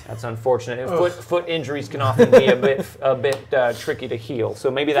James. that's unfortunate. Foot injuries can often be a bit tricky to heal.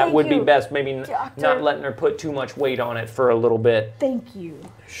 So maybe that Thank would be you, best. Maybe doctor. not letting her put too much weight on it for a little bit. Thank you.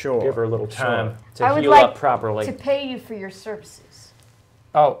 Sure. Give her a little time I to would heal like up properly. to pay you for your services.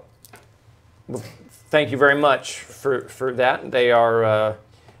 Oh, well, thank you very much for that. They are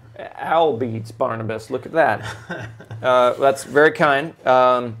owl beads, Barnabas. Look at that. That's very kind.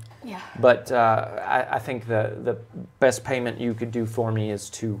 Yeah. But I think the best payment you could do for me is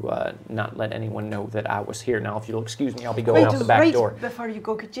to not let anyone know that I was here. Now, if you'll excuse me, I'll be going out the back door. Before you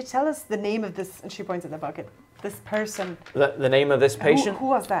go, could you tell us the name of this? And she points at the bucket. This person. The name of this patient? Who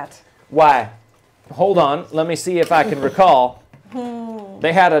was that? Why? Hold on. Let me see if I can recall.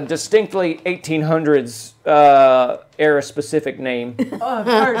 They had a distinctly 1800s era-specific name.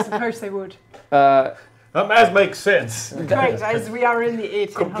 Oh, of course they would. That makes sense. Right, as we are in the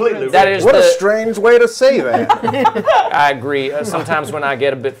 1800s. Completely. That is What a strange way to say that. I agree. Sometimes when I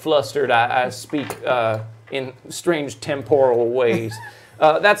get a bit flustered, I speak in strange temporal ways.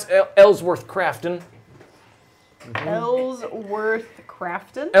 That's Ellsworth Crafton. Ellsworth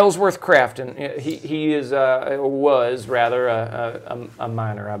Crafton? Ellsworth Crafton. He is was rather a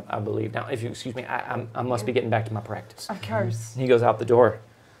miner, I believe. Now, if you excuse me, I must be getting back to my practice. Of course. He goes out the door.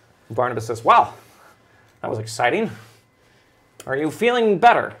 Barnabas says, "Wow, that was exciting. Are you feeling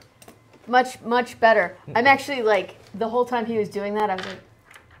better?" Much better. I'm actually like, the whole time he was doing that, I was like,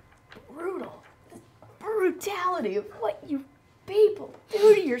 brutal. The brutality of what you people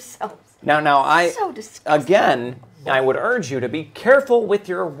do to yourselves. Now, So disgusting. again, I would urge you to be careful with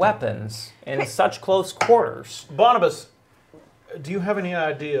your weapons in such close quarters. Barnabas, do you have any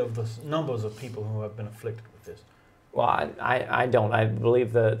idea of the numbers of people who have been afflicted with this? Well, I don't. I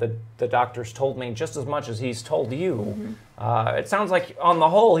believe the doctor's told me just as much as he's told you. It sounds like, on the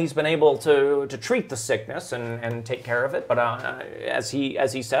whole, he's been able to treat the sickness and take care of it. But as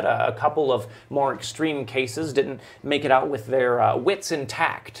he said, a couple of more extreme cases didn't make it out with their wits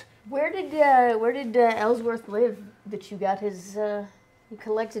intact. Where did Ellsworth live that you got his, you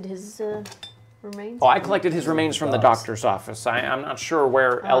collected his remains? Oh, I collected his remains from the doctor's office. I'm not sure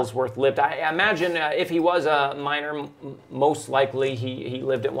where Ellsworth lived. I imagine if he was a miner, most likely he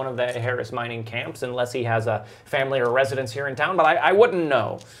lived at one of the Harris mining camps, unless he has a family or residence here in town, but I wouldn't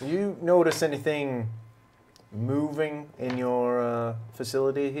know. You notice anything moving in your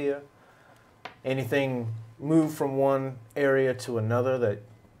facility here? Anything move from one area to another that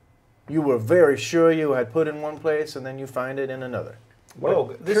you were very sure you had put in one place and then you find it in another?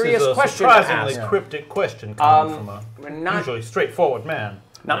 Well, this curious is a question to surprisingly ask. cryptic question coming from a not- usually straightforward man.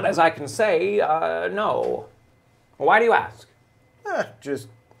 Not as I can say, no. Why do you ask? Just,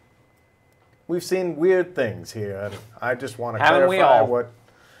 we've seen weird things here, and I just want to Haven't we clarify all?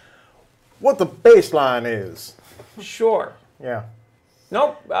 what the baseline is. Sure. Yeah.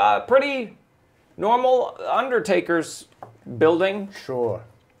 Nope, pretty normal Undertaker's building, Sure.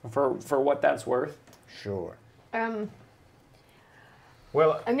 for what that's worth. Sure.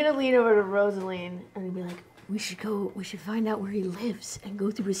 Well, I'm gonna lean over to Rosaline and be like, we should find out where he lives and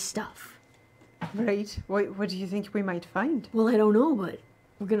go through his stuff. Right. What do you think we might find? Well, I don't know, but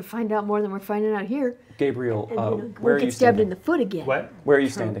we're gonna find out more than we're finding out here. Gabriel, And where we'll are you get stabbed in standing? the foot again. what? Where are you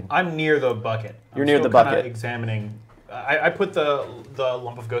standing? I'm near the bucket. You're I'm near still the kinda bucket. examining. I put the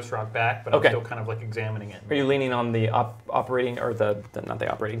lump of ghost rock back, but Okay. I'm still kind of like examining it. Are you leaning on the operating, or the not the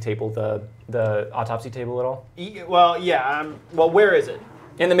operating table, the autopsy table at all? Well, yeah. Well, where is it?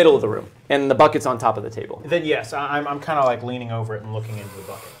 In the middle of the room, and the bucket's on top of the table. Then yes, I'm kind of like leaning over it and looking into the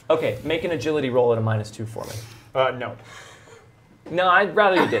bucket. Okay, make an agility roll at a -2 for me. No. No, I'd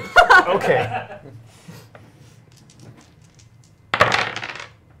rather you did. Okay.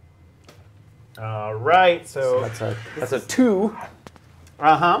 All right. So. That's a 2.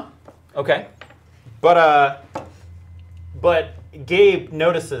 Okay. But Gabe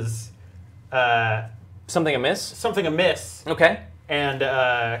notices Something amiss? something amiss Okay. and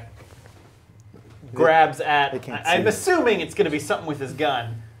grabs at. they can't I'm see. assuming it's going to be something with his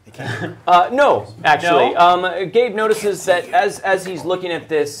gun. No, actually. Gabe notices that as he's looking at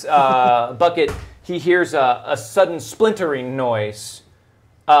this bucket, he hears a sudden splintering noise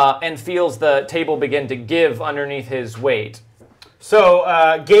and feels the table begin to give underneath his weight.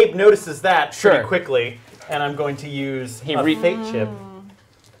 So Gabe notices that Sure. pretty quickly, and I'm going to use a fate chip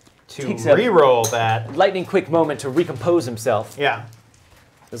to Takes a- re-roll that. Lightning quick moment to recompose himself. Yeah.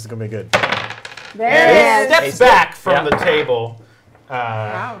 This is going to be good. There And it he is. steps back from Yeah. the table,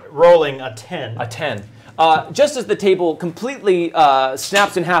 rolling a 10. A 10. Just as the table completely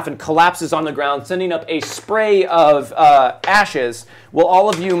snaps in half and collapses on the ground, sending up a spray of ashes, will all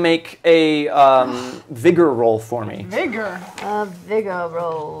of you make a vigor roll for me? Vigor. A vigor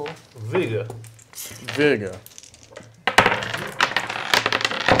roll. Vigor. Vigor.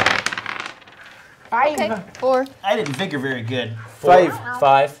 5. Okay, 4. I didn't vigor very good.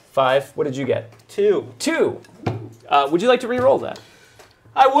 5. What did you get? 2. 2. Would you like to re-roll that?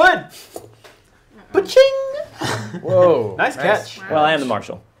 I would. Ba-ching! Whoa. Nice catch. Well, I am the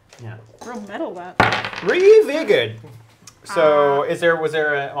marshal. Yeah. Real metal that. Revigored. So, was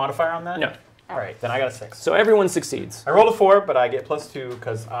there a modifier on that? No. All right, then I got a 6. So everyone succeeds. I rolled a 4, but I get +2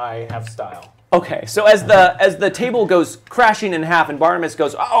 because I have style. Okay, so as the table goes crashing in half and Barnabas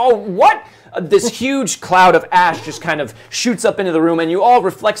goes, oh, what? This huge cloud of ash just kind of shoots up into the room, and you all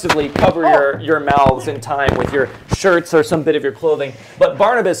reflexively cover your mouths in time with your shirts or some bit of your clothing. But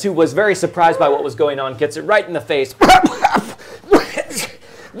Barnabas, who was very surprised by what was going on, gets it right in the face.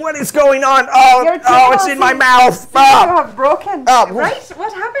 What is going on? Oh, it's in my mouth. You have broken. Right?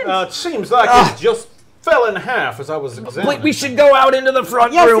 What happened? It seems like it just fell in half as I was examining. We should go out into the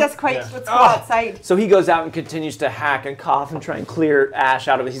front Yes, room. yes, quite. Yeah. Let's go outside. So he goes out and continues to hack and cough and try and clear ash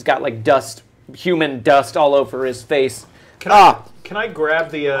out of it. He's got like dust, human dust all over his face. Can Can I grab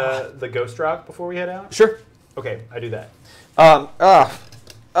the ghost rock before we head out? Sure. Okay, I do that.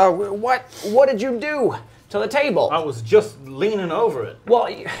 What did you do to the table? I was just leaning over it. Well,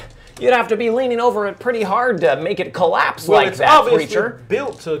 you'd have to be leaning over it pretty hard to make it collapse Well, like it's that, obviously creature.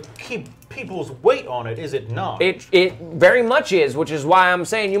 built to keep people's weight on it, is it not? It very much is, which is why I'm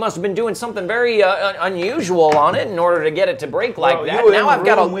saying you must have been doing something very unusual on it in order to get it to break like Well, that. you were Now in I've the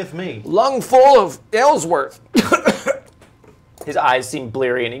got a room with me. lung full of Ellsworth. His eyes seem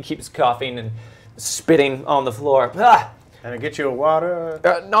bleary, and he keeps coughing and spitting on the floor. Ah! Can I get you a water?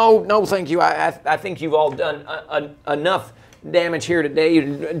 No, thank you. I think you've all done enough damage here today.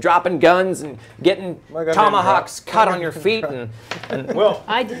 You're dropping guns and getting Like I tomahawks didn't cut on your feet. And Well,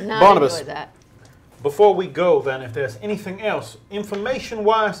 I did not Barnabas. enjoy that. before we go, then, if there's anything else,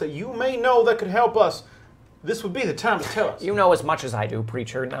 information-wise, that you may know that could help us, this would be the time to tell us. you know as much as I do,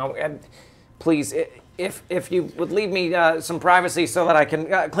 preacher. Now, please, if you would leave me some privacy so that I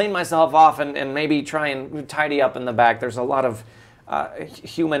can clean myself off and maybe try and tidy up in the back. There's a lot of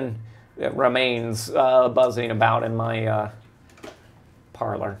human remains buzzing about in my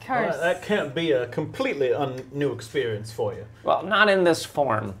parlor. Well, that can't be a completely new experience for you. Well, not in this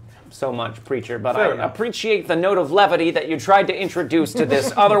form so much, preacher, but Fair I enough. appreciate the note of levity that you tried to introduce to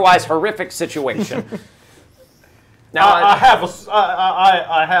this otherwise horrific situation. Now, I have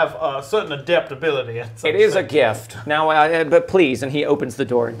a certain adaptability. At some it is a sense. gift. Now, but please, and he opens the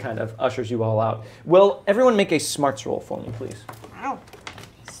door and kind of ushers you all out. Will everyone make a smarts roll for me, please? Wow.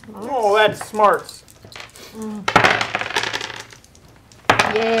 Oh, that's smarts.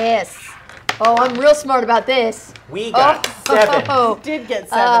 Yes. Oh, I'm real smart about this. We got 7. Oh, Did get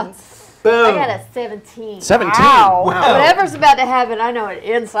sevens. Boom. I got a 17. 17. Wow. Whatever's about to happen, I know it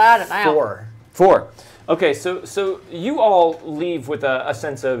inside and out. 4. Okay, so you all leave with a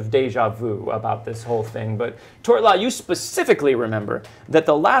sense of deja vu about this whole thing, but Tortla, you specifically remember that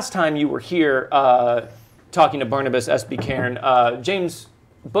the last time you were here talking to Barnabas S.B. Cairn, James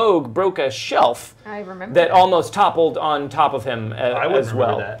Bogue broke a shelf I remember that almost toppled on top of him I wouldn't as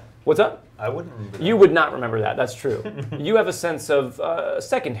well. remember that. What's up? I wouldn't remember that. You would not remember that, that's true. You have a sense of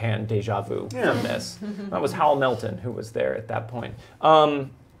secondhand deja vu from this. That was Hal Melton who was there at that point.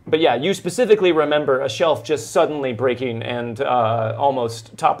 But yeah, you specifically remember a shelf just suddenly breaking and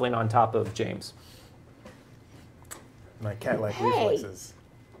almost toppling on top of James. My cat-like Hey. reflexes.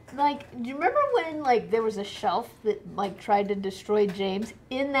 Like, do you remember when, like, there was a shelf that, like, tried to destroy James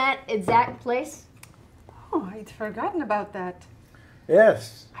in that exact place? Oh, I'd forgotten about that.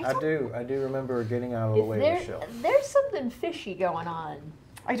 Yes, I I do. I do remember getting out of the way of the shelf. There's something fishy going on.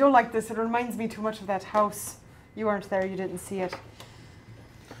 I don't like this. It reminds me too much of that house. You weren't there. You didn't see it.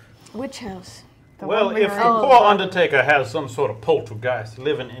 Which house? The Well, one we if were the in. poor Undertaker has some sort of poltergeist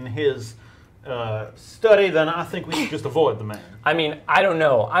living in his study, then I think we should just avoid the man. I mean, I don't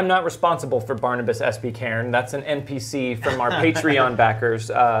know. I'm not responsible for Barnabas S.B. Cairn. That's an NPC from our Patreon backers.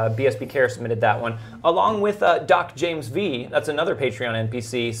 BSB Care submitted that one. Along with Doc James V. That's another Patreon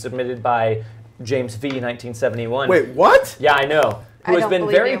NPC submitted by James V. 1971. Wait, what? Yeah, I know. Who I has don't been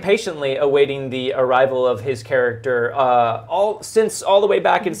believe very you. patiently awaiting the arrival of his character all the way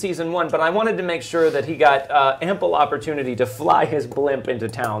back in season 1. But I wanted to make sure that he got ample opportunity to fly his blimp into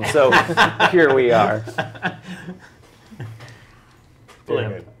town. So here we are.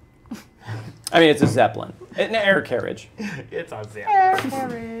 Blimp. I mean, it's a Zeppelin, an air carriage. It's a zip. Air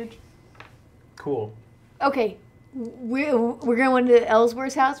carriage. Cool. Okay, we're going to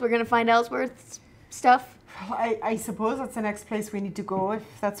Ellsworth's house. We're going to find Ellsworth's stuff. Well, I suppose that's the next place we need to go if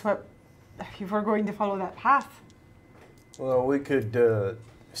we're going to follow that path. Well, we could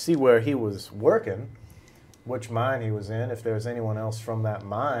see where he was working, which mine he was in, if there's anyone else from that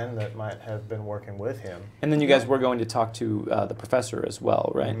mine that might have been working with him. And then you guys were going to talk to the professor as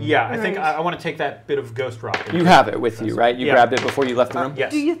well, right? Yeah, I think Right. I want to take that bit of ghost rock. You have it with you, right? You Yeah. grabbed it before you left the room?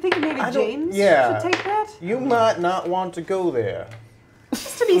 Yes. Do you think maybe I don't- James yeah. should take that? You might not want to go there.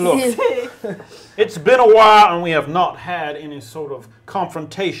 Just to be Look. safe. It's been a while and we have not had any sort of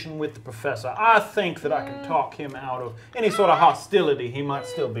confrontation with the professor. I think that I can talk him out of any sort of hostility he might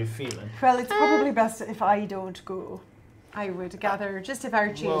still be feeling. Well, it's probably best if I don't go. I would gather, just if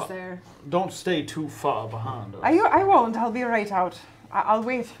Archie Well, is there. Don't stay too far behind us. I won't. I'll be right out. I'll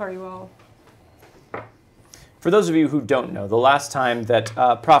wait for you all. For those of you who don't know, the last time that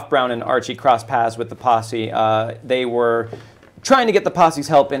Prof. Brown and Archie crossed paths with the posse, they were trying to get the posse's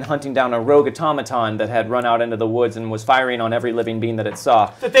help in hunting down a rogue automaton that had run out into the woods and was firing on every living being that it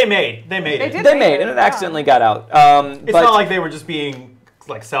saw. That they made. They made They it. did. They made, and it accidentally got out. It's not like they were just being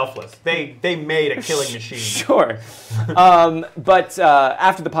like selfless. They made a killing machine. Sure. But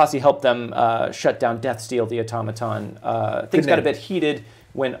after the posse helped them shut down Deathsteel the automaton, things got a bit heated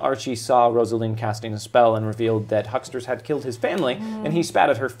when Archie saw Rosaline casting a spell and revealed that Hucksters had killed his family, and he spat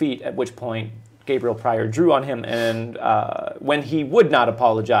at her feet, at which point Gabriel Pryor drew on him and, when he would not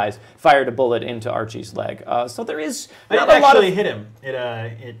apologize, fired a bullet into Archie's leg. So there is not a lot of... hit him.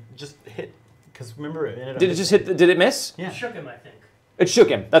 It just hit, because remember, it ended up... Did it just hit, did it miss? Yeah. It shook him, I think. It shook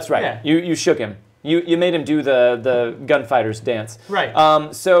him, that's right. Yeah. You shook him. You made him do the gunfighter's dance.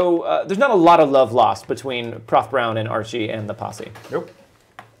 Right. So there's not a lot of love lost between Prof. Brown and Archie and the posse. Nope.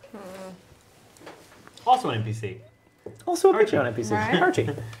 Also an NPC. Also a Archie. Patreon NPC. Right. Archie.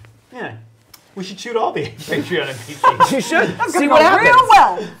 Yeah. We should shoot all the Patreon NPCs. You should. That's See gonna what go happens. real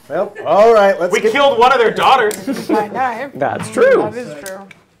well. Well, all right, let's We get... killed one of their daughters. I know. That's true. That is true.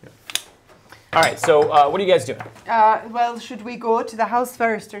 All right, so what are you guys doing? Well, should we go to the house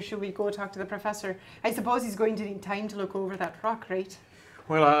first, or should we go talk to the professor? I suppose he's going to need time to look over that rock, right?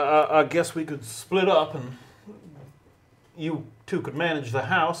 Well, I guess we could split up and you two could manage the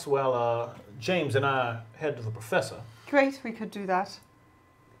house while James and I head to the professor. Great, we could do that.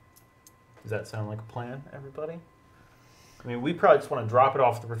 Does that sound like a plan, everybody? I mean, we probably just want to drop it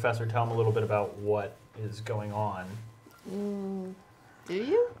off to the professor, tell him a little bit about what is going on. Do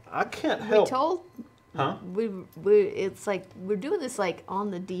you? I can't We help. told. Huh? We. It's like we're doing this like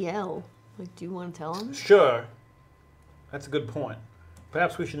on the DL. Like, do you want to tell him? Sure. That's a good point.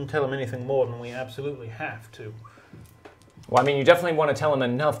 Perhaps we shouldn't tell him anything more than we absolutely have to. Well, I mean, you definitely want to tell him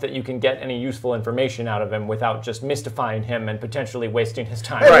enough that you can get any useful information out of him without just mystifying him and potentially wasting his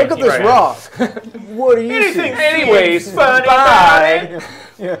time. Hey, look at this rock. What do you Anything see? Anyways, funny bye. about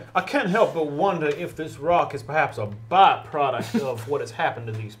it? I can't help but wonder if this rock is perhaps a byproduct of what has happened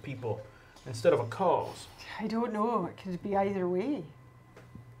to these people instead of a cause. I don't know. It could be either way.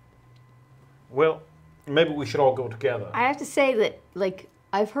 Well, maybe we should all go together. I have to say that like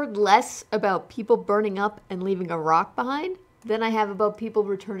I've heard less about people burning up and leaving a rock behind than I have about people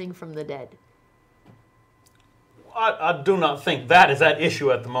returning from the dead. I do not think that is at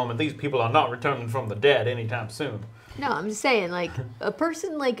issue at the moment. These people are not returning from the dead anytime soon. No, I'm just saying, like, a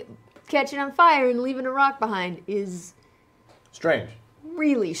person, like, catching on fire and leaving a rock behind is Strange.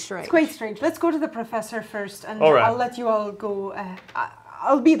 really strange. It's quite strange. Let's go to the professor first, and All right. I'll let you all go.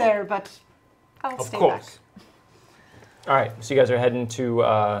 I'll be there, but I'll Of stay course. All right, so you guys are heading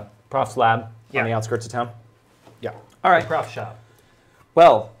to Prof's lab Yeah. on the outskirts of town? Yeah. All right. Prof shop.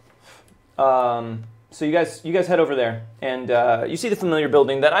 Well, so you guys head over there, and you see the familiar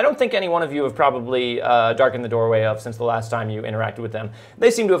building that I don't think any one of you have probably darkened the doorway of since the last time you interacted with them. They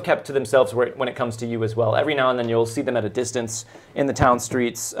seem to have kept to themselves when it comes to you as well. Every now and then you'll see them at a distance in the town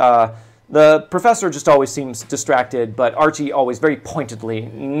streets. The professor just always seems distracted, but Archie always very pointedly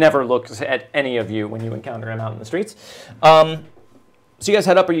never looks at any of you when you encounter him out in the streets. So you guys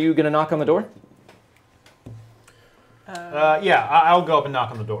head up. Are you going to knock on the door? Yeah, I'll go up and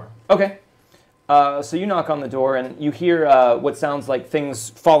knock on the door. Okay. So you knock on the door, and you hear what sounds like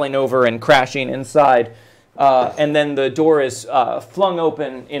things falling over and crashing inside. And then the door is flung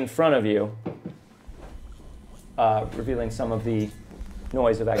open in front of you, revealing some of the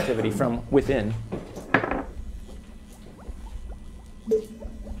noise of activity from within.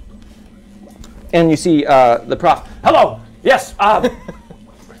 And you see the prof. Hello! Yes!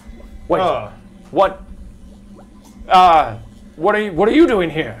 Wait. What? What are you doing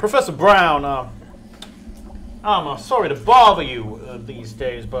here? Professor Brown, I'm sorry to bother you these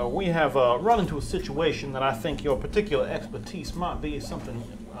days, but we have run into a situation that I think your particular expertise might be something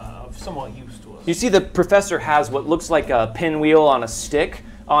of somewhat use to us. You see the professor has what looks like a pinwheel on a stick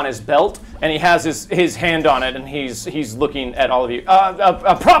on his belt, and he has his hand on it, and he's looking at all of you.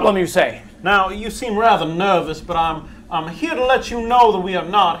 A problem, you say? Now, you seem rather nervous, but I'm here to let you know that we are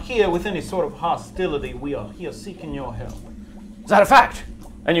not here with any sort of hostility. We are here seeking your help. Is that a fact?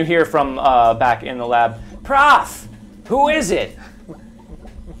 And you hear from back in the lab, Prof, who is it?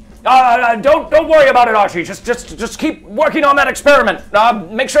 Don't worry about it, Archie. Just keep working on that experiment.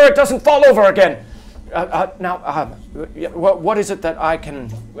 Make sure it doesn't fall over again. What is it that I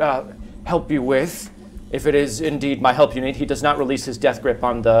can help you with? If it is indeed my help you need. He does not release his death grip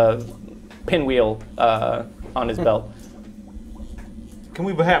on the pinwheel on his belt. Can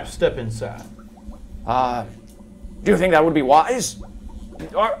we perhaps step inside? Do you think that would be wise?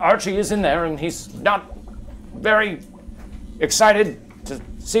 Archie is in there, and he's not very excited to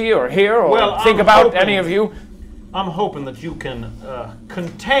see or hear or think about any of you. I'm hoping that you can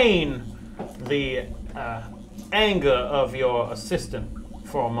contain the anger of your assistant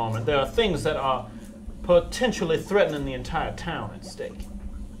for a moment. There are things that are potentially threatening the entire town at stake.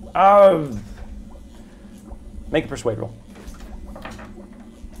 Make a persuade roll.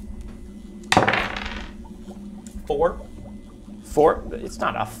 4. 4? It's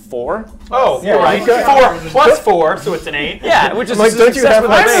not a 4. Oh, Yeah, you're right. you got- 4 plus 4, so it's an 8. Yeah, which is Like, don't you have my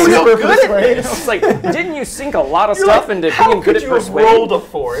like base. super good at persuade? It's like, didn't you sink a lot of You're stuff like, into how being good could at you have persuading? rolled a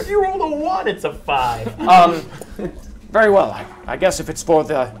 4? If you rolled a 1, it's a 5. Very well. I guess if it's for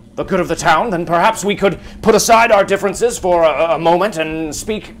the good of the town, then perhaps we could put aside our differences for a moment and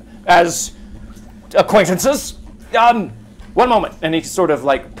speak as acquaintances. One moment. And he sort of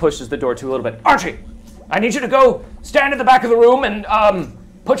like pushes the door to a little bit. Archie, I need you to go stand at the back of the room and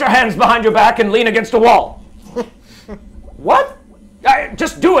put your hands behind your back and lean against a wall. What?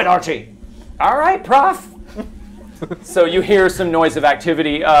 Just do it, Archie. All right, Prof. So you hear some noise of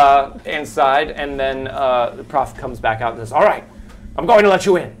activity inside, and then the Prof comes back out and says, all right, I'm going to let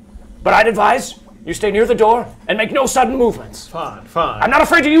you in. But I'd advise you stay near the door and make no sudden movements. Fine, fine. I'm not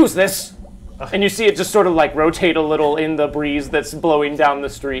afraid to use this. And you see it just sort of like rotate a little in the breeze that's blowing down the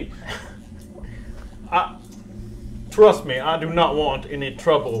street. Trust me, I do not want any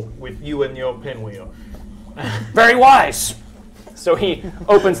trouble with you and your pinwheel. Very wise. So he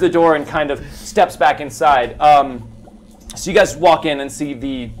opens the door and kind of steps back inside. So you guys walk in and see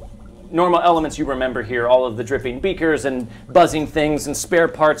the normal elements you remember here, all of the dripping beakers and buzzing things and spare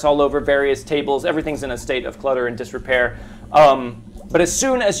parts all over various tables. Everything's in a state of clutter and disrepair. But as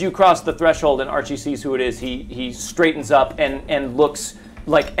soon as you cross the threshold and Archie sees who it is, he straightens up and looks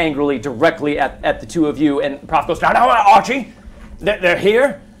like angrily directly at the two of you. And Prof goes, now, Archie, they're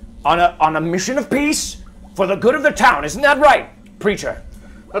here on a mission of peace for the good of the town. Isn't that right, preacher?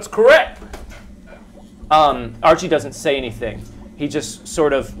 That's correct. Archie doesn't say anything. He just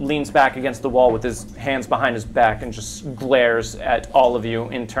sort of leans back against the wall with his hands behind his back and just glares at all of you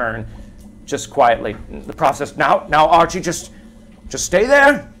in turn, just quietly. The Prof says, now, Archie, just stay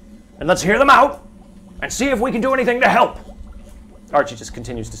there and let's hear them out and see if we can do anything to help. Archie just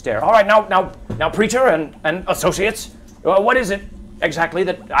continues to stare. All right, now, preacher and associates, what is it exactly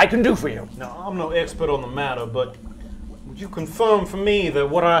that I can do for you? Now, I'm no expert on the matter, but would you confirm for me that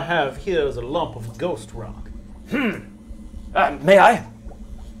what I have here is a lump of ghost rock? May I?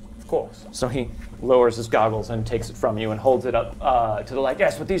 Of course. So he lowers his goggles and takes it from you and holds it up to the light.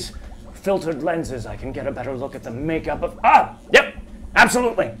 Yes, with these filtered lenses, I can get a better look at the makeup of... Yep,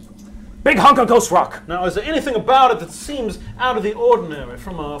 absolutely. Big hunk of ghost rock. Now, is there anything about it that seems out of the ordinary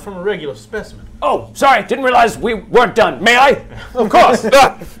from a regular specimen? Oh, sorry, didn't realize we weren't done. May I? Of course.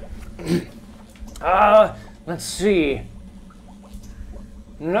 Let's see.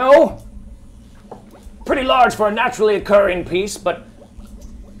 No. Pretty large for a naturally occurring piece, but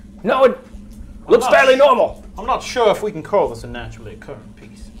no, it looks fairly normal. I'm not sure if we can call this a naturally occurring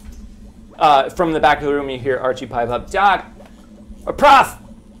piece. From the back of the room, you hear Archie pipe up, Doc, or Prof.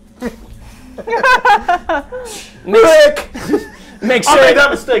 Make I sure made that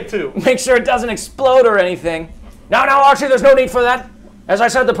mistake too. Make sure it doesn't explode or anything. No, Archie, there's no need for that. As I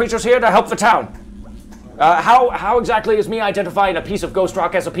said, the preacher's here to help the town. How exactly is me identifying a piece of ghost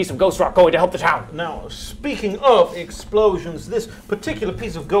rock as a piece of ghost rock going to help the town? Now, speaking of explosions, this particular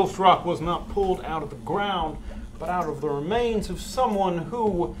piece of ghost rock was not pulled out of the ground, but out of the remains of someone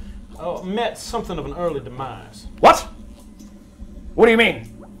who met something of an early demise. What? What do you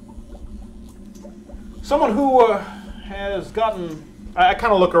mean? Someone who has gotten... I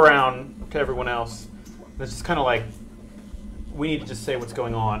kind of look around to everyone else. And it's just kind of like, we need to just say what's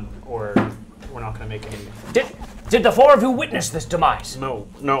going on, or we're not going to make any... Did the four of you witness this demise? No.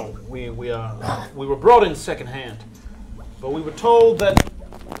 We were brought in secondhand. But we were told that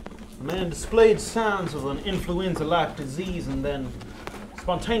the man displayed signs of an influenza-like disease and then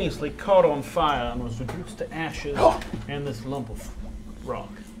spontaneously caught on fire and was reduced to ashes and this lump of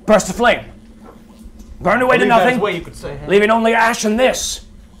rock. Burst of flame. Burned away to That's nothing, the way you could say. leaving only ash and this.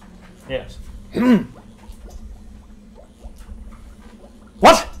 Yes.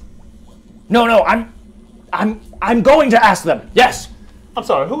 What? No, I'm going to ask them. Yes. I'm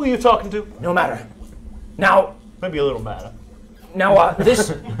sorry, who are you talking to? No matter. Now, Maybe a little matter.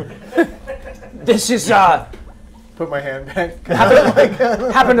 this is Put my hand back.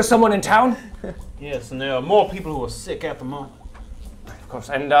 happened to someone in town. Yes, and there are more people who are sick at the moment. Of course.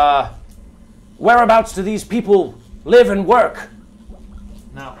 And whereabouts do these people live and work?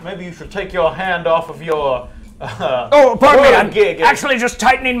 Now, maybe you should take your hand off of your Oh, pardon me. word I'm gig. actually just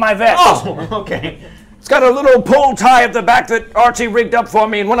tightening my vest. Oh, okay. It's got a little pull tie at the back that Archie rigged up for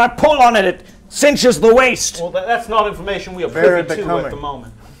me, and when I pull on it, it cinches the waist. Well, that's not information we are Very privy to becoming. at the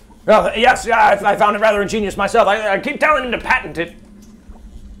moment. Well, yes, I found it rather ingenious myself. I keep telling him to patent it.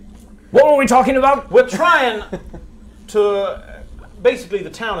 What were we talking about? We're trying to basically the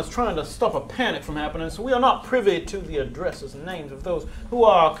town is trying to stop a panic from happening, so we are not privy to the addresses and names of those who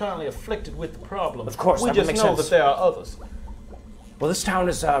are currently afflicted with the problem. Of course, we that just makes know sense. that there are others. Well, this town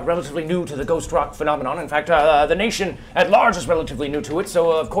is relatively new to the ghost rock phenomenon. In fact, the nation at large is relatively new to it,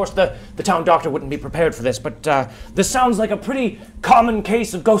 so of course the town doctor wouldn't be prepared for this. But this sounds like a pretty common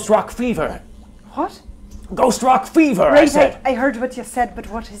case of ghost rock fever. What? Ghost rock fever, I Right, said. I heard what you said, but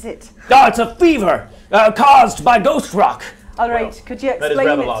what is it? It's a fever caused by ghost rock. All right, could you That is explain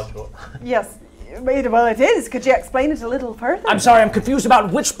rather it? logical. Yes. Well, it is. Could you explain it a little further? I'm sorry, I'm confused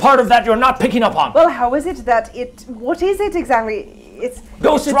about which part of that you're not picking up on. Well, how is it that it... What is it exactly? It's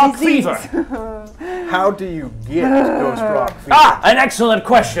Ghost it's a rock disease. fever. How do you get ghost rock fever? An excellent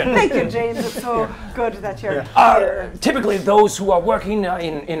question. Thank you, James. It's so good that you're here. Typically, those who are working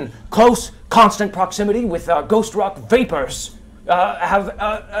in close, constant proximity with ghost rock vapors have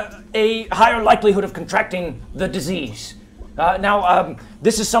a higher likelihood of contracting the disease. Now,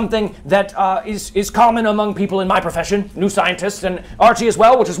 this is something that is common among people in my profession, new scientists, and Archie as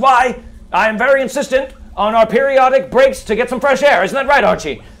well, which is why I am very insistent on our periodic breaks to get some fresh air. Isn't that right,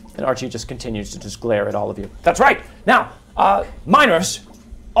 Archie? And Archie just continues to just glare at all of you. That's right. Now, miners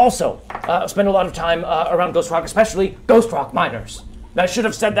also spend a lot of time around ghost rock, especially ghost rock miners. I should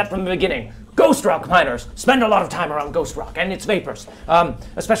have said that from the beginning. Ghost rock miners spend a lot of time around ghost rock and its vapors,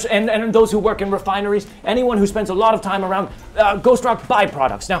 especially and those who work in refineries. Anyone who spends a lot of time around ghost rock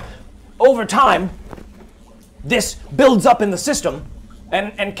byproducts. Now, over time, this builds up in the system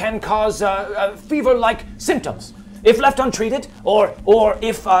and can cause fever-like symptoms. If left untreated, or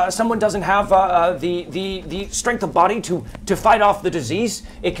if someone doesn't have the strength of body to fight off the disease,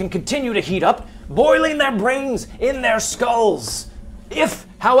 it can continue to heat up, boiling their brains in their skulls. If,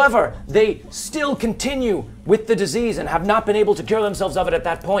 however, they still continue with the disease and have not been able to cure themselves of it at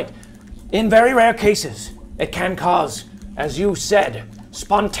that point, in very rare cases, it can cause, as you said,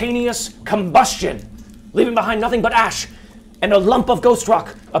 spontaneous combustion, leaving behind nothing but ash and a lump of ghost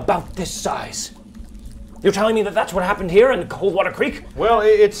rock about this size. You're telling me that that's what happened here in Coldwater Creek? Well,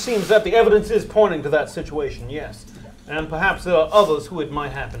 it seems that the evidence is pointing to that situation, yes. And perhaps there are others who it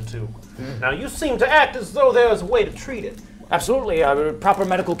might happen to. Now, you seem to act as though there's a way to treat it. Absolutely. Proper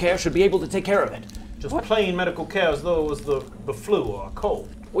medical care should be able to take care of it. Just plain medical care as though it was the flu or a cold.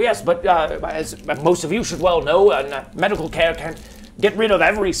 Well, yes, but as most of you should well know, medical care can't get rid of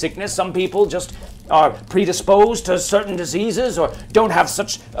every sickness. Some people just are predisposed to certain diseases or don't have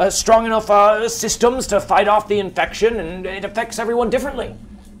such strong enough systems to fight off the infection, and it affects everyone differently.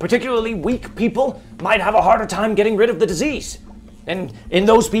 Particularly weak people might have a harder time getting rid of the disease. And in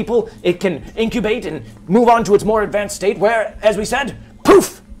those people, it can incubate and move on to its more advanced state where, as we said,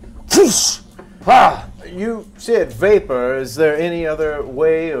 poof! Whoosh! Ah! You said vapor. Is there any other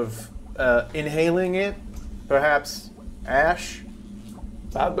way of inhaling it? Perhaps ash?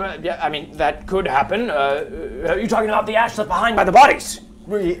 Yeah, I mean, that could happen. Are you talking about the ash left behind by the bodies?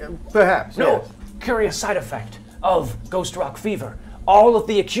 Perhaps, No. yes. Curious side effect of ghost rock fever. All of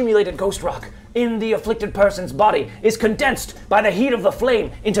the accumulated ghost rock in the afflicted person's body is condensed by the heat of the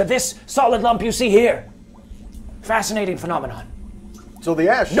flame into this solid lump you see here. Fascinating phenomenon. So the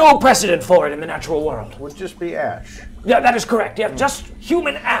ash No precedent for it in the natural world. would just be ash. Yeah, that is correct. Yeah, just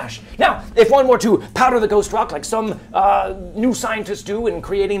human ash. Now, if one were to powder the ghost rock like some new scientists do in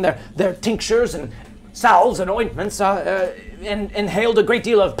creating their tinctures and salves and ointments, and inhaled a great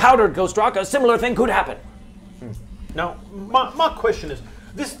deal of powdered ghost rock, a similar thing could happen. Now, my question is,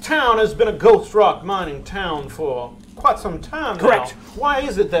 this town has been a ghost rock mining town for quite some time Correct. now. Why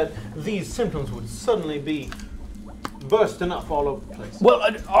is it that these symptoms would suddenly be bursting up all over the place? Well,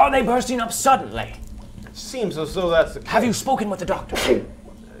 are they bursting up suddenly? Seems as though that's the case. Have you spoken with the doctor?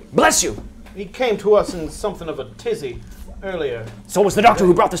 Bless you. He came to us in something of a tizzy earlier. So was the doctor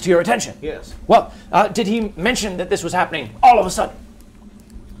who brought this to your attention? Yes. Well, did he mention that this was happening all of a sudden?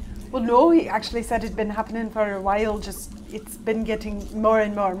 Well, no, he actually said it'd been happening for a while, just it's been getting more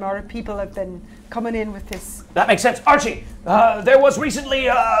and more people have been coming in with this. That makes sense. Archie, there was recently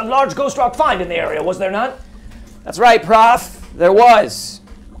a large ghost rock find in the area, was there not? That's right, Prof. There was.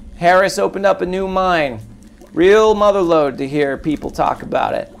 Harris opened up a new mine. Real motherlode to hear people talk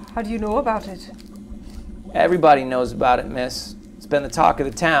about it. How do you know about it? Everybody knows about it, miss. It's been the talk of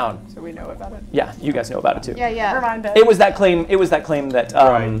the town. So we know about it. Yeah, you guys know about it too. Yeah, yeah. Never mind. It was that claim. It was that claim that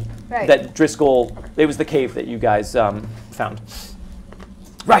Right. that Driscoll. It was the cave that you guys found.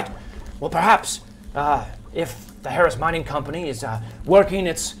 Right. Well, perhaps if the Harris Mining Company is working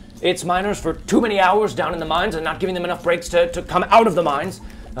its miners for too many hours down in the mines and not giving them enough breaks to come out of the mines,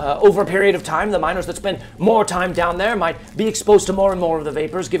 over a period of time, the miners that spend more time down there might be exposed to more and more of the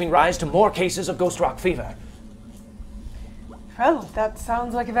vapors, giving rise to more cases of ghost rock fever. If Well, that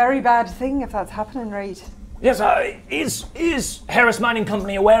sounds like a very bad thing if that's happening, right? Yes, is Harris Mining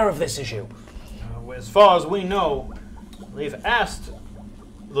Company aware of this issue? As far as we know, they've asked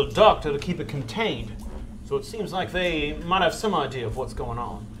the doctor to keep it contained. So it seems like they might have some idea of what's going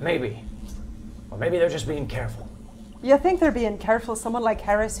on. Maybe. Or maybe they're just being careful. You think they're being careful? Someone like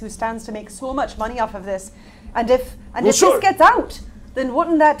Harris, who stands to make so much money off of this, and if this gets out, then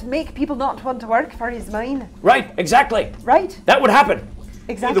wouldn't that make people not want to work for his mine? Right, exactly. Right? That would happen.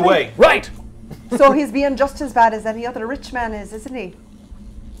 Exactly. Either way. Right. So he's being just as bad as any other rich man is, isn't he?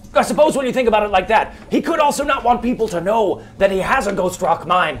 I suppose when you think about it like that, he could also not want people to know that he has a ghost rock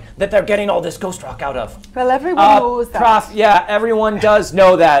mine that they're getting all this ghost rock out of. Well, everyone knows that. Prof, yeah, everyone does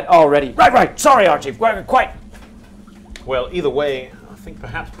know that already. Right. Sorry, Archie. Quite. Well, either way, I think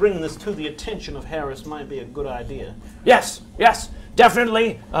perhaps bringing this to the attention of Harris might be a good idea. Yes.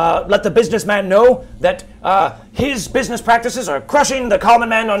 Definitely let the businessman know that his business practices are crushing the common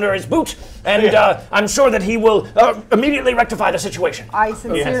man under his boot, and I'm sure that he will immediately rectify the situation. I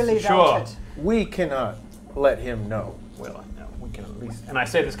sincerely doubt it. We cannot let him know. Well, we can at least, and I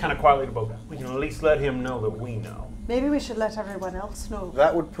say this kind of quietly to both, we can at least let him know that we know. Maybe we should let everyone else know.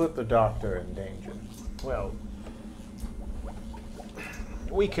 That would put the doctor in danger. Well,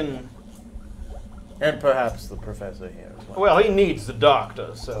 we can... And perhaps the professor here as well. Well, he needs the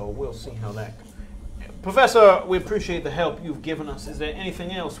doctor, so we'll see how that goes. Professor, we appreciate the help you've given us. Is there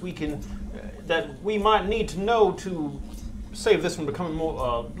anything else we can, that we might need to know to save this from becoming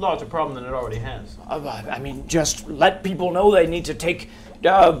more larger problem than it already has? I mean, just let people know they need to take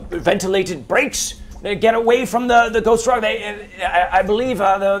ventilated breaks. Get away from the ghost rock. I believe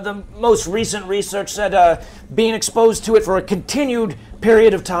the most recent research said being exposed to it for a continued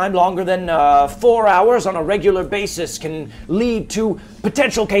period of time, longer than 4 hours on a regular basis, can lead to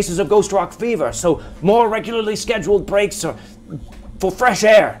potential cases of ghost rock fever. So more regularly scheduled breaks for fresh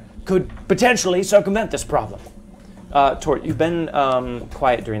air could potentially circumvent this problem. Tort, you've been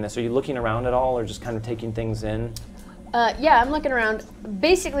quiet during this. Are you looking around at all or just kind of taking things in? Yeah, I'm looking around.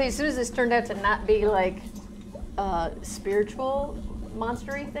 Basically, as soon as this turned out to not be like a spiritual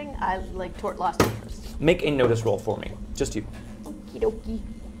monster-y thing, Tort lost interest. Make a notice roll for me. Just you. Okie dokie.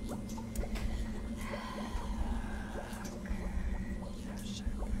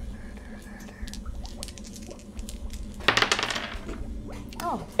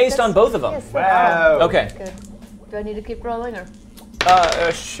 Oh, Aced on both of them. Yes, Wow. Okay. good. Do I need to keep rolling or?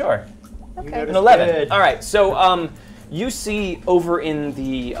 Sure. Okay. An 11. Good. All right. So you see over in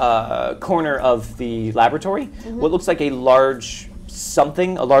the corner of the laboratory what looks like a large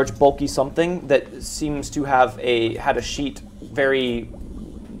something, a large bulky something that seems to have had a sheet very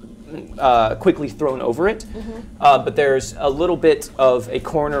quickly thrown over it. But there's a little bit of a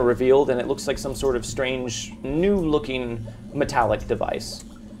corner revealed, and it looks like some sort of strange, new-looking metallic device.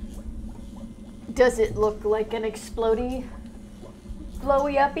 Does it look like an explodey,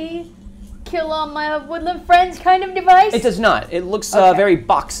 blowy-uppy, kill all my woodland friends kind of device? It does not. It looks Okay. very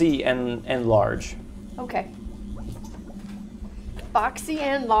boxy and large. Okay. Boxy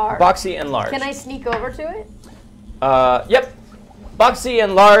and large. Boxy and large. Can I sneak over to it? Yep. Boxy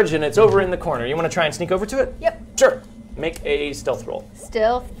and large, and it's over in the corner. You want to try and sneak over to it? Yep. Sure. Make a stealth roll.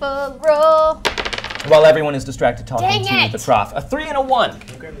 Stealth roll. While everyone is distracted talking Dang to it! the prof. A 3 and a 1.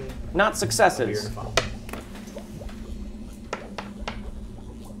 Not successes.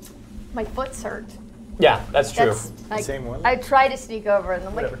 My foot's hurt. Yeah, that's true. That's like, Same one? I try to sneak over and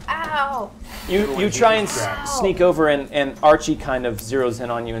I'm like, ow. You try and Ow. sneak over, and Archie kind of zeroes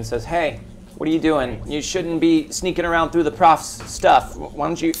in on you and says, "Hey, what are you doing? You shouldn't be sneaking around through the prof's stuff. Why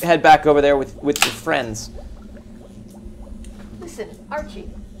don't you head back over there with your friends?" Listen, Archie,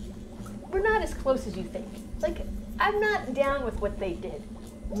 we're not as close as you think. Like, I'm not down with what they did.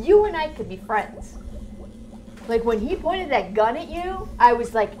 You and I could be friends. Like, when he pointed that gun at you, I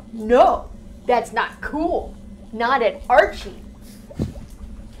was like, no, that's not cool. Not at Archie.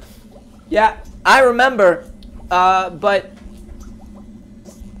 Yeah, I remember, but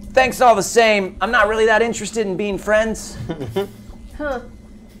thanks all the same. I'm not really that interested in being friends. Huh.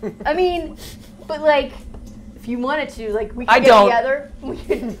 I mean, but like, if you wanted to, like, we I could get don't. together. We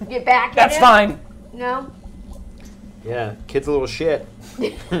could get back That's at him. fine. No? Yeah, kid's a little shit.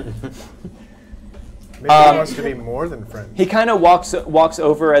 Maybe he wants to be more than friends. He kind of walks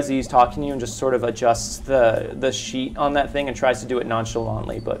over as he's talking to you and just sort of adjusts the sheet on that thing and tries to do it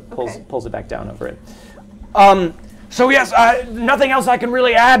nonchalantly, but pulls it back down over it. So yes, nothing else I can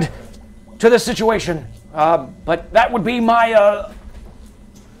really add to this situation. But that would be my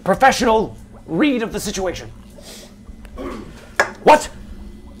professional read of the situation. What?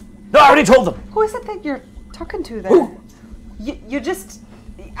 No, I already told them. Who is it that you're talking to there? You just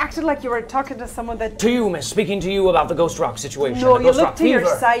acted like you were talking to someone that... To you, miss, speaking to you about the Ghost Rock situation. No, the you Ghost Rock looked to your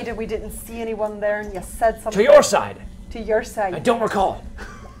fever. side and we didn't see anyone there and you said something. To your side. To your side. I don't recall.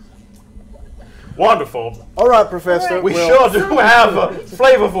 Wonderful. All right, Professor. We sure do have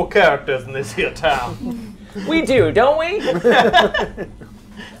flavorful characters in this here town. We do, don't we? Is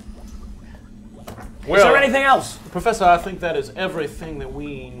there anything else? Professor, I think that is everything that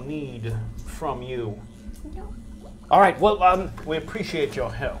we need from you. All right, well, we appreciate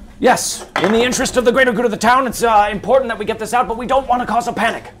your help. Yes, in the interest of the greater good of the town, it's important that we get this out, but we don't want to cause a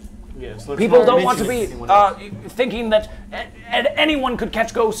panic. Yes, People don't want to be thinking that anyone could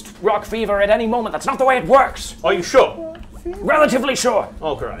catch Ghost Rock fever at any moment. That's not the way it works. Are you sure? Relatively sure.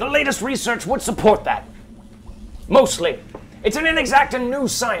 Okay. The latest research would support that. Mostly. It's an inexact and new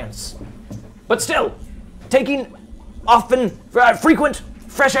science. But still, taking often, frequent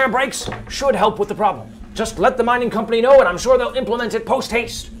fresh air breaks should help with the problem. Just let the mining company know, and I'm sure they'll implement it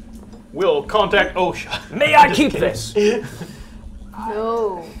post-haste. We'll contact OSHA. May I keep this?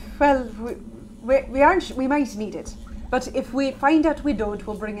 No. Well, we might need it. But if we find out we don't,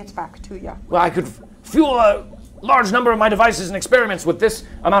 we'll bring it back to you. Well, I could fuel a large number of my devices and experiments with this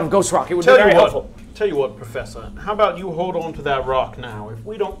amount of Ghost Rock. It would be very helpful. Tell you what, Professor, how about you hold on to that rock now? If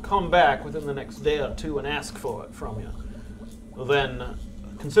we don't come back within the next day or two and ask for it from you, then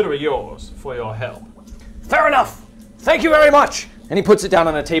consider it yours for your help. Fair enough. Thank you very much. And he puts it down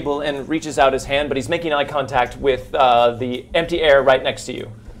on a table and reaches out his hand, but he's making eye contact with the empty air right next to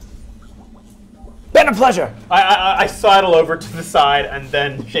you. Been a pleasure. I sidle over to the side and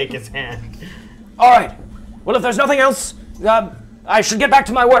then shake his hand. All right. Well, if there's nothing else, I should get back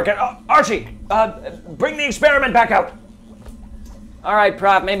to my work. Archie, bring the experiment back out. All right,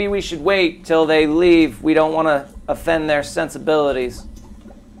 Prof, maybe we should wait till they leave. We don't want to offend their sensibilities.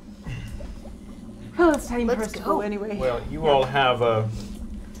 Well, it's time for Let's us to go. go anyway. Well, you all have a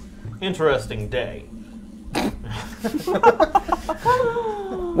interesting day.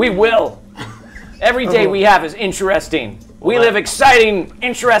 We will. Every day we have is interesting. We live exciting,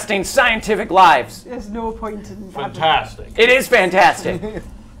 interesting, scientific lives. There's no point in Fantastic. It is fantastic.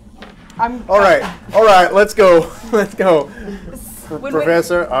 All right, let's go. Let's go. When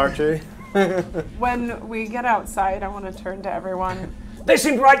Professor, Archie. When we get outside, I want to turn to everyone They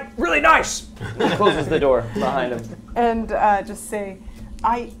seemed really nice. He closes the door behind him. and just say,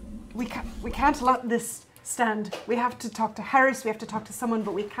 we can't let this stand. We have to talk to Harris. We have to talk to someone,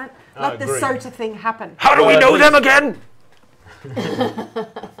 but we can't let this agree. sort of thing happen. How do we know them again?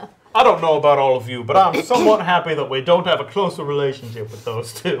 I don't know about all of you, but I'm somewhat happy that we don't have a closer relationship with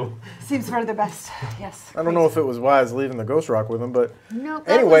those two. Seems for the best. Yes. I don't know if it was wise leaving the Ghost Rock with him, but No,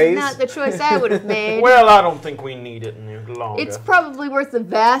 that anyways. was not the choice I would have made. Well, I don't think we need it any longer. It's probably worth a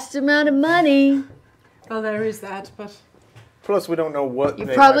vast amount of money. Well, there is that, but plus we don't know what You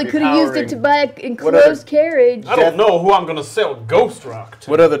they probably might be could have used it to powering. buy an enclosed carriage. I don't know who I'm going to sell Ghost Rock to.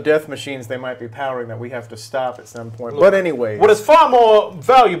 What other death machines they might be powering that we have to stop at some point. But anyway. What is far more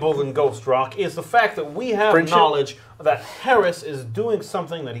valuable than Ghost Rock is the fact that we have Friendship? knowledge that Harris is doing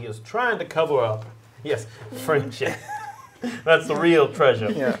something that he is trying to cover up. Yes, friendship. That's the real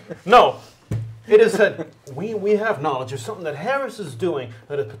treasure. Yeah. No, it is that we have knowledge of something that Harris is doing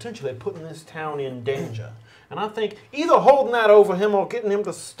that is potentially putting this town in danger. And I think either holding that over him or getting him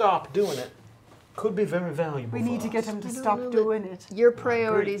to stop doing it could be very valuable. we need to get him to I don't stop know that doing it. Your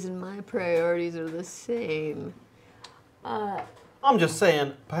priorities and my priorities are the same. I'm just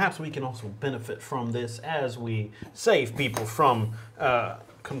saying, perhaps we can also benefit from this as we save people from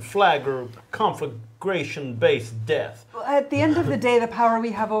conflagration-based death. Well, at the end of the day, the power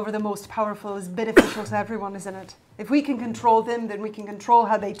we have over the most powerful is beneficial to everyone, isn't it? If we can control them, then we can control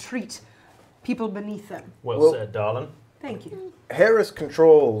how they treat people beneath them. Well said, darling. Thank you. Harris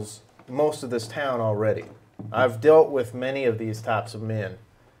controls most of this town already. I've dealt with many of these types of men.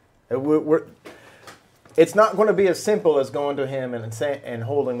 It's not going to be as simple as going to him and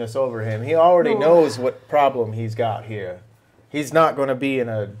holding this over him. He already knows what problem he's got here. He's not going to be in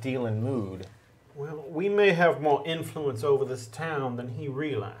a dealing mood. Well, we may have more influence over this town than he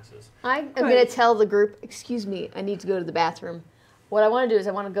realizes. I'm going to tell the group, excuse me, I need to go to the bathroom. What I want to do is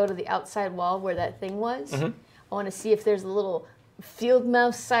I want to go to the outside wall where that thing was. I want to see if there's a little field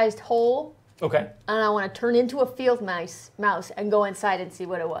mouse-sized hole. Okay. And I want to turn into a field mouse and go inside and see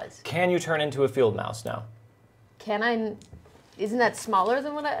what it was. Can you turn into a field mouse now? Can I? Isn't that smaller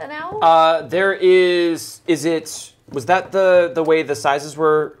than what an owl? There is it, was that the way the sizes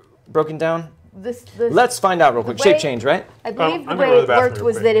were broken down? Let's find out real quick. Shape change, right? I believe the I'm way gonna go to it the worked bathroom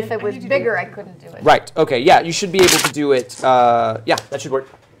was real that quick. if it was bigger, I couldn't do it. Right. Okay. Yeah, you should be able to do it. Yeah, that should work.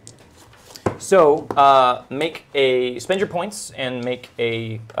 So spend your points and make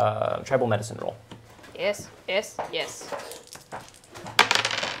a tribal medicine roll. Yes, yes, yes.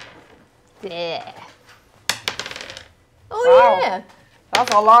 Yeah. Oh Wow. yeah.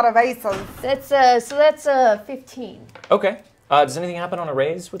 That's a lot of aces. That's 15. Okay. Does anything happen on a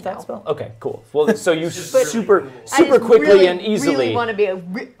raise with that spell? Okay, cool. Well, so you super I just quickly really, and easily. Really want to be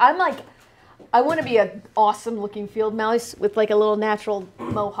I want to be an awesome looking field mouse with like a little natural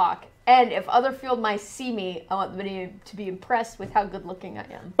mohawk. And if other field mice see me, I want them to be impressed with how good looking I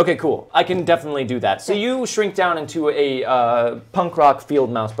am. Okay, cool. I can definitely do that. So you shrink down into a punk rock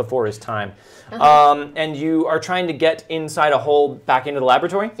field mouse before his time. And you are trying to get inside a hole back into the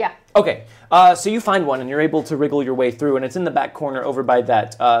laboratory? Yeah. Okay. So you find one and you're able to wriggle your way through, and it's in the back corner over by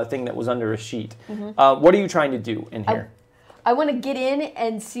that thing that was under a sheet. What are you trying to do in here? I want to get in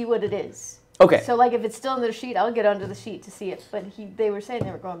and see what it is. Okay. So like if it's still under the sheet, I'll get under the sheet to see it. But they were saying they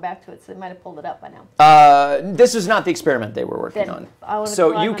were going back to it, so they might have pulled it up by now. This is not the experiment they were working Then on.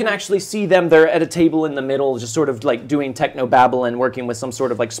 So you can actually see them. They're at a table in the middle, just sort of like doing techno-babble and working with some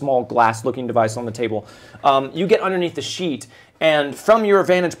sort of like small glass-looking device on the table. You get underneath the sheet, and from your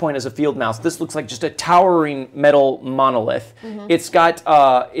vantage point as a field mouse, this looks like just a towering metal monolith. It's got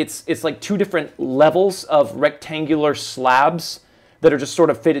it's like two different levels of rectangular slabs that are just sort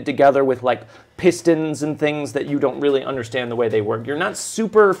of fitted together with like pistons and things that you don't really understand the way they work. You're not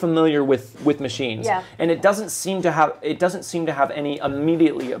super familiar with machines, and it doesn't seem to have any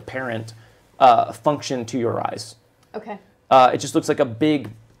immediately apparent function to your eyes. Okay. It just looks like a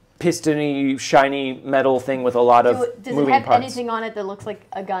big pistony, shiny metal thing with a lot of moving parts. Does it have anything on it that looks like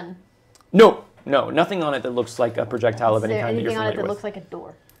a gun? No, nothing on it that looks like a projectile of any kind that you're familiar with. Anything on it that looks like a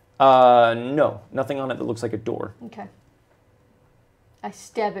door? No, nothing on it that looks like a door. Okay. I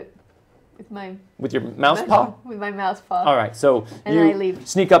stab it with my... With your mouse paw? With my mouse paw. All right, so and you then I leave.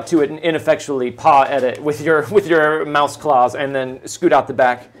 Sneak up to it and ineffectually paw at it with your mouse claws, and then scoot out the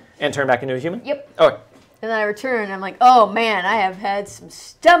back and turn back into a human? Yep. All right. And then I return, and I'm like, oh man, I have had some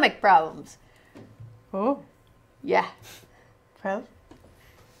stomach problems. Oh. Yeah. Well,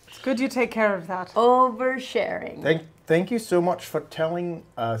 it's good you take care of that. Oversharing. Thank you so much for telling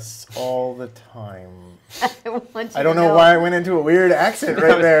us all the time. I don't know why I went into a weird accent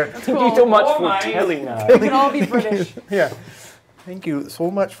right there. Thank you so much for telling us. We can all be British. Yeah. Thank you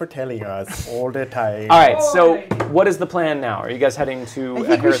so much for telling us all the time. All right, so what is the plan now? Are you guys heading to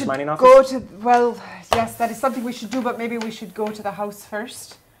Harris Mining Office? Go to, well, yes, that is something we should do, but maybe we should go to the house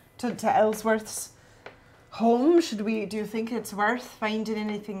first, to Ellsworth's home. Do you think it's worth finding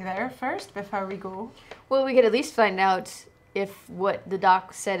anything there first before we go? Well, we could at least find out if what the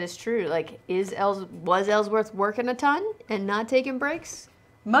doc said is true. Like, was Ellsworth working a ton and not taking breaks?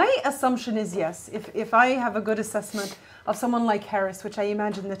 My assumption is yes. If I have a good assessment of someone like Harris, which I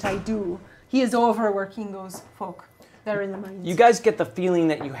imagine that I do, he is overworking those folk. They're in the mines. You guys get the feeling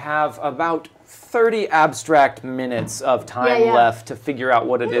that you have about 30 abstract minutes of time left to figure out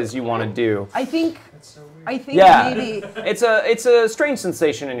what it is you want to do. I think yeah, maybe it's a strange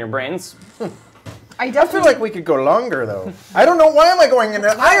sensation in your brains. I feel like we could go longer though. I don't know, why am I going into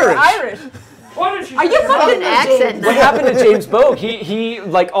Irish? Are you fucking accent? What happened to James Bogue? He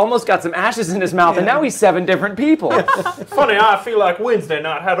like almost got some ashes in his mouth, and now he's 7 different people. Funny, I feel like Wednesday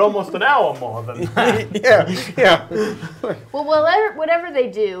night had almost an hour more than that. yeah. Well, whatever they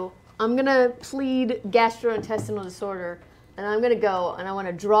do, I'm gonna plead gastrointestinal disorder, and I'm gonna go and I want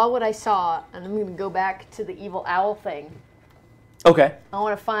to draw what I saw, and I'm gonna go back to the evil owl thing. Okay. I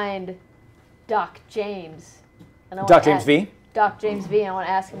want to find Doc James. And I Doc James V? Doc James V, and I want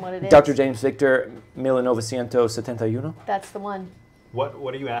to ask him what it is. Dr. James Victor 1971. That's the one. What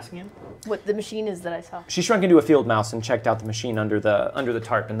are you asking him? What the machine is that I saw. She shrunk into a field mouse and checked out the machine under the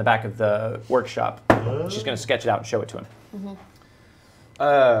tarp in the back of the workshop. She's going to sketch it out and show it to him.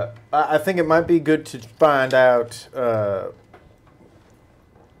 I think it might be good to find out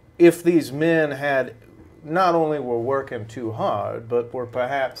if these men had not only were working too hard, but were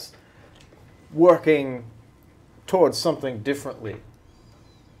perhaps working towards something differently.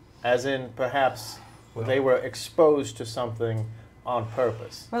 As in, perhaps they were exposed to something on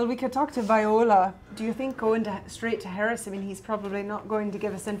purpose. Well, we could talk to Viola. Do you think going straight to Harris, I mean, he's probably not going to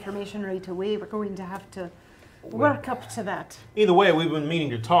give us information right away. We're going to have to work up to that. Either way, we've been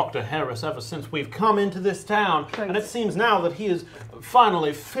meaning to talk to Harris ever since we've come into this town, and it seems now that he has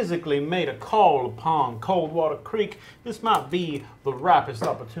finally physically made a call upon Coldwater Creek. This might be the ripest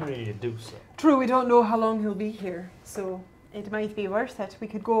opportunity to do so. True, we don't know how long he'll be here, so it might be worth it. We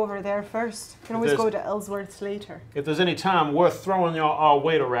could go over there first. We can always go to Ellsworth's later. If there's any time worth throwing our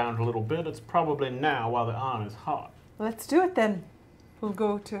weight around a little bit, it's probably now while the iron is hot. Let's do it then. We'll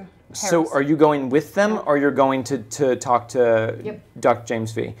go to So Harris. are you going with them, or you're going to talk to Yep. Dr.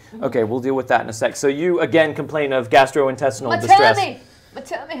 James V? Okay, we'll deal with that in a sec. So you, again, complain of gastrointestinal My distress.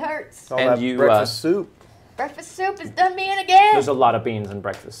 tummy hurts. All And that you, breakfast soup. Breakfast soup has done me in again. There's a lot of beans in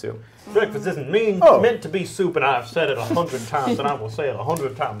breakfast soup. Breakfast isn't meant to be soup, and I've said it 100 times, and I will say it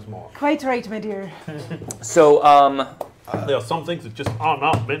 100 times more. Quite right, my dear. So, There are some things that just are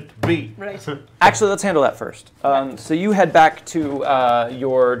not meant to be. Right. actually, let's handle that first. So you head back to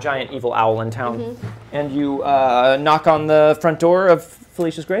your giant evil owl in town, and you knock on the front door of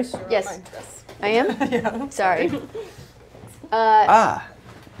Felicia's Grace. Yes, I am. Sorry.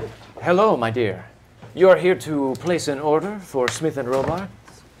 Hello, my dear. You are here to place an order for Smith and Robards?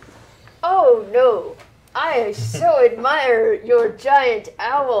 Oh no, I so admire your giant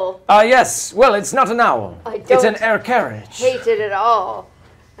owl. Yes. Well, it's not an owl. I It's an don't air carriage. hate it at all,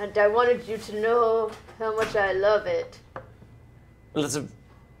 and I wanted you to know how much I love it. Well, it's a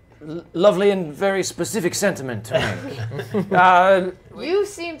lovely and very specific sentiment to make. You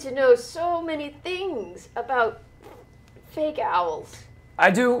seem to know so many things about fake owls. I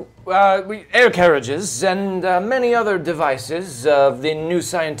do. Air carriages and many other devices of the new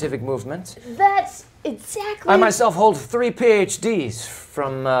scientific movement. That's exactly. I myself hold 3 PhDs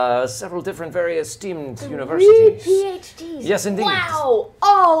from several different very esteemed universities. 3 PhDs. Yes, indeed. Wow.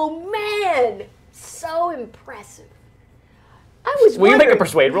 Oh man, so impressive. I was Will you make a wondering.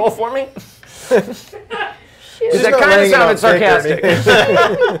 persuade roll for me? Because She's that not kind of laying it on sounded thick or sarcastic.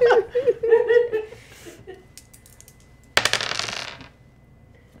 anything.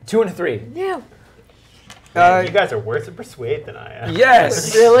 2 and a 3. Yeah. You guys are worse at persuade than I am.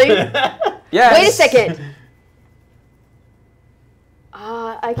 Yes. Really? Yes. Wait a second.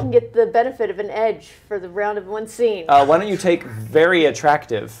 I can get the benefit of an edge for the round of one scene. Why don't you take very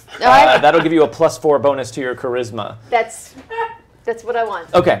attractive? Alright. That'll give you a +4 bonus to your charisma. That's what I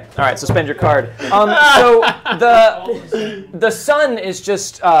want. Okay. All right. So spend your card. So the sun is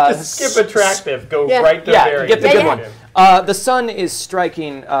just. Just skip attractive. Go Yeah. right to Yeah, very get the good attractive. The sun is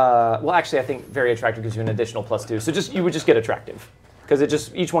striking. Well, actually, I think very attractive gives you an additional +2. So you would just get attractive, because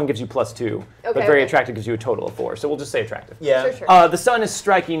each one gives you +2. But Okay, very okay. attractive gives you a total of 4. So we'll just say attractive. Yeah. Sure, sure. The sun is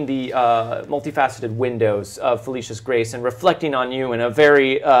striking the multifaceted windows of Felicia's Grace and reflecting on you in a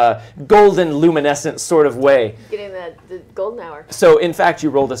very golden, luminescent sort of way. Getting the golden hour. So, in fact, you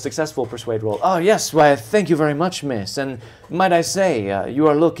rolled a successful persuade roll. Oh, yes. Why, thank you very much, miss. And might I say, you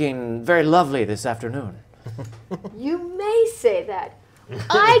are looking very lovely this afternoon. You may say that.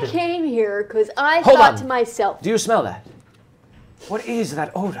 I came here because I Hold thought on. to myself, Do you smell that? What is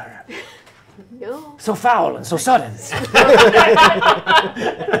that odor? no. So foul and so sudden.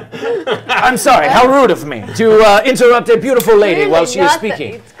 I'm sorry, how rude of me to interrupt a beautiful lady while she is not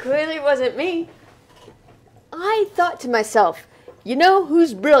speaking. It clearly wasn't me. I thought to myself, you know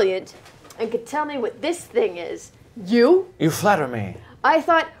who's brilliant and could tell me what this thing is? You. You flatter me. I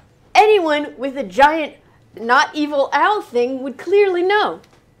thought anyone with a giant, not evil owl thing would clearly know.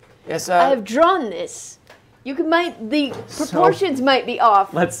 Yes, I have drawn this. The proportions might be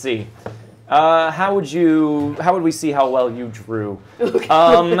off. Let's see. How would we see how well you drew?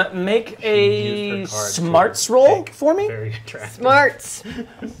 Make a Used her card to smarts roll pick for me. Very attractive. Smarts.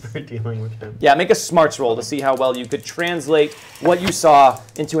 for dealing with him. Yeah, make a smarts roll to see how well you could translate what you saw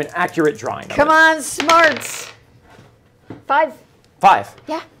into an accurate drawing. Come on, smarts. 5. 5.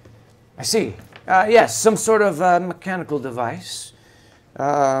 Yeah. I see. Yes, some sort of mechanical device.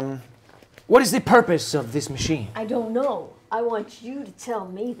 What is the purpose of this machine? I don't know. I want you to tell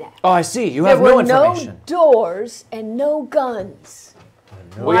me that. Oh, I see. You There have no were information. no doors and no guns.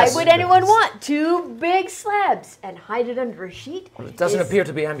 Why yes. would anyone want 2 big slabs and hide it under a sheet? It doesn't Is appear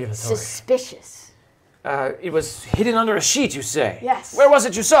to be ambulatory. suspicious. It was hidden under a sheet, you say? Yes. Where was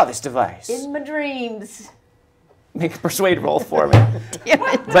it you saw this device? In my dreams. Make a persuade roll for me.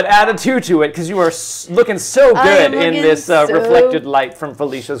 But add a 2 to it because you are looking so I good am in looking this so- reflected light from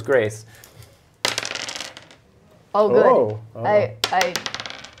Felicia's Grace. Oh, good. Oh.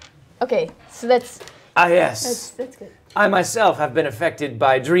 Okay, so that's Yes. good. I myself have been affected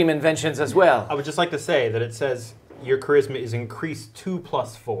by dream inventions as well. I would just like to say that it says your charisma is increased 2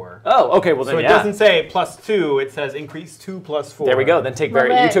 plus 4. Oh, okay. Well then, So it yeah. doesn't say plus 2, it says increase 2 plus 4. There we go. Then take Well,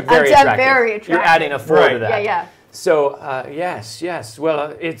 very. You took I'm very done attractive. very You're attractive. adding a 4 to Right. that. Yeah, yeah. So Yes.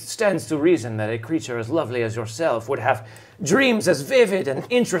 Well, it stands to reason that a creature as lovely as yourself would have dreams as vivid and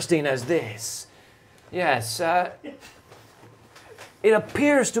interesting as this. Yes. It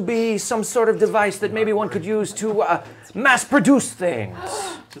appears to be some sort of device that maybe one could use to mass produce things.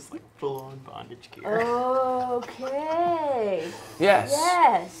 Just like full on bondage gear. Okay. Yes.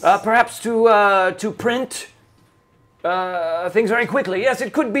 Yes. Perhaps to print things very quickly. Yes,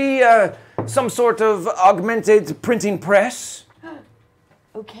 it could be some sort of augmented printing press.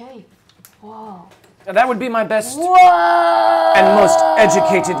 Okay. Whoa. That would be my best Whoa! and most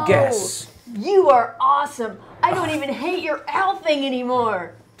educated guess. You are awesome. I don't even hate your owl thing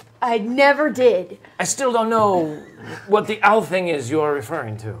anymore. I never did. I still don't know what the owl thing is you're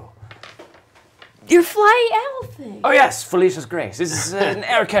referring to. Your flying owl thing. Oh yes, Felicia's Grace. This is an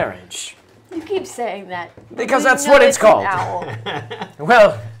air carriage. You keep saying that. Because We that's know what it's an called. owl.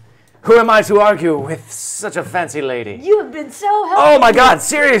 Well, who am I to argue with such a fancy lady? You have been so helpful. Oh my God,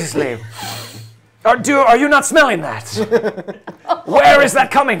 seriously. Are you not smelling that? Where is that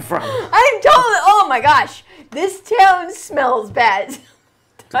coming from? I'm totally. Oh my gosh, this town smells bad.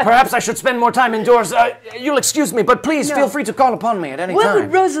 Perhaps I should spend more time indoors. You'll excuse me, but please No. feel free to call upon me at any What time.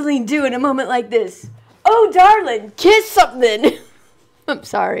 would Rosaline do in a moment like this? Oh, darling, kiss something. I'm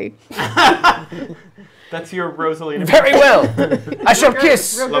sorry. That's your Rosaline. Very well. I shall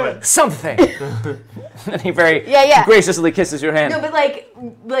kiss Love it. something. And he very Yeah. graciously kisses your hand. No, but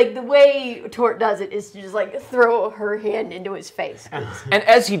like the way Tort does it is to just like throw her hand into his face. And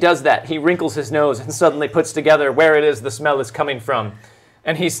as he does that, he wrinkles his nose and suddenly puts together where it is the smell is coming from.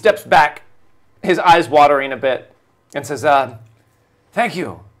 And he steps back, his eyes watering a bit, and says, thank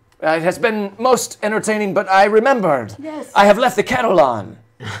you. It has been most entertaining, but I remembered. Yes. I have left the kettle on.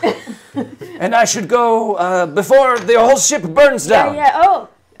 And I should go before the whole ship burns down. Yeah. Oh,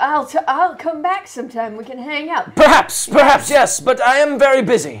 I'll come back sometime. We can hang out. Perhaps, yes, but I am very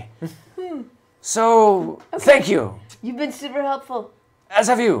busy. So, thank you. You've been super helpful. As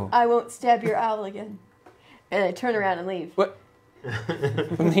have you. I won't stab your owl again. And I turn around and leave. What?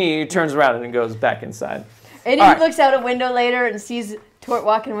 And he turns around and goes back inside. And he All right. looks out a window later and sees Tort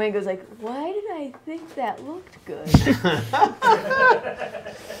walking away and goes like, why did I think that looked good?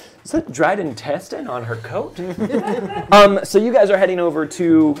 Is that dried intestine on her coat? So you guys are heading over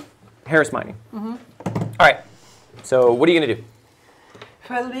to Harris Mining. Mm-hmm. All right. So what are you going to do?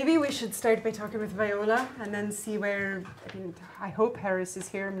 Well, maybe we should start by talking with Viola and then see where. I hope Harris is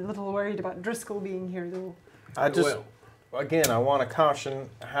here. I'm a little worried about Driscoll being here, though. I want to caution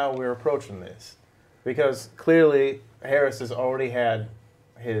how we're approaching this. Because clearly Harris has already had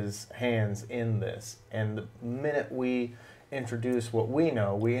his hands in this. And the minute we introduce what we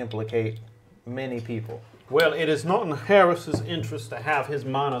know, we implicate many people. Well, it is not in Harris's interest to have his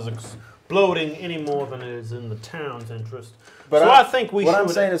miners exploding any more than it is in the town's interest. But so I think we should... What I'm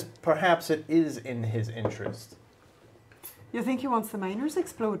saying is perhaps it is in his interest. You think he wants the miners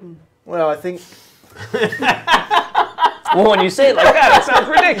exploding? Well, I think... Well, when you say it like that, it sounds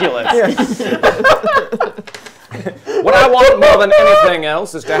ridiculous. What I want more than anything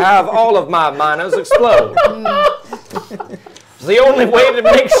else is to have all of my miners explode. It's the only way to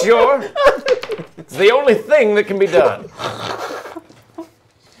make sure. It's the only thing that can be done.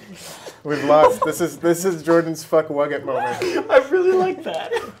 We've lost. This is Jordan's fuck wugget moment. I really like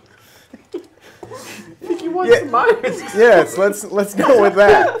that. I think he wants the miners. Yes, let's go with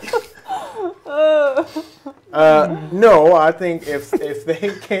that. No, I think if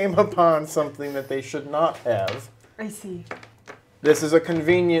they came upon something that they should not have, I see. this is a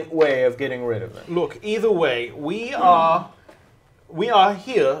convenient way of getting rid of them. Look, either way, we are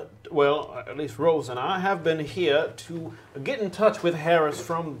here, well, at least Rose and I have been here to get in touch with Harris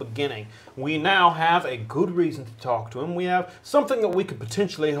from the beginning. We now have a good reason to talk to him. We have something that we could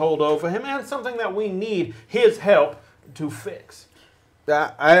potentially hold over him and something that we need his help to fix.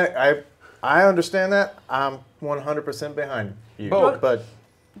 I understand that. I'm 100% behind you. But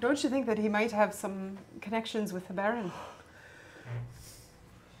Don't you think that he might have some connections with the Baron?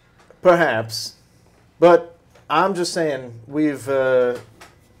 perhaps. But I'm just saying we've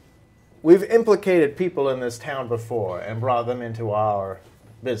implicated people in this town before and brought them into our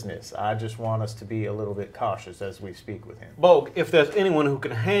business. I just want us to be a little bit cautious as we speak with him. Bogue, if there's anyone who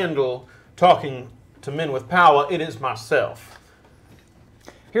can handle talking to men with power, it is myself.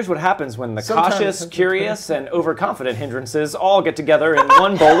 Here's what happens when the Sometimes cautious, it's curious, and overconfident hindrances all get together in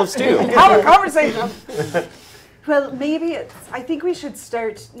one bowl of stew. Have a conversation. Well, maybe I think we should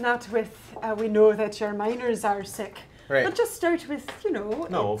start not with, we know that your miners are sick. Right. But just start with,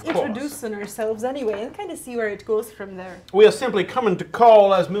 No, of course. introducing ourselves anyway and kind of see where it goes from there. We are simply coming to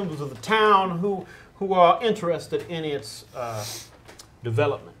call as members of the town who are interested in its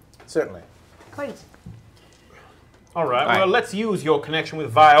development. Certainly. Quite. All right, right. well, let's use your connection with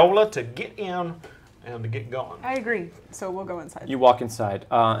Viola to get in and to get going. I agree. So we'll go inside. You walk inside,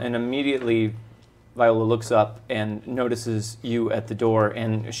 and immediately Viola looks up and notices you at the door,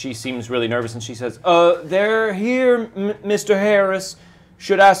 and she seems really nervous, and she says, they're here, Mr. Harris.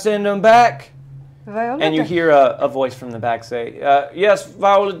 Should I send them back? Viola, And you hear a voice from the back say, yes,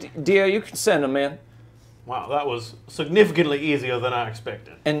 Viola, dear, you can send them in. Wow, that was significantly easier than I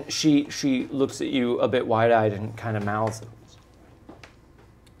expected. And she looks at you a bit wide-eyed and kind of mouths.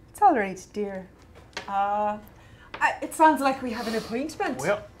 It's all right, dear. It sounds like we have an appointment.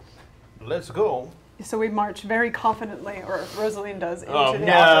 Well, let's go. So we march very confidently, or Rosaline does, into Oh, the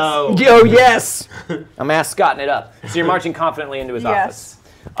no. office. Oh, yes! I'm mascotting it up. So you're marching confidently into his office.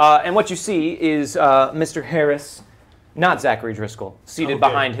 And what you see is Mr. Harris, not Zachary Driscoll, seated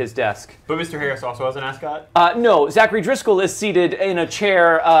behind his desk. But Mr. Harris also has an ascot? No, Zachary Driscoll is seated in a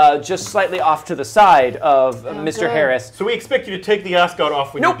chair just slightly off to the side of Mr. Harris. So we expect you to take the ascot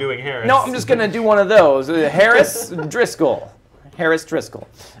off when you're doing Harris. No, I'm just going to do one of those. Harris Driscoll. Harris Driscoll.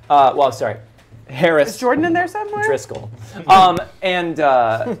 Well, sorry. Harris. Is Jordan in there somewhere? Driscoll. And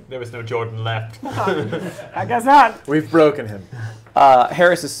there was no Jordan left. I guess not. We've broken him.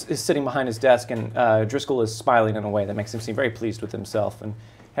 Harris is sitting behind his desk, and Driscoll is smiling in a way that makes him seem very pleased with himself. And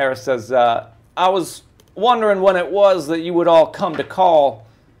Harris says, I was wondering when it was that you would all come to call.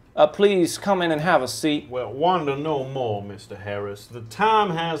 Please come in and have a seat. Well, wonder no more, Mr. Harris. The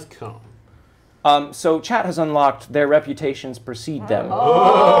time has come. So chat has unlocked their reputations precede them,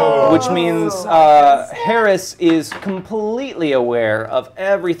 Oh. which means Harris is completely aware of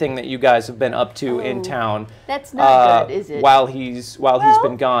everything that you guys have been up to in town. That's not good, is it? While he's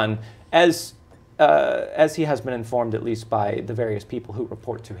been gone, as he has been informed at least by the various people who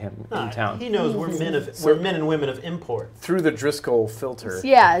report to him in town. He knows we're men and women of import. Through the Driscoll filter.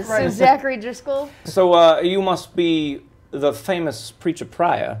 Yeah, so Zachary Driscoll. So you must be the famous preacher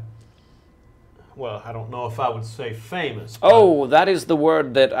Prior. Well, I don't know if I would say famous. Oh, that is the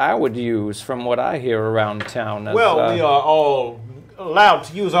word that I would use from what I hear around town. As, well, we are all allowed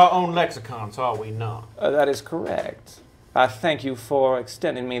to use our own lexicons, are we not? That is correct. I thank you for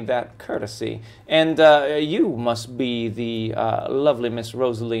extending me that courtesy. And you must be the lovely Miss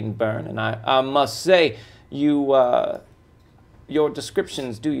Rosaline Byrne, and I must say, your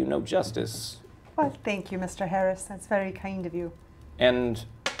descriptions do you no justice. Well, thank you, Mr. Harris. That's very kind of you. And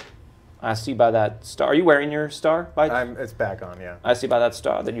I see by that star. Are you wearing your star? It's back on, yeah. I see by that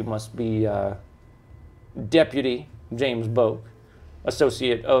star that you must be Deputy James Boak,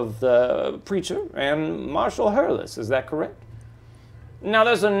 associate of the preacher and Marshal Hurlis. Is that correct? Now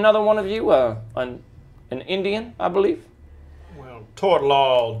there's another one of you, an Indian, I believe. Well, tort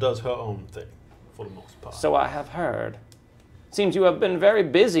law does her own thing, for the most part. So I have heard. Seems you have been very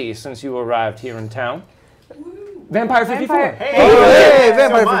busy since you arrived here in town. Vampire 54. Hey,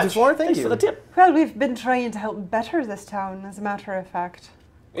 Vampire 54, thank you. For the tip. Well, we've been trying to help better this town, as a matter of fact.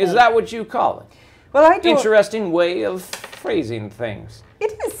 Is that what you call it? Well, I don't... Interesting way of phrasing things.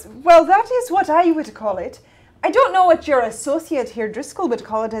 It is. Well, that is what I would call it. I don't know what your associate here, Driscoll, would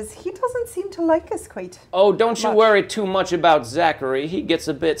call it, as he doesn't seem to like us quite. Oh, don't you worry too much about Zachary. He gets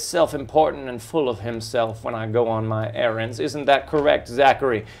a bit self-important and full of himself when I go on my errands. Isn't that correct,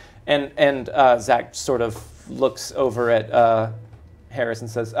 Zachary? And Zach sort of looks over at Harris and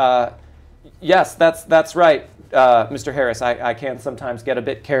says, yes, that's right, Mr. Harris. I can sometimes get a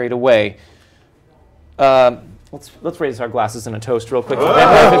bit carried away. Let's raise our glasses in a toast real quick. For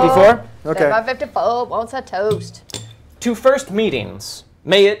Vampire 54. Okay. Vampire 54 wants a toast. To first meetings,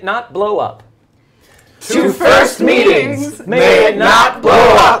 may it not blow up. To first meetings, may it not blow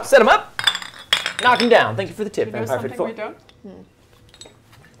up. Set him up. Knock him down. Thank you for the tip, You know Vampire something 54. we don't?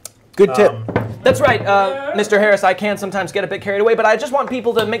 Good tip. That's right, Mr. Harris, I can sometimes get a bit carried away, but I just want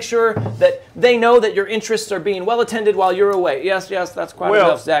people to make sure that they know that your interests are being well attended while you're away. Yes, that's quite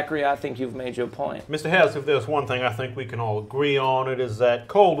enough, Zachary. I think you've made your point. Mr. Harris, if there's one thing I think we can all agree on, it is that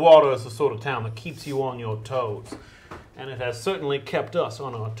Coldwater is the sort of town that keeps you on your toes. And it has certainly kept us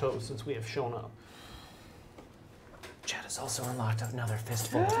on our toes since we have shown up. Chad has also unlocked another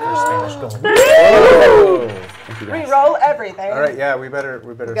fistful of cursed Spanish gold. Reroll everything. All right, yeah, we better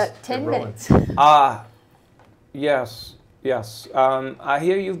We've got 10 rolling. minutes. Yes. I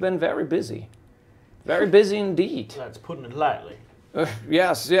hear you've been very busy. Very busy indeed. That's putting it lightly.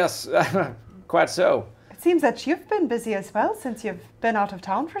 Yes, quite so. It seems that you've been busy as well since you've been out of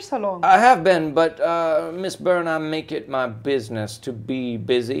town for so long. I have been, but Miss Byrne, I make it my business to be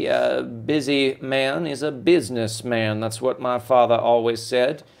busy. A busy man is a businessman. That's what my father always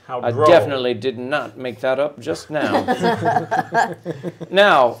said. How I droll. definitely did not make that up just now.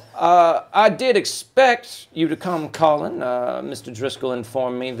 Now, I did expect you to come calling. Mr. Driscoll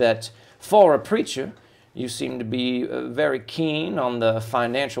informed me that for a preacher, you seem to be very keen on the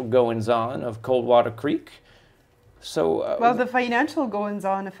financial goings-on of Coldwater Creek. So, Well, the financial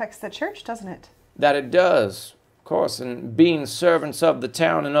goings-on affects the church, doesn't it? that it does. Of course, and being servants of the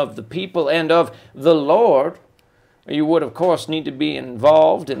town and of the people and of the Lord, you would, of course, need to be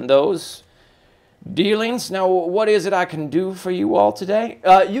involved in those dealings. Now, what is it I can do for you all today?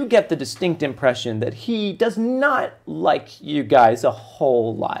 You get the distinct impression that he does not like you guys a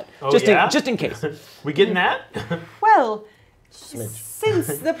whole lot. Oh, just in case. We getting that? Well,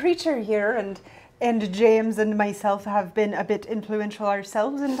 since the preacher here and James and myself have been a bit influential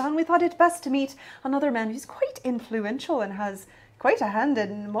ourselves in town, we thought it best to meet another man who's quite influential and has quite a hand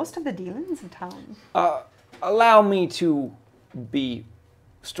in most of the dealings in town. Allow me to be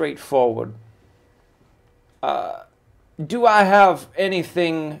straightforward. Do I have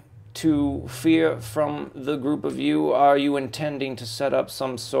anything to fear from the group of you? Are you intending to set up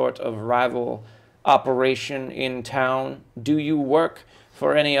some sort of rival operation in town? Do you work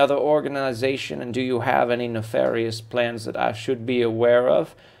for any other organization, and do you have any nefarious plans that I should be aware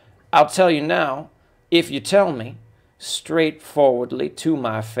of? I'll tell you now, if you tell me straightforwardly to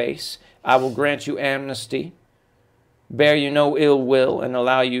my face, I will grant you amnesty, bear you no ill will, and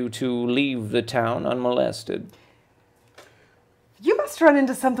allow you to leave the town unmolested. You must run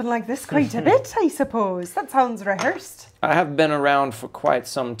into something like this quite a bit, I suppose. That sounds rehearsed. I have been around for quite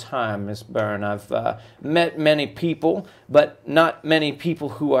some time, Miss Byrne. I've met many people, but not many people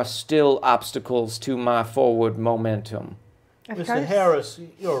who are still obstacles to my forward momentum. Mr. Harris,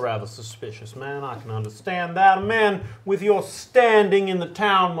 you're a rather suspicious man. I can understand that. A man with your standing in the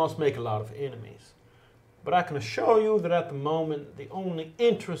town must make a lot of enemies. But I can assure you that at the moment, the only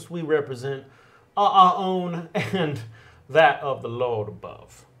interests we represent are our own and that of the Lord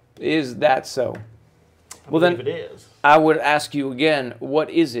above. Is that so? Well, then, it is. I would ask you again, what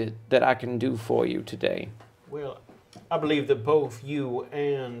is it that I can do for you today? Well, I believe that both you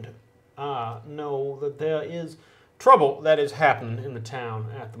and I know that there is trouble that is happening in the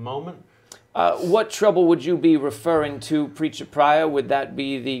town at the moment. What trouble would you be referring to, Preacher Pryor? Would that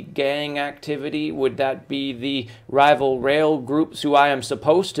be the gang activity? Would that be the rival rail groups who I am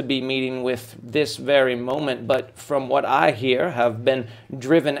supposed to be meeting with this very moment, but from what I hear have been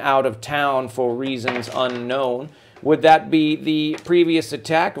driven out of town for reasons unknown? Would that be the previous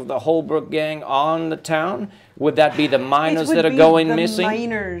attack of the Holbrook gang on the town? Would that be the miners that are going missing? The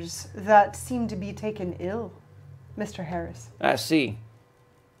miners that seem to be taken ill, Mr. Harris. I see.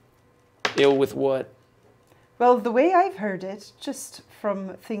 Ill with what? Well, the way I've heard it, just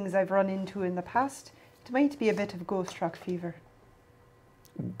from things I've run into in the past, it might be a bit of ghost rock fever.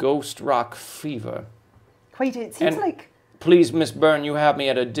 Ghost rock fever? Quite, it seems like... Please, Miss Byrne, you have me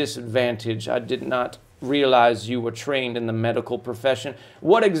at a disadvantage. I did not realize you were trained in the medical profession.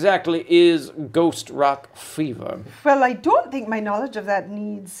 What exactly is ghost rock fever? Well, I don't think my knowledge of that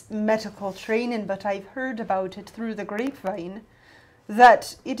needs medical training, but I've heard about it through the grapevine,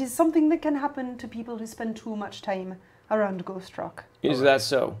 that it is something that can happen to people who spend too much time around ghost rock. Is that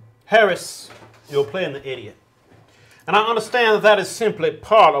so? Harris, you're playing the idiot. And I understand that that is simply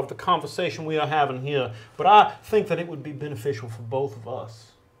part of the conversation we are having here, but I think that it would be beneficial for both of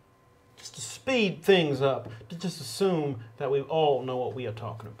us just to speed things up, to just assume that we all know what we are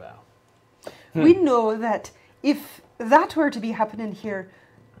talking about. We know that if that were to be happening here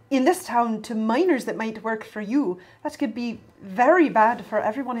in this town to miners that might work for you, that could be very bad for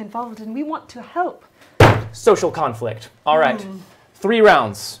everyone involved, and we want to help. Social conflict. All right. 3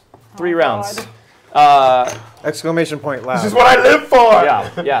 rounds. 3 rounds. Exclamation point loud. This is what I live for!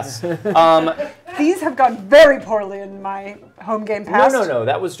 Yeah, yes. These have gone very poorly in my home game past. No.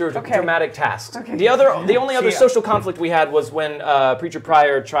 That was dramatic tasks. Okay. The only other social conflict we had was when Preacher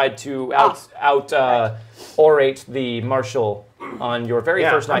Pryor tried to orate the marshal on your very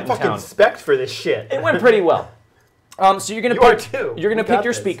first night in town. I'm fucking spec'd for this shit. It went pretty well. So you're gonna pick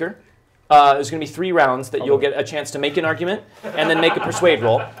your speaker. There's gonna be 3 rounds that you'll get a chance to make an argument and then make a persuade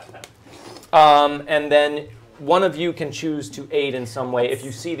roll. And then one of you can choose to aid in some way if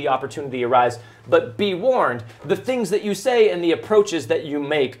you see the opportunity arise. But be warned, the things that you say and the approaches that you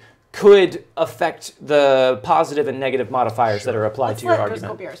make could affect the positive and negative modifiers that are applied to your argument.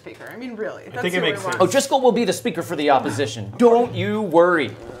 Driscoll be our speaker. I mean, really. I think it makes sense. Oh, Driscoll will be the speaker for the opposition. Don't you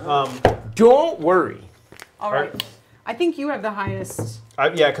worry. Don't worry. All right. I think you have the highest.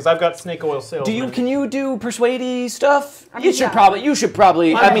 Yeah, because I've got snake oil salesman. Can you do persuadey stuff? I mean, you should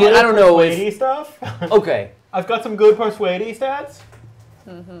probably. I mean, I don't know persuadey stuff. Okay. I've got some good persuadey stats.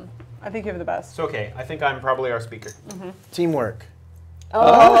 I think you have the best. It's okay. I think I'm probably our speaker. Teamwork.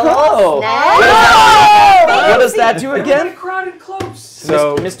 Oh. What does that do again? Crowded close.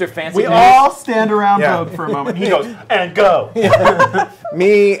 So Mr. Fancy. We all stand around Vogue for a moment. He goes, and go.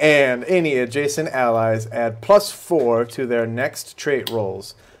 me and any adjacent allies add +4 to their next trait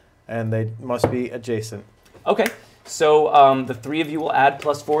rolls, and they must be adjacent. Okay. So the three of you will add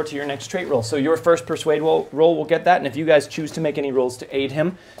 +4 to your next trait roll. So your first persuade roll will get that, and if you guys choose to make any rolls to aid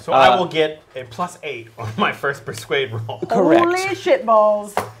him, So I will get a +8 on my first persuade roll. correct. Holy shit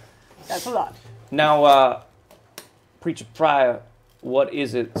balls. That's a lot. Now, Preacher Pryor, what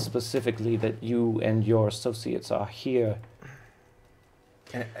is it specifically that you and your associates are here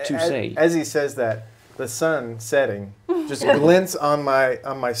to say? As he says that, the sun setting just glints on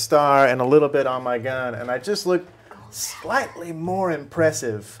my star and a little bit on my gun, and I just look slightly more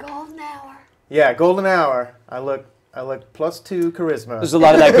impressive. Golden hour. Yeah, golden hour. I look +2 charisma. There's a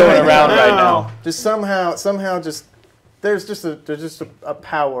lot of that going around right now. Just somehow, just there's just a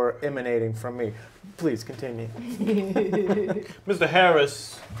power emanating from me. Please continue. Mr.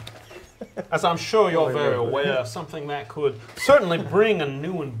 Harris, as I'm sure you're very aware, something that could certainly bring a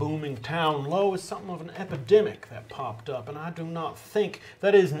new and booming town low is something of an epidemic that popped up, and I do not think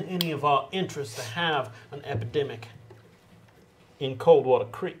that is in any of our interest to have an epidemic in Coldwater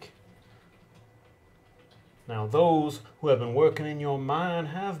Creek. Now, those who have been working in your mine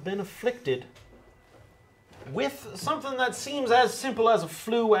have been afflicted with something that seems as simple as a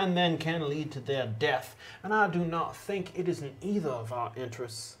flu and then can lead to their death, and I do not think it is in either of our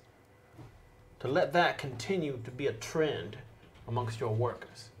interests to let that continue to be a trend amongst your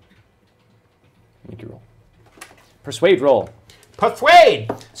workers. Make your roll. Persuade roll. Persuade!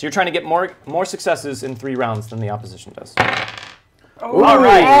 So you're trying to get more successes in 3 rounds than the opposition does. Oh, All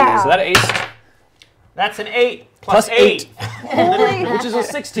right. yeah. So that aced. That's an 8 Plus 8. Holy. Which is a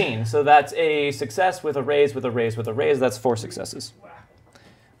 16. So that's a success with a raise, with a raise, with a raise. That's 4 successes.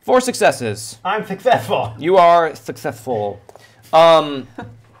 4 successes. I'm successful. You are successful.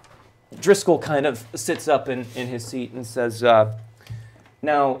 Driscoll kind of sits up in his seat and says,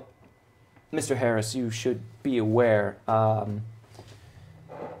 now, Mr. Harris, you should be aware.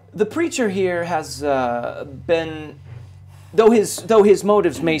 The preacher here has been, though his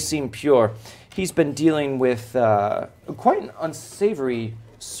motives may seem pure, he's been dealing with quite an unsavory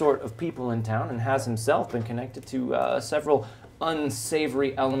sort of people in town, and has himself been connected to several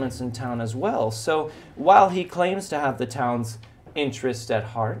unsavory elements in town as well. So while he claims to have the town's interest at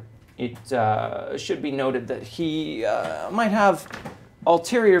heart, it should be noted that he might have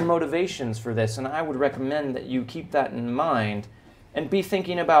ulterior motivations for this, and I would recommend that you keep that in mind and be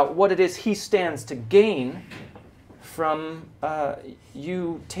thinking about what it is he stands to gain from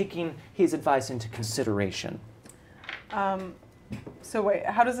you taking his advice into consideration. So wait,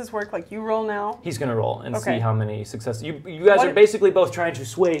 how does this work? Like, you roll now? He's going to roll and Okay. see how many successes. You guys are basically both trying to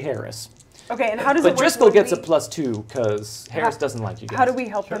sway Harris. Okay, and how does it But work? Driscoll when gets a we- +2 because Harris doesn't like you guys. How do we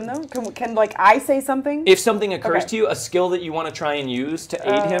help him, though? Can like, I say something? If something occurs Okay. to you, a skill that you want to try and use to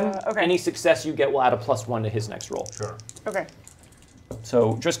aid him, okay. any success you get will add a +1 to his next roll. Sure. Okay.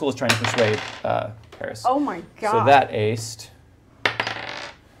 So Driscoll is trying to persuade Harris. Oh my god. So that aced.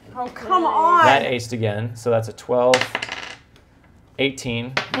 Oh, come on! That aced again. So that's a 12,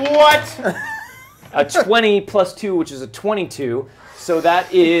 18. What? A 20 plus 2, which is a 22. So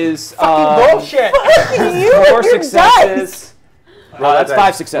that is Bullshit! 4 successes. That's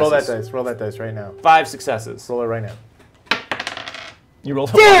 5 successes. Roll that dice right now. 5 successes. Roll it right now. You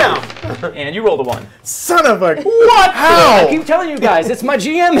rolled a Damn! 1. And you rolled a 1. Son of a... What? How? I keep telling you guys, it's my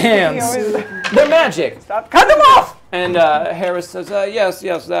GM hands. They're magic. Stop. Cut them off! And Harris says,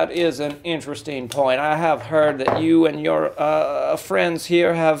 yes, that is an interesting point. I have heard that you and your friends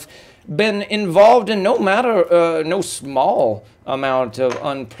here have been involved in no small amount of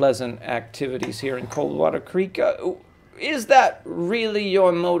unpleasant activities here in Coldwater Creek. Is that really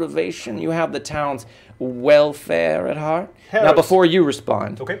your motivation? You have the town's welfare at heart? Harris. Now, before you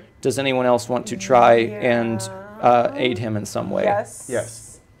respond, Okay. does anyone else want to try and aid him in some way? Yes.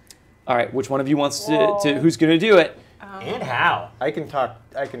 Yes. All right, which one of you wants to who's going to do it? And how? I can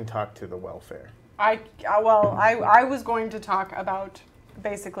talk to the welfare. I was going to talk about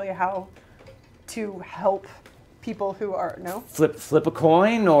basically how to help people who are Flip a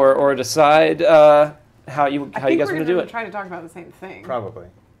coin or decide how you guys want to do it. Try to talk about the same thing. Probably.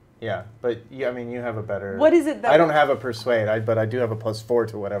 Yeah, but you have a better... What is it that... I don't have a persuade, but I do have a +4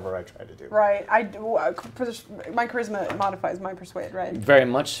 to whatever I try to do. Right. My charisma modifies my persuade, right? Very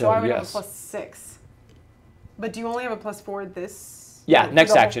much so, So I would yes. have a +6. But do you only have a +4 this? Yeah, for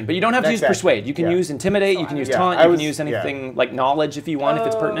next the whole- action. But you don't have to Next use action. persuade. You can Yeah. use intimidate, So you can I use would- taunt, I you was- can use yeah. anything like knowledge if you want, if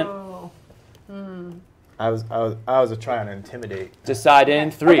it's pertinent. Oh. I was trying to intimidate. Decide in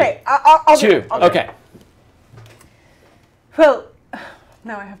 3, Okay, I'll do 2. it. I'll do it. Okay. Well,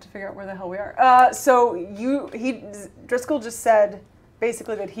 now I have to figure out where the hell we are. So Driscoll just said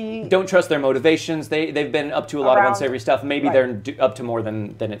basically that he... Don't trust their motivations. They've been up to a lot of Around- unsavory stuff. Maybe right. they're up to more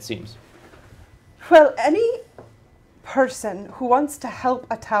than it seems. Well, any person who wants to help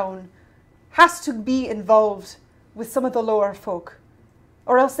a town has to be involved with some of the lower folk,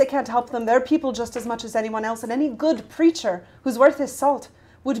 or else they can't help them. They're people just as much as anyone else, and any good preacher who's worth his salt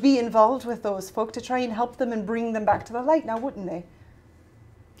would be involved with those folk to try and help them and bring them back to the light, now wouldn't they?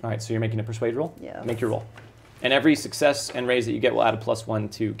 All right, so you're making a persuade roll? Yeah. Make your roll. And every success and raise that you get will add a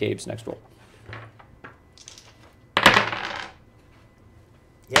 +1 to Gabe's next roll.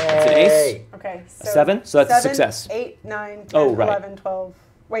 Yay! It's an ace. Okay. A 7? So that's a success. 8, 9, 10, Oh, right. 11, 12.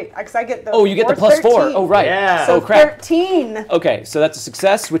 Wait, because I get the Oh, you get the fourth, +4. 13. Oh, right. Yeah. So So crap. 13. Okay, so that's a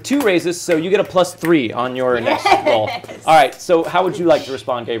success with 2 raises, so you get a +3 on your next roll. All right, so how would you like to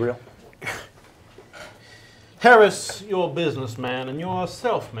respond, Gabriel? Harris, you're a businessman, and you're a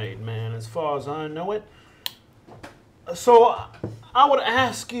self-made man, as far as I know it. So I would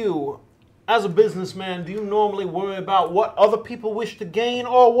ask you, as a businessman, do you normally worry about what other people wish to gain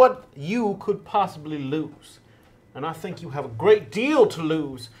or what you could possibly lose? And I think you have a great deal to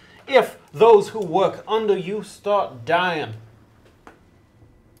lose if those who work under you start dying.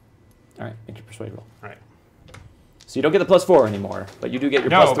 All right, make your persuade roll. Right. So you don't get the +4 anymore, but you do get your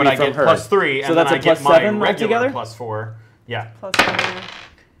No, +3 but I from get her. +3, so and that's then a I get my +7 regular altogether? +4. Yeah. Plus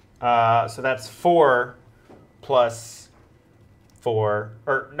 1. So that's 4 plus 4,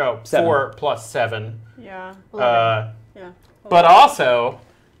 or no, 7. 4 plus 7. Yeah. Uh, Yeah. but also,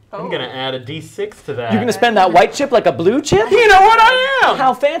 I'm Oh. going to add a d6 to that. You're going to spend that white chip like a blue chip? You know what I am!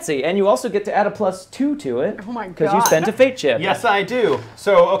 How fancy. And you also get to add a +2 to it. Oh my Because you God. spent a fate chip. Yes, I do.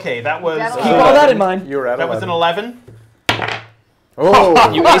 So, okay, that was... Keep Keep all that in mind. You were at that was an 11.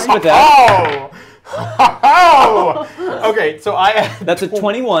 Oh, You aced with that. Oh! Okay, so I... That's a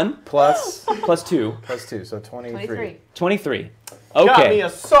 21 plus +2. +2, so 23. 23. 23. Got me Okay. a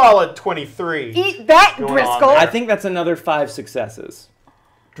solid 23. Eat that, Going on Driscoll. there. I think that's another 5 successes.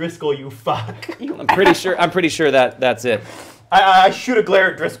 Driscoll, you fuck. I'm pretty sure that that's it. I shoot a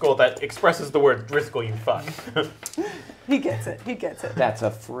glare at Driscoll that expresses the word Driscoll, you fuck. He gets it. He gets it. That's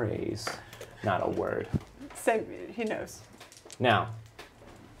a phrase, not a word. Same, he knows. Now,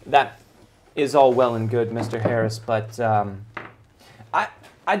 that is all well and good, Mr. Harris, but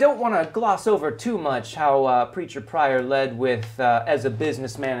I don't want to gloss over too much how Preacher Pryor led with, as a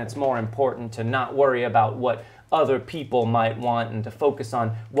businessman, it's more important to not worry about what other people might want and to focus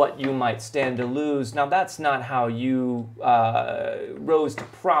on what you might stand to lose. Now, that's not how you rose to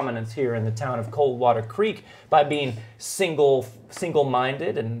prominence here in the town of Coldwater Creek, by being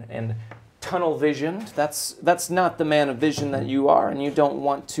single-minded and tunnel-visioned. That's not the man of vision that you are, and you don't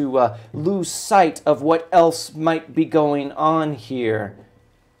want to lose sight of what else might be going on here.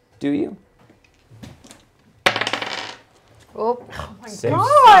 Do you? Oh, My 6. Son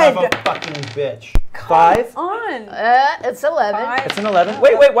God. of a fucking bitch. 5. On. it's 11. It's an 11.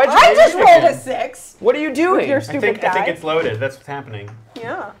 Wait, why'd you I just rolled a 6. What are you doing? Your I stupid think die. it's loaded. That's what's happening.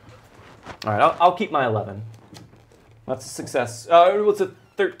 Yeah. All right, I'll keep my 11. That's a success. Well, it's a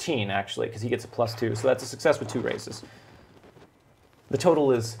 13, actually, because he gets a +2. So that's a success with 2 raises. The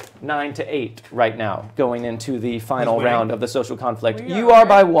total is 9 to 8 right now, going into the final winning? round of the social conflict. We You are are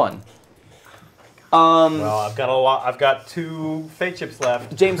by 1. Well, I've got a lot. I've got 2 fate chips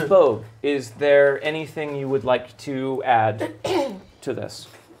left. James Bogue, is there anything you would like to add to this?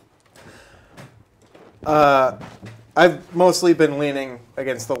 I've mostly been leaning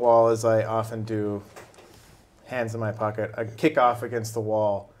against the wall, as I often do, hands in my pocket. I kick off against the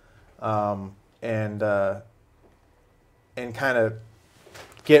wall and kind of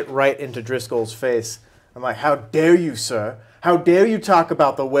get right into Driscoll's face. I'm like, how dare you, sir? How dare you talk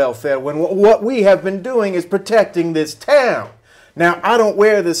about the welfare when what we have been doing is protecting this town? Now, I don't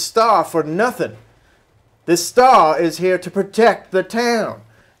wear this star for nothing. This star is here to protect the town.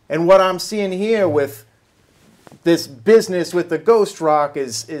 And what I'm seeing here with this business with the ghost rock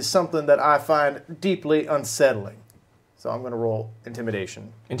is something that I find deeply unsettling. So I'm going to roll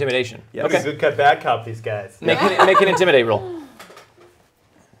intimidation. Intimidation. Yes. Okay. Good cop, bad cop, these guys. Make an intimidate roll.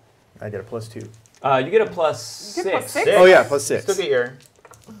 I get a +2. You get a +6. You get +6? Oh yeah, +6. Still get your...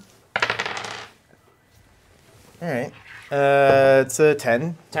 All right. It's a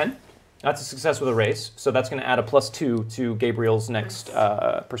 10. 10. That's a success with a raise. So that's going to add a +2 to Gabriel's next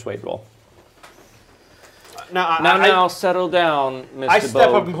persuade roll. Now, settle down, Mr. I step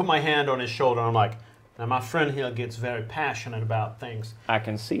Bogue. up and put my hand on his shoulder, and I'm like, now my friend here gets very passionate about things. I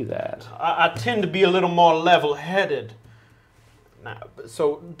can see that. I tend to be a little more level-headed. Now,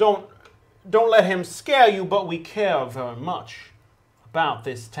 so don't let him scare you, but we care very much about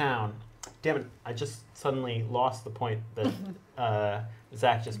this town. Damn it, I just suddenly lost the point that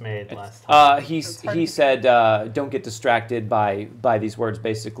Zach just made last time. He said, don't get distracted by these words,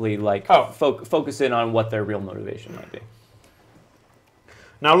 basically, like, focus in on what their real motivation might be.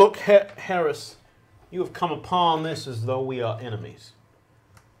 Now look, Harris, you have come upon this as though we are enemies.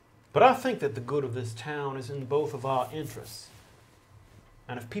 But I think that the good of this town is in both of our interests.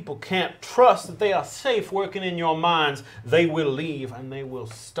 And if people can't trust that they are safe working in your mines, they will leave and they will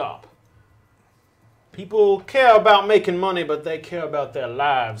stop. People care about making money, but they care about their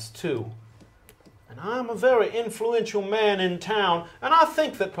lives too. And I'm a very influential man in town, and I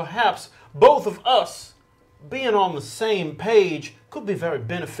think that perhaps both of us being on the same page could be very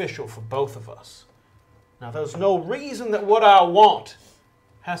beneficial for both of us. Now, there's no reason that what I want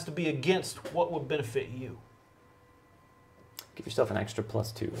has to be against what would benefit you. Give yourself an extra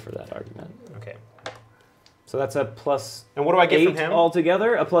 +2 for that argument. Okay. So that's a plus. And what do I get from him?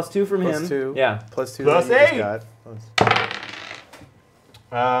 Altogether? A +2 from him. +2. Yeah. +2. Plus that 8. you just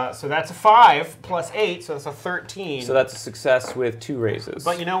got. So that's a 5 plus 8, so that's a 13. So that's a success with 2 raises.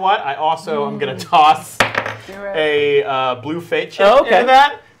 But you know what? I also am going to toss a blue fate chip okay. into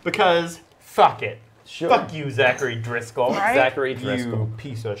that because fuck it. Sure. Fuck you, Zachary Driscoll. Right? Zachary Driscoll. You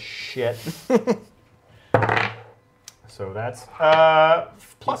piece of shit. So that's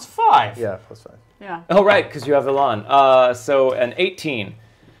 +5. Yeah, +5. Yeah. Oh, right, because you have Elan. So an 18.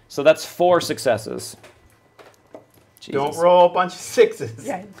 So that's 4 successes. Jesus. Don't roll a bunch of 6s.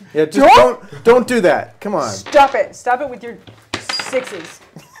 Yeah. Yeah, just don't do that. Come on. Stop it. Stop it with your 6s.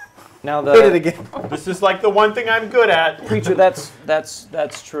 Now Hit it again. This is like the one thing I'm good at. Preacher, that's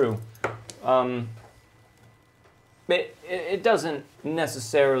true. It doesn't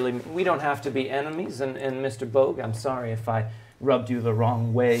necessarily. We don't have to be enemies. And Mr. Bogue, I'm sorry if I rubbed you the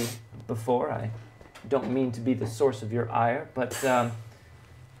wrong way before. I don't mean to be the source of your ire, but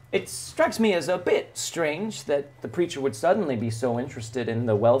it strikes me as a bit strange that the preacher would suddenly be so interested in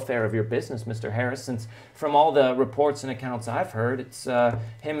the welfare of your business, Mr. Harris, since from all the reports and accounts I've heard, it's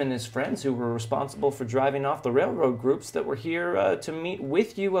him and his friends who were responsible for driving off the railroad groups that were here to meet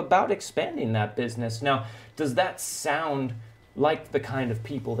with you about expanding that business. Now, does that sound like the kind of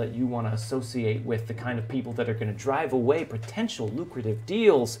people that you want to associate with, the kind of people that are going to drive away potential lucrative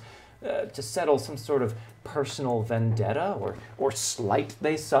deals to settle some sort of personal vendetta or slight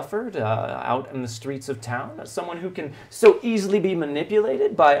they suffered out in the streets of town? Someone who can so easily be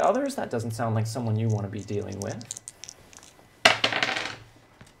manipulated by others? That doesn't sound like someone you want to be dealing with.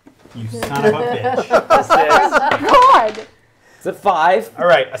 You son of a bitch. God! It's a 5. All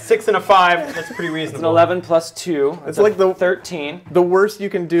right, a 6 and a 5. That's pretty reasonable. It's an 11 plus 2. It's like the 13. The worst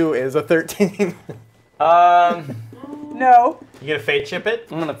you can do is a 13. No. You gonna fate chip it?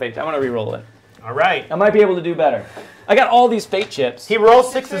 I'm gonna re-roll it. All right. I might be able to do better. I got all these fate chips. He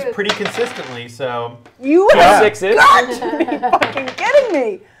rolls 6s pretty consistently, so. You have 6s. got to be fucking kidding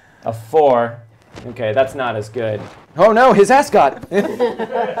me. A 4. Okay, that's not as good. Oh no, his ass got.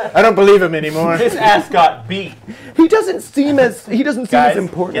 I don't believe him anymore. His ass got beat. He doesn't seem as Guys,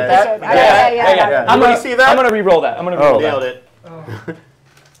 important. Get that? Yeah. I'm gonna see that? I'm gonna re-roll that. I'm gonna re-roll Nailed that. it.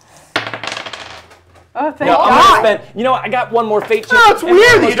 Oh, thank No, I'm God. gonna spend. You know, I got one more fate chip. No, it's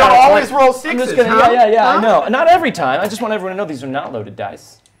weird. You don't always roll 6s. I'm just gonna. Yeah. I know. Not every time. I just want everyone to know these are not loaded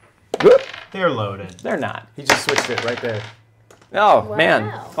dice. They're loaded. They're not. He just switched it right there. Oh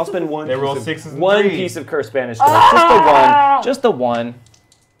man, I'll spend one. They roll piece of- 6s and One 3s. piece of cursed Spanish dice. Just the one. Just the one.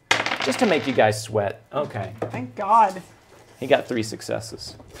 Just to make you guys sweat. Okay. Thank God. He got 3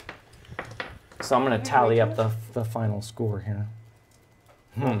 successes. So I'm gonna tally up the final score here.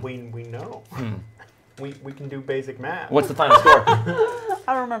 We know. We can do basic math. What's the final score? I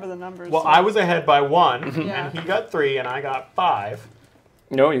don't remember the numbers. Well, I was ahead by 1, Yeah. and he got 3, and I got 5.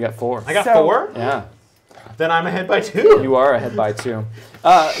 No, you got 4. I got So- 4? Yeah, Then I'm ahead by 2. you are ahead by 2.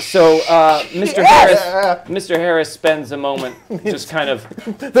 Mr. Harris spends a moment just kind of.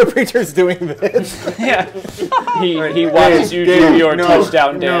 The preacher's doing this. Yeah. He watches you do your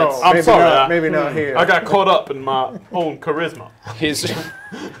touchdown dance. I'm maybe sorry. Not, maybe not here. I got caught up in my own charisma.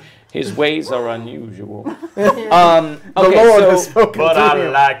 His ways are unusual. the Okay, Lord so has spoken But to I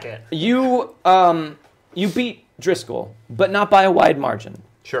him. like it. you beat Driscoll, but not by a wide margin.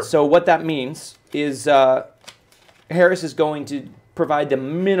 Sure. So what that means is Harris is going to provide the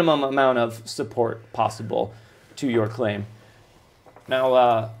minimum amount of support possible to your claim.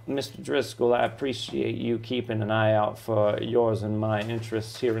 Now, Mr. Driscoll, I appreciate you keeping an eye out for yours and my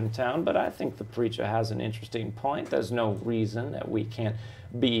interests here in town, but I think the preacher has an interesting point. There's no reason that we can't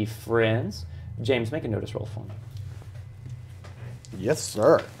be friends. James, make a notice roll for me. Yes,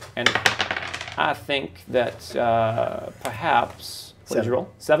 sir. And I think that perhaps, what did you 7. roll?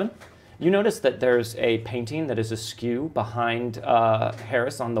 7? You notice that there's a painting that is askew behind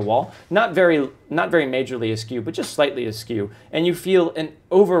Harris on the wall. Not very majorly askew, but just slightly askew. And you feel an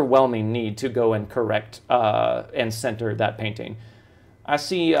overwhelming need to go and correct and center that painting. I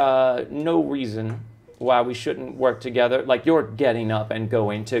see no reason why we shouldn't work together. Like, you're getting up and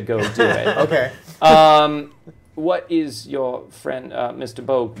going to go do it. Okay. What is your friend, Mr.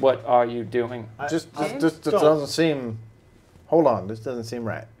 Bogue? What are you doing? Just doesn't seem. Hold on, this doesn't seem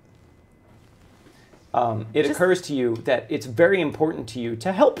right. It occurs to you that it's very important to you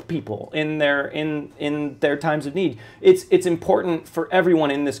to help people in their times of need. It's important for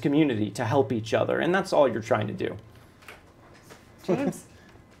everyone in this community to help each other, and that's all you're trying to do. James.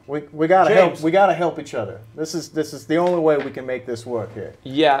 We gotta help. We gotta help each other. This is the only way we can make this work here.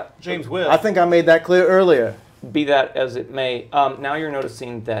 Yeah, James will. I think I made that clear earlier. Be that as it may, now you're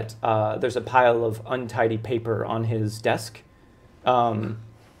noticing that there's a pile of untidy paper on his desk, and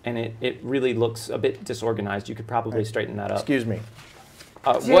it really looks a bit disorganized. You could probably straighten that up. Excuse me.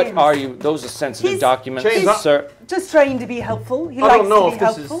 What are you? Those are sensitive documents, James, sir. Just trying to be helpful. He I likes don't know to if be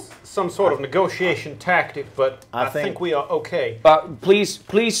this helpful. is some sort of negotiation tactic, but I think we are okay.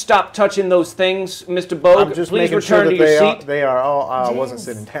 Please stop touching those things, Mr. Bogue. I'm just please making return sure to that your seat. they are all. I wasn't James.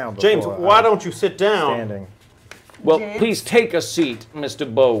 sitting down before. James, why don't you sit down? Standing. Well, James? please take a seat,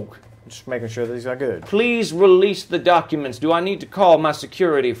 Mr. Bogue. Just making sure these are good. Please release the documents. Do I need to call my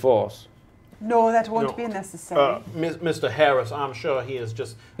security force? No, that won't No. be necessary. Mr. Harris, I'm sure he is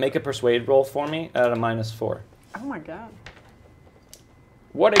just... Make a persuade roll for me at a -4. Oh my god.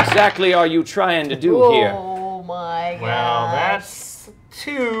 What exactly are you trying to do here? Oh my god. Well, that's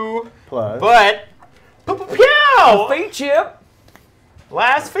 2. Plus. But... Pow! Fate chip.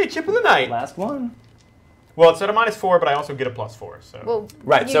 Last fate chip of the night. Last one. Well, it's at a -4, but I also get a +4, so... Well,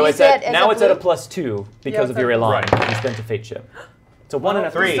 Right, you so use it's that at, as now it's at a blue? +2 because Yeah, of your elan. right. You spent a fate chip. It's a 1 and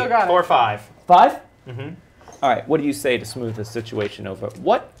a 3, Still got it. 4, 5. 5? Mm-hmm. All right, what do you say to smooth the situation over?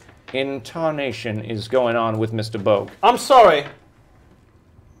 What in tarnation is going on with Mr. Bogue? I'm sorry.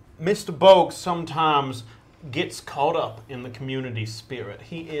 Mr. Bogue sometimes gets caught up in the community spirit.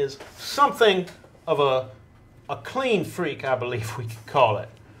 He is something of a clean freak, I believe we could call it.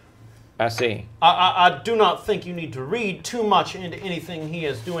 I see. I do not think you need to read too much into anything he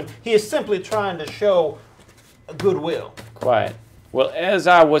is doing. He is simply trying to show goodwill. Quiet. Well, as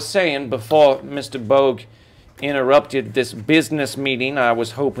I was saying before Mr. Bogue interrupted this business meeting I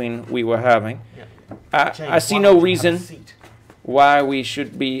was hoping we were having, I see no reason why we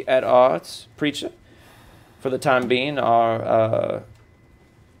should be at odds, preacher. For the time being, our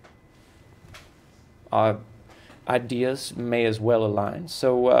ideas may as well align.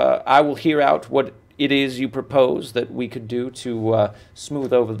 So I will hear out what it is you propose that we could do to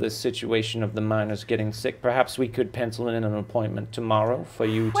smooth over this situation of the miners getting sick. Perhaps we could pencil in an appointment tomorrow for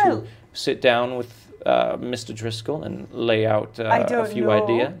you to sit down with Mr. Driscoll and lay out I a don't few know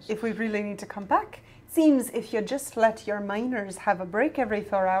ideas. if we really need to come back. Seems if you just let your miners have a break every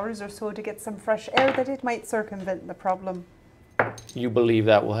 4 hours or so to get some fresh air, that it might circumvent the problem. You believe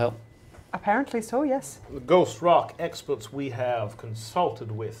that will help? Apparently so, yes. The Ghost Rock experts we have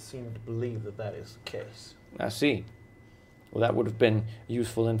consulted with seem to believe that that is the case. I see. Well, that would have been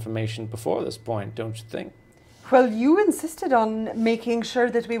useful information before this point, don't you think? Well, you insisted on making sure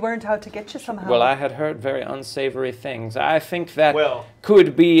that we weren't out to get you somehow. Well, I had heard very unsavory things. I think that Well,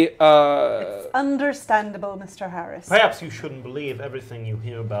 could be... It's understandable, Mr. Harris. perhaps you shouldn't believe everything you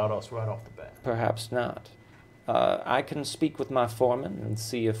hear about us right off the bat. Perhaps not. I can speak with my foreman and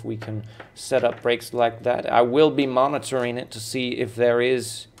see if we can set up breaks like that. I will be monitoring it to see if there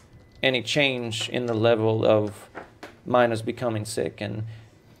is any change in the level of miners becoming sick. And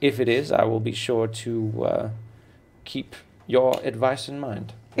if it is, I will be sure to keep your advice in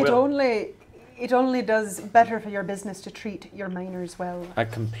mind. It Well- only does better for your business to treat your miners well. I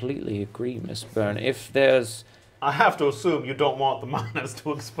completely agree, Miss Byrne. If there's... I have to assume you don't want the miners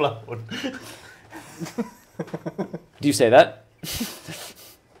to explode. Do you say that?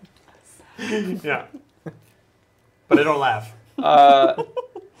 Yeah. But I don't laugh.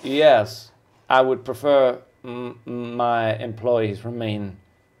 Yes. I would prefer my employees remain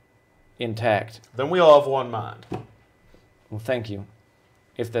intact. Then we all have one mind. Well, thank you.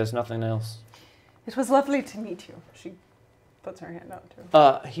 If there's nothing else. It was lovely to meet you. She puts her hand out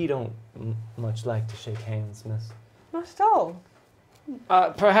too. He don't much like to shake hands, miss. Not at all.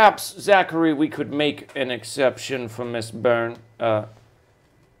 Perhaps, Zachary, we could make an exception for Miss Byrne.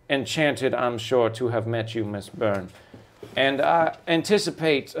 Enchanted, I'm sure, to have met you, Miss Byrne. And I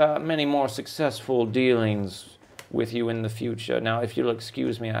anticipate many more successful dealings with you in the future. Now, if you'll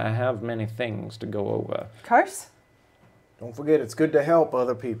excuse me, I have many things to go over. Curse? Don't forget, it's good to help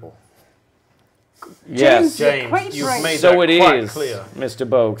other people. Yes. James, quite you've right. made So that it quite is, clear. Mr.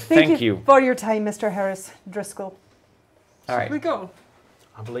 Bogue. Thank Thank you. for your time, Mr. Harris Driscoll. All We right. go.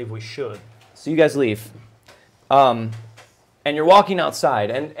 I believe we should. So you guys leave. And you're walking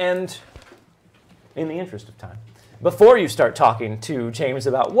outside, and in the interest of time, before you start talking to James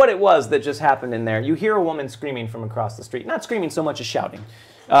about what it was that just happened in there, you hear a woman screaming from across the street. Not screaming so much as shouting.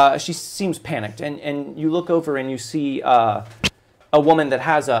 She seems panicked, and you look over and you see a woman that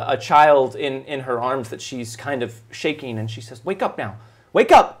has a child in her arms that she's kind of shaking, and she says, "Wake up now.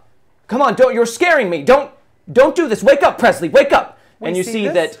 Wake up. Come on, you're scaring me. Don't do this. Wake up, Presley. Wake up." And you see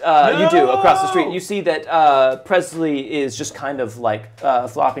that, you do, across the street, you see that Presley is just kind of like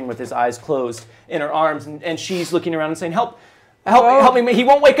flopping with his eyes closed in her arms, and she's looking around and saying, help me, he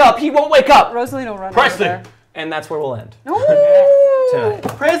won't wake up, he won't wake up. Rosalie will run Presley! over there. And that's where we'll end No! tonight.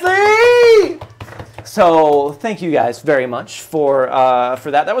 Presley! So thank you guys very much for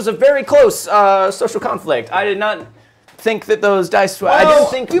that. That was a very close social conflict. I did not think that those dice, I didn't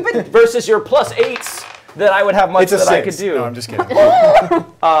think versus your +8s, that I would have much It's a that I 6. could do. No, I'm just kidding.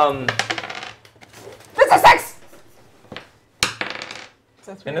 It's a 6!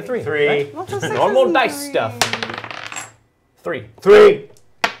 And a 3. 3. right? What's a 6 Normal and dice 3? stuff. 3. 3.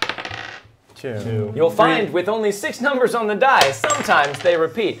 2. You'll find with only 6 numbers on the die, sometimes they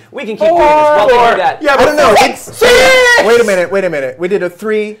repeat. We can keep doing this while they do that. Yeah, but no. 6! Wait a minute. We did a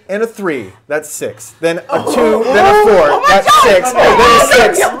 3 and a 3. That's 6. Then a 2, then a 4. That's 6. Then a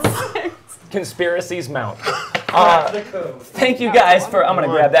 6. Conspiracies mount. The code. Thank you guys for, I'm going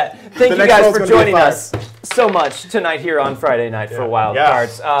to grab that. Thank you next guys roll's for gonna be a joining 5. us so much tonight here on Friday night for Wild Yeah.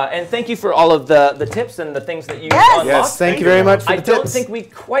 Cards. And thank you for all of the tips and the things that you unlocked. Yes, thank you very much for I the don't tips. think we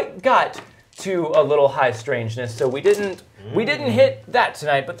quite got to a little high strangeness, so we didn't hit that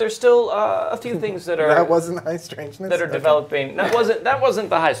tonight, but there's still a few things that are That wasn't high strangeness. that are Okay. developing. That wasn't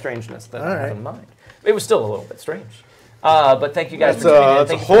the high strangeness that I All had right. in mind. It was still a little bit strange. But thank you guys That's for tuning in. a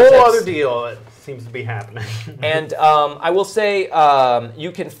Thank you whole for the tips. other deal that seems to be happening. And I will say,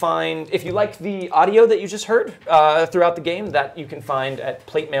 you can find, if you liked the audio that you just heard throughout the game, that you can find at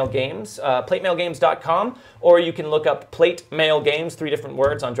Plate Mail Games, platemailgames.com, or you can look up Plate Mail Games, 3 different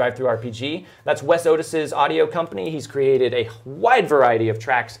words, on DriveThruRPG. That's Wes Otis's audio company. He's created a wide variety of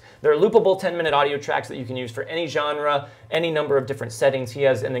tracks. They're loopable 10-minute audio tracks that you can use for any genre, any number of different settings. He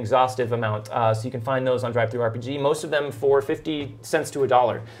has an exhaustive amount, so you can find those on DriveThruRPG, most of them for 50 cents to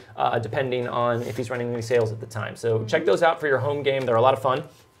 $1, depending on if he's running any sales at the time. So check those out for your home game. They're a lot of fun.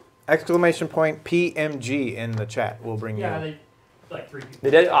 Exclamation point PMG in the chat will bring Yeah, you. they like 3 people.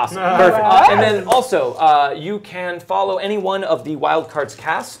 They did awesome, perfect. And then also, you can follow any one of the Wildcards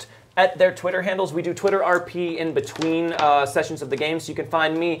cast at their Twitter handles. We do Twitter RP in between sessions of the game, so you can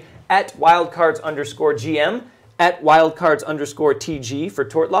find me at wildcards_GM, at wildcards_TG for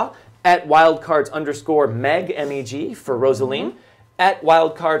Tortlaw, at wildcards_Meg, MEG, for Rosaline, at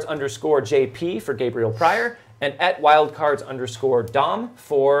wildcards_JP for Gabriel Pryor, and at wildcards_Dom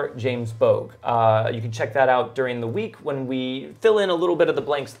for James Bogue. You can check that out during the week when we fill in a little bit of the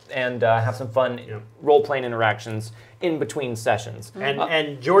blanks and have some fun role-playing interactions in between sessions.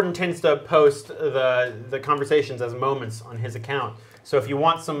 And Jordan tends to post the conversations as moments on his account. So if you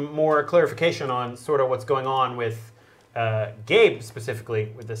want some more clarification on sort of what's going on with Gabe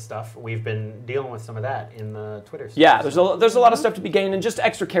specifically with this stuff, we've been dealing with some of that in the Twitter space. Yeah, there's a lot of stuff to be gained and just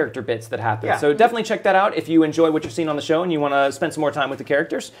extra character bits that happen. Yeah. So definitely check that out if you enjoy what you're seeing on the show and you want to spend some more time with the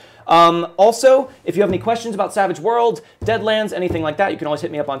characters. Also, if you have any questions about Savage World, Deadlands, anything like that, you can always hit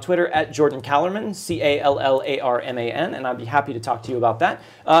me up on Twitter at Jordan Callarman, CALLARMAN, and I'd be happy to talk to you about that.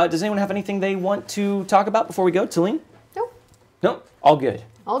 Does anyone have anything they want to talk about before we go? Talene? Nope. No? All good.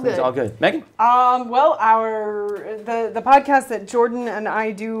 All Things good. all good. Megan? Well, the podcast that Jordan and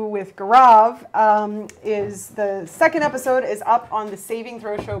I do with Gaurav is the second episode is up on the Saving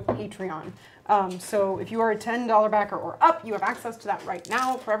Throw Show Patreon. So if you are a $10 backer or up, you have access to that right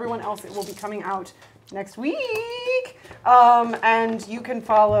now. For everyone else, it will be coming out next week. And you can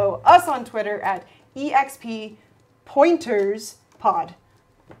follow us on Twitter at EXP Pointers Pod.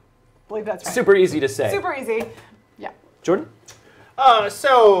 I believe that's right. Super easy to say. Super easy. Yeah. Jordan?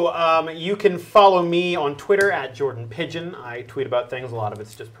 So you can follow me on Twitter at Jordan Pigeon. I tweet about things. A lot of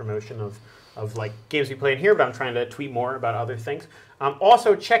it's just promotion of like games we play in here, but I'm trying to tweet more about other things.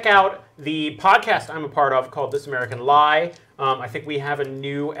 Also, check out the podcast I'm a part of called This American Lie. I think we have a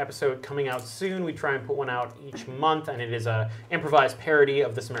new episode coming out soon. We try and put one out each month, and it is a improvised parody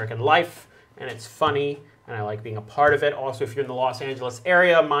of This American Life, and it's funny, and I like being a part of it. Also, if you're in the Los Angeles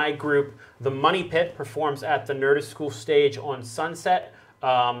area, my group, The Money Pit, performs at the Nerdist School stage on Sunset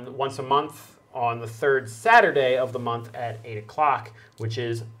once a month on the third Saturday of the month at 8 o'clock, which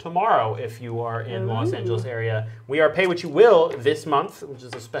is tomorrow if you are in Los Angeles area. We are Pay What You Will this month, which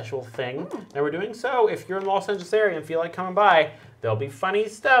is a special thing that we're doing. So if you're in the Los Angeles area and feel like coming by, there'll be funny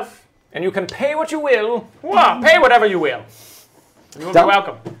stuff. And you can pay what you will. Wow, pay whatever you will. You'll be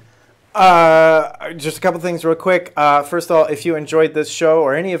welcome. Just a couple things real quick. First of all, if you enjoyed this show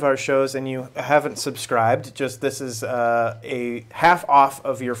or any of our shows and you haven't subscribed, this is a half off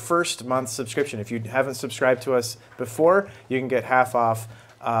of your first month's subscription. If you haven't subscribed to us before, you can get half off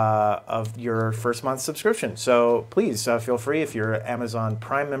of your first month's subscription. So please feel free. If you're an Amazon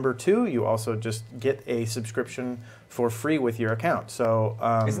Prime member too, you also just get a subscription for free with your account. So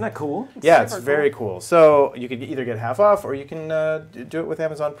isn't that cool? Yeah, it's very cool. So you could either get half off or you can do it with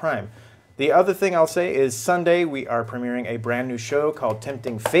Amazon Prime. The other thing I'll say is Sunday we are premiering a brand new show called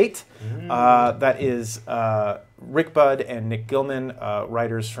Tempting Fate. That is Rick Budd and Nick Gilman,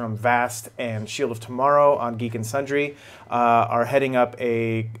 writers from Vast and Shield of Tomorrow on Geek and Sundry, are heading up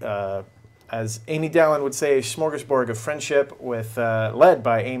a, as Amy Dallin would say, a smorgasbord of friendship with, led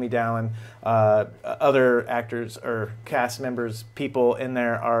by Amy Dallin. Other actors or cast members, people in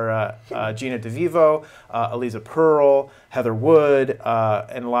there are Gina DeVivo, Eliza Pearl, Heather Wood,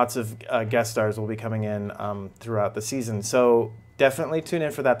 and lots of guest stars will be coming in throughout the season. So definitely tune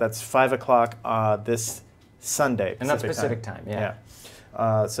in for that. That's 5 o'clock this Sunday. And that's Pacific time, yeah.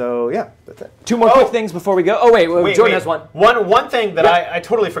 So yeah, that's it. Two more quick things before we go. Oh wait, Jordan has one. One thing that I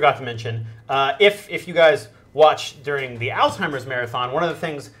totally forgot to mention. If you guys watched during the Alzheimer's Marathon, one of the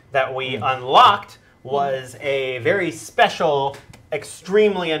things that we unlocked was a very special,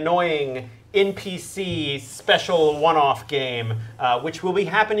 extremely annoying NPC special one-off game, which will be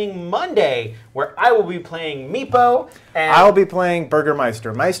happening Monday, where I will be playing Meepo. And I'll be playing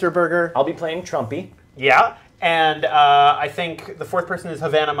Burgermeister, Meisterburger. I'll be playing Trumpy. Yeah, and I think the fourth person is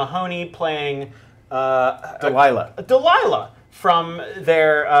Havana Mahoney playing Delilah from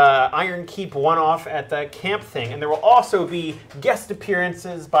their Iron Keep one-off at the camp thing. And there will also be guest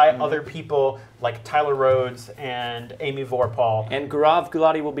appearances by other people like Tyler Rhodes and Amy Vorpahl. And Gaurav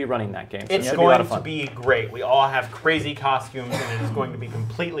Gulati will be running that game. So it's going to be great. We all have crazy costumes, and it is going to be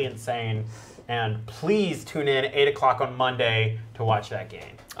completely insane. And please tune in 8 o'clock on Monday to watch that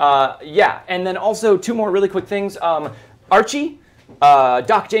game. Yeah, and then also two more really quick things. Archie,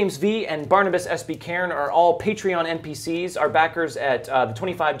 Doc James V, and Barnabas SB Cairn are all Patreon NPCs. Our backers at the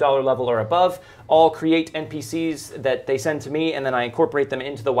 $25 level or above all create NPCs that they send to me, and then I incorporate them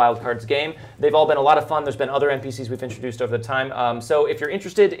into the Wildcards game. They've all been a lot of fun. There's been other NPCs we've introduced over the time. So if you're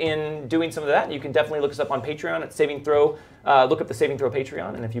interested in doing some of that, you can definitely look us up on Patreon at Saving Throw. Look up the Saving Throw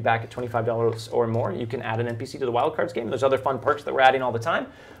Patreon, and if you back at $25 or more, you can add an NPC to the Wildcards game. There's other fun perks that we're adding all the time.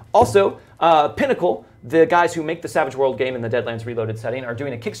 Also, Pinnacle, the guys who make the Savage World game in the Deadlands Reloaded setting, are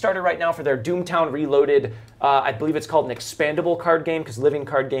doing a Kickstarter right now for their Doomtown Reloaded. I believe it's called an expandable card game, because Living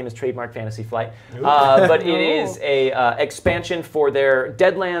Card Game is trademark Fantasy Flight. But it is a expansion for their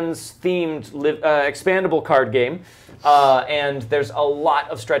Deadlands-themed expandable card game. And there's a lot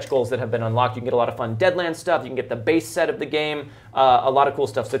of stretch goals that have been unlocked. You can get a lot of fun Deadlands stuff. You can get the base set of the game. A lot of cool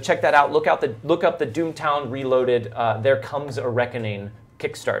stuff. So check that out. Look up the Doomtown Reloaded. There Comes a Reckoning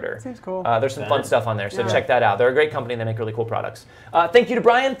Kickstarter. Seems cool. There's some fun stuff on there, so check that out. They're a great company. They make really cool products. Thank you to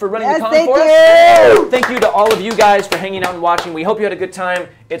Brian for running the con for us. Thank you to all of you guys for hanging out and watching. We hope you had a good time.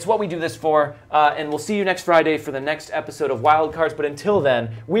 It's what we do this for, and we'll see you next Friday for the next episode of Wildcards. But until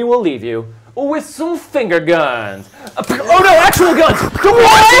then, we will leave you with some finger guns. Oh no, actual guns! Come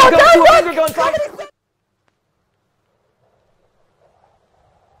on, finger guns!